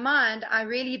in my mind, I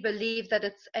really believe that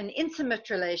it's an intimate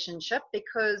relationship,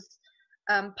 because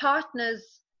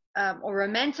partners or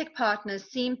romantic partners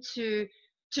seem to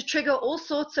trigger all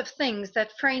sorts of things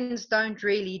that friends don't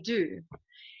really do.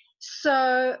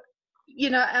 So,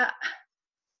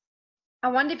 I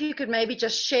wonder if you could maybe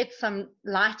just shed some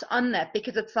light on that,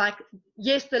 because it's like,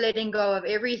 yes, the letting go of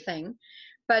everything,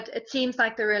 but it seems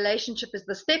like the relationship is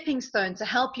the stepping stone to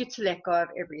help you to let go of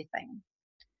everything,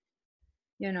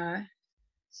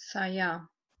 So, yeah.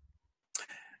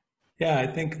 Yeah, I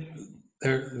think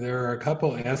there are a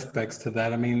couple aspects to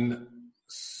that. I mean,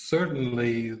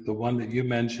 certainly the one that you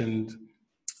mentioned,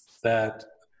 that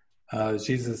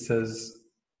Jesus says,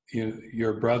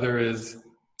 your brother is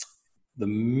the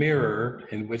mirror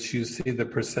in which you see the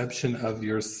perception of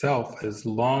yourself as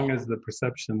long as the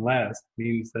perception lasts,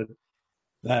 means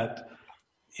that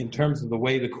in terms of the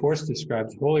way the Course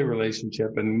describes holy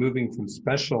relationship and moving from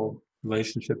special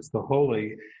relationships to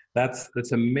holy,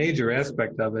 that's a major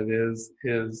aspect of it,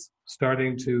 is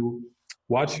starting to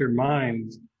watch your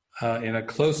mind in a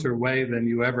closer way than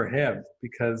you ever have,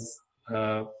 because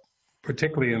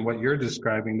particularly in what you're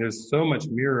describing, there's so much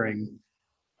mirroring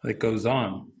that goes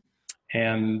on.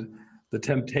 And the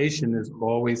temptation is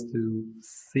always to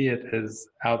see it as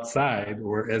outside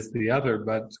or as the other,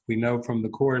 but we know from the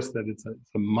Course that it's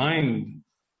a mind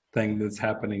thing that's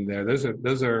happening there. Those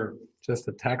are just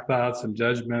attack thoughts and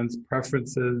judgments,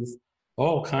 preferences,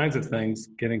 all kinds of things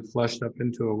getting flushed up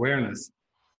into awareness.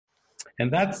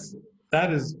 And that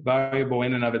is valuable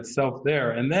in and of itself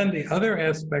there. And then the other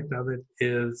aspect of it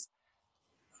is,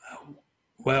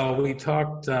 well, we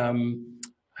talked,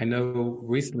 I know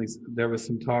recently there was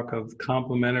some talk of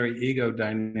complementary ego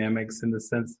dynamics, in the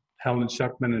sense Helen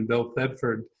Schuckman and Bill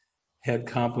Thetford had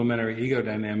complementary ego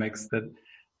dynamics, that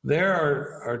there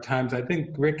are times, I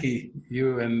think, Ricky,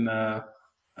 you and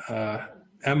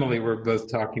Emily were both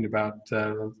talking about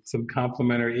some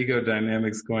complementary ego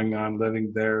dynamics going on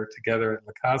living there together at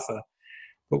La Casa.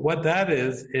 But what that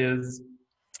is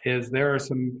there are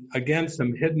some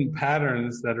hidden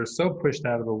patterns that are so pushed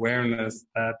out of awareness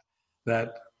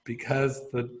that because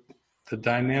the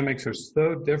dynamics are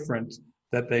so different,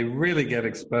 that they really get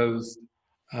exposed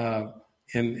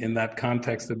in that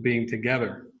context of being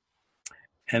together.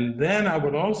 And then I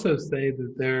would also say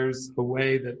that there's a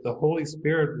way that the Holy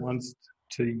Spirit wants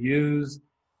to use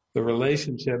the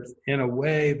relationships in a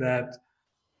way that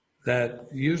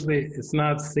usually it's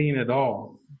not seen at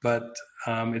all, but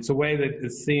it's a way that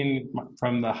is seen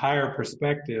from the higher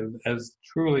perspective as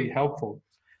truly helpful.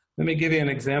 Let me give you an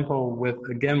example with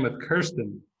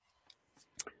Kirsten.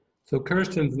 So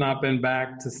Kirsten's not been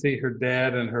back to see her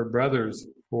dad and her brothers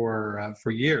for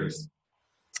years.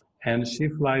 And she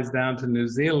flies down to New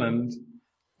Zealand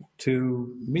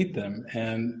to meet them.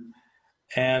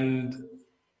 And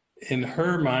in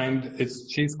her mind,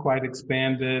 she's quite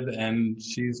expanded, and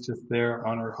she's just there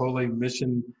on her holy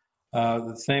mission,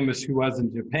 the same as she was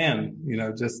in Japan,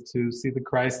 just to see the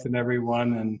Christ in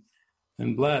everyone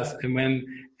and bless.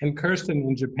 And Kirsten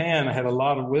in Japan, I had a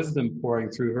lot of wisdom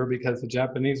pouring through her because the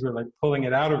Japanese were like pulling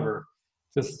it out of her,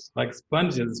 just like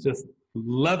sponges, just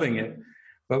loving it.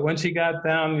 But when she got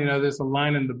down, there's a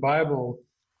line in the Bible,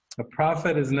 a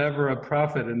prophet is never a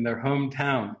prophet in their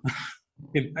hometown.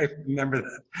 I remember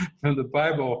that from the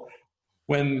Bible.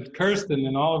 When Kirsten,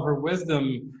 in all of her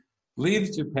wisdom,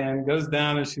 leaves Japan, goes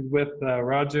down, and she's with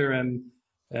Roger and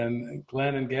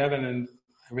Glenn and Gavin and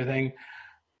everything,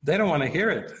 they don't want to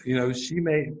hear it.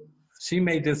 She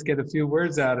may just get a few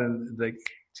words out and they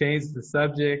change the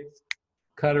subject,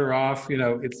 cut her off.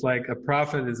 It's like a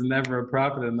prophet is never a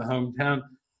prophet in the hometown,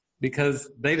 because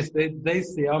they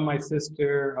see, oh, my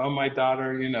sister, oh, my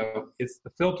daughter. It's the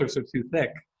filters are too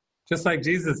thick. Just like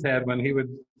Jesus had when he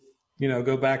would,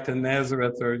 go back to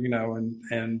Nazareth, or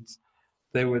and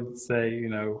they would say,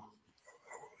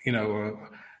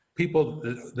 people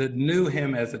that knew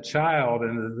him as a child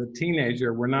and as a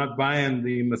teenager were not buying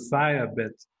the Messiah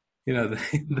bit.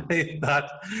 They thought,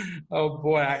 oh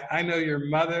boy, I know your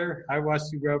mother. I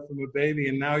watched you grow up from a baby,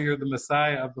 and now you're the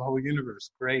Messiah of the whole universe.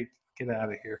 Great, get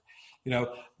out of here.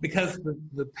 Because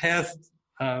the past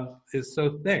is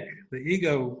so thick. The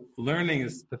ego learning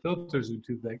is, the filters are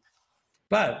too thick.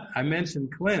 But I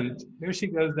mentioned Clint. Here she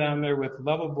goes down there with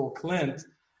lovable Clint,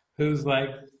 who's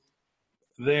like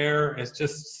there, is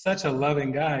just such a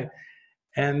loving guy.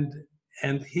 And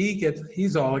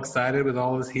he's all excited with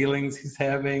all his healings he's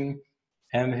having.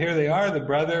 And here they are, the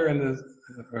brother and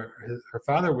her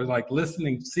father were like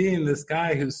listening, seeing this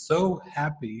guy who's so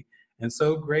happy and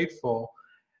so grateful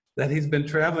that he's been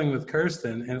traveling with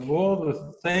Kirsten and all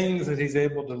the things that he's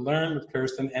able to learn with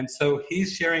Kirsten. And so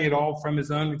he's sharing it all from his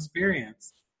own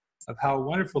experience of how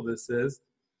wonderful this is.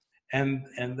 And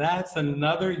that's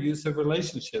another use of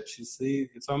relationships. You see,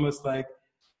 it's almost like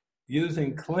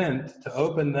using Clint to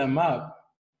open them up.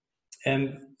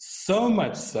 And so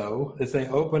much so as they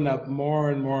open up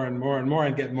more and more and more and more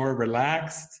and get more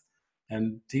relaxed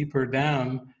and deeper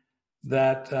down,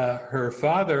 that her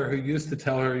father, who used to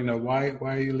tell her, why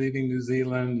are you leaving New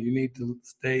Zealand? You need to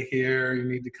stay here. You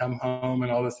need to come home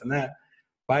and all this and that.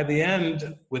 By the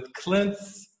end, with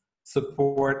Clint's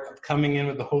support of coming in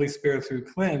with the Holy Spirit through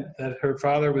Clint, that her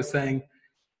father was saying,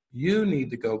 you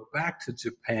need to go back to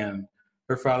Japan.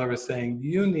 Her father was saying,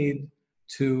 you need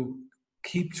to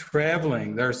keep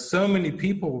traveling. There are so many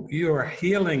people you are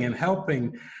healing and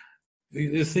helping.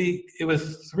 You see, it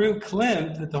was through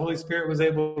Clint that the Holy Spirit was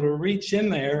able to reach in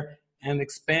there and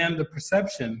expand the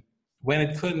perception when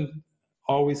it couldn't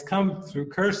always come through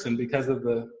Kirsten because of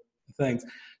the things.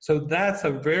 So that's a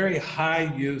very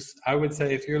high use. I would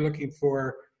say if you're looking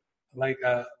for like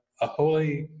a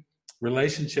holy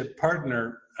relationship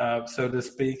partner, so to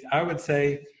speak, I would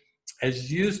say as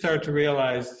you start to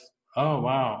realize, oh,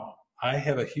 wow, I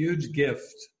have a huge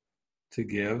gift to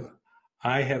give.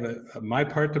 I have my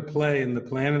part to play in the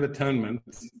plan of atonement.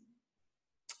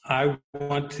 I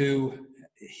want to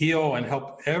heal and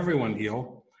help everyone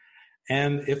heal.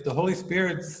 And if the Holy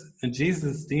Spirit and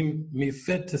Jesus deem me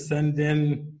fit to send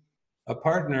in a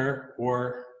partner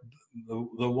or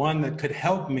the one that could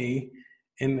help me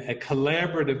in a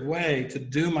collaborative way to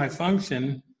do my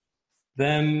function,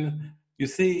 then you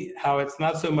see how it's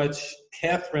not so much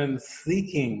Catherine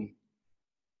seeking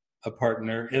a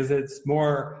partner, is it's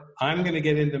more, I'm going to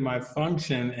get into my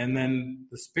function, and then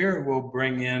the Spirit will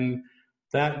bring in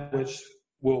that which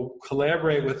will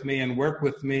collaborate with me and work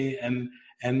with me and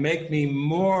make me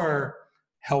more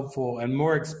helpful and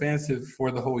more expansive for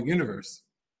the whole universe.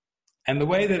 And the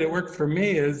way that it worked for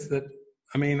me is that,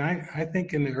 I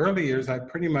think in the early years, I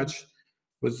pretty much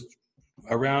was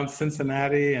around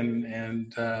Cincinnati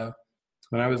and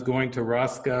when I was going to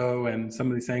Roscoe and some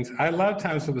of these things, a lot of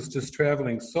times it was just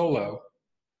traveling solo.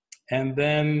 And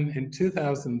then in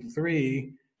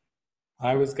 2003,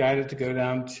 I was guided to go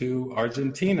down to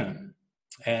Argentina.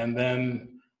 And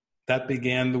then that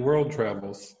began the world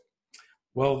travels.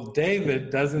 Well, David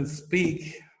doesn't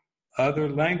speak other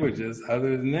languages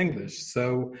other than English.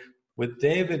 So with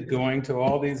David going to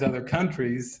all these other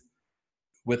countries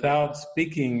without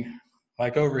speaking,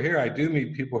 like over here, I do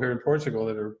meet people here in Portugal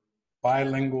that are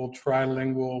bilingual,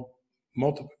 trilingual,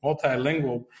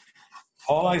 multilingual.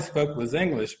 All I spoke was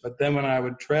English, but then when I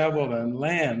would travel and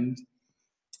land,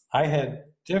 I had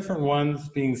different ones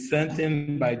being sent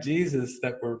in by Jesus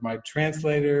that were my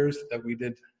translators, that we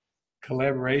did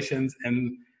collaborations,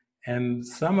 and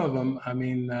some of them,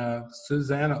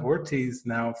 Susana Ortiz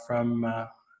now from,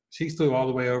 she flew all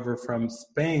the way over from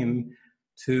Spain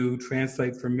to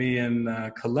translate for me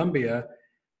in Colombia.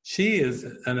 She is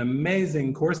an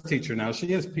amazing course teacher now.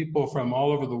 She has people from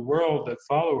all over the world that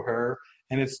follow her,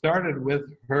 and it started with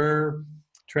her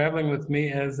traveling with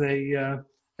me as a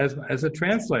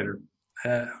translator,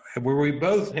 where we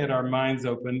both had our minds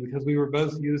open because we were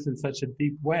both used in such a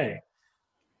deep way.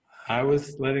 I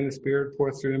was letting the Spirit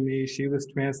pour through me. She was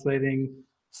translating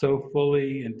so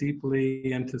fully and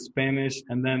deeply into Spanish,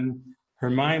 and then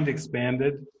her mind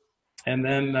expanded. And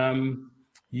then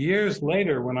years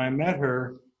later, when I met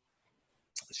her,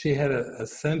 she had a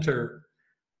center,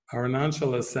 our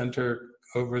Arnanchala Center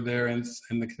over there in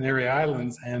the Canary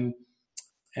Islands, and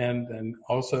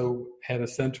also had a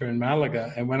center in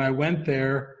Malaga. And when I went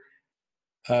there,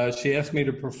 she asked me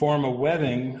to perform a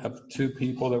wedding of two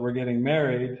people that were getting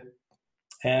married.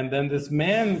 And then this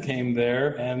man came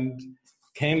there and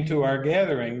came to our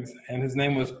gatherings, and his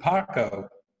name was Paco.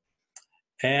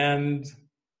 And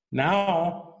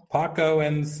now Paco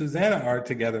and Susanna are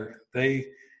together.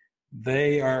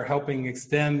 They are helping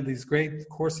extend these great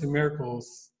Course in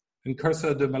Miracles and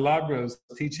Curso de Milagros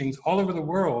teachings all over the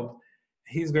world.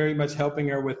 He's very much helping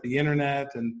her with the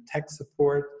internet and tech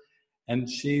support, and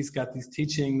she's got these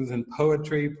teachings and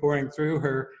poetry pouring through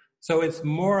her. So it's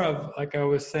more of, like I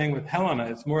was saying with Helena,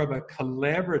 it's more of a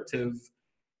collaborative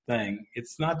thing.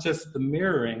 It's not just the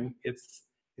mirroring, it's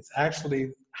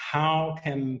actually how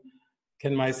can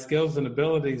my skills and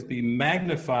abilities be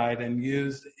magnified and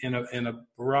used in a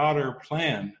broader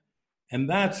plan. And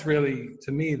that's really,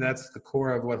 to me, that's the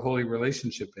core of what Holy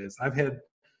Relationship is. I've had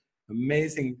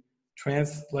amazing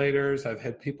translators, I've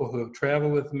had people who have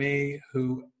traveled with me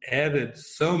who added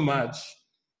so much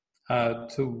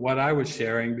to what I was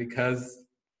sharing, because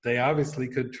they obviously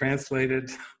could translate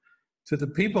it to the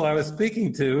people I was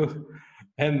speaking to,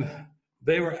 and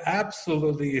they were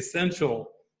absolutely essential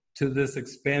to this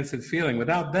expansive feeling.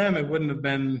 Without them, it wouldn't have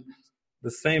been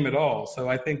the same at all. So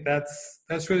I think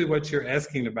that's really what you're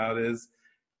asking about, is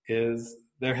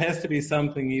there has to be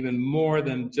something even more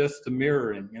than just the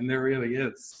mirroring, and there really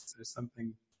is. There's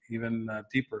something even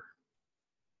deeper.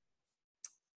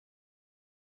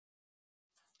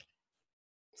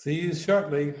 See you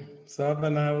shortly. Sab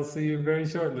and I will see you very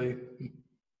shortly.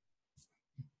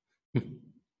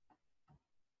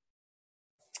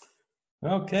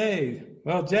 Okay,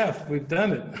 well, Jeff, we've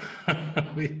done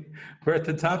it. We're at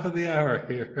the top of the hour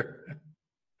here.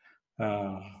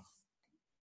 Oh,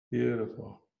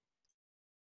 beautiful.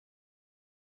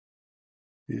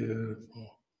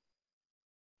 Beautiful.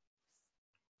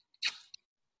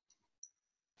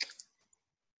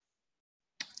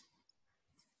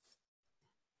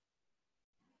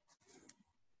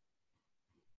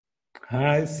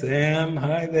 Hi, Sam.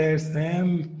 Hi there,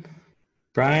 Sam.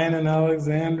 Brian and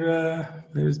Alexandra.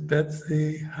 There's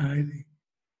Betsy. Heidi.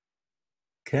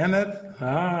 Kenneth.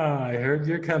 I heard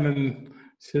you're coming.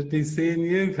 Should be seeing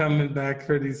you coming back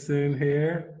pretty soon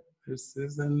here. There's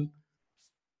Susan.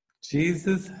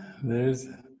 Jesus.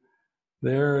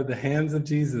 There are the hands of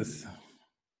Jesus.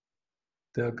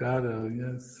 Delgado,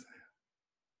 yes.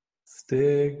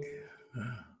 Stig.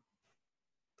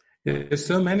 There's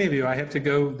so many of you. I have to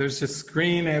go. There's just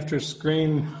screen after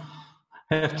screen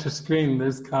after screen.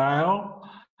 There's Kyle.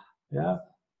 Yeah.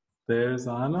 There's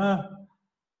Anna.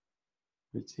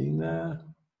 Regina.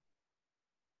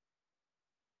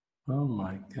 Oh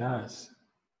my gosh.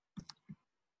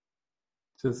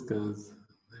 Just goes.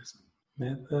 There's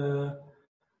Meta,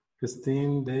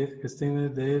 Christina,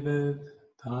 David,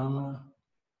 Tama,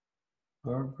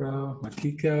 Barbara,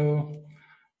 Makiko.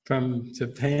 From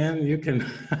Japan,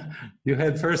 you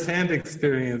had firsthand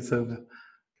experience of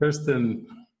Kirsten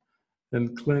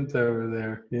and Clint over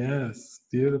there. Yes,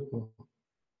 beautiful.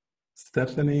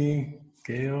 Stephanie,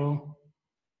 Gail,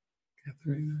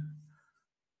 Katharina,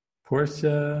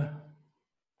 Portia,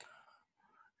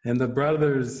 and the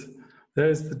brothers.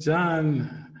 There's the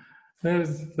John.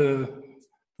 There's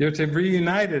you're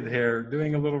reunited here,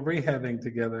 doing a little rehabbing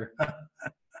together.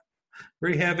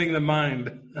 Rehabbing the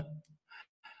mind.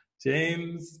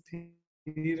 James,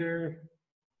 Peter,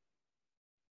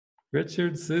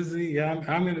 Richard, Susie. Yeah,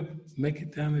 I'm going to make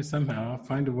it down there somehow. I'll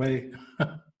find a way.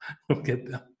 We'll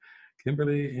get down.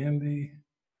 Kimberly, Andy.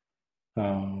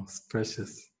 Oh, it's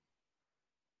precious.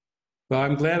 Well,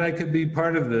 I'm glad I could be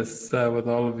part of this with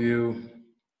all of you.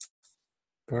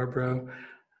 Barbara,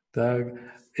 Doug.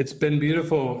 It's been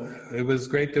beautiful. It was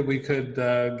great that we could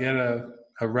get a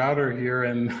router here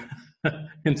and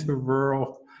into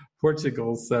rural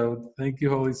Portugal. So thank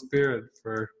you, Holy Spirit,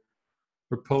 for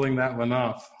pulling that one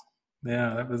off.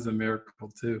 Yeah, that was a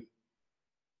miracle too.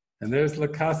 And there's La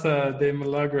Casa de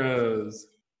Milagros.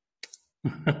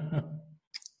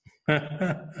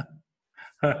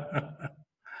 Oh,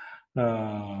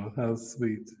 how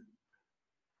sweet.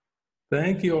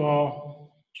 Thank you all.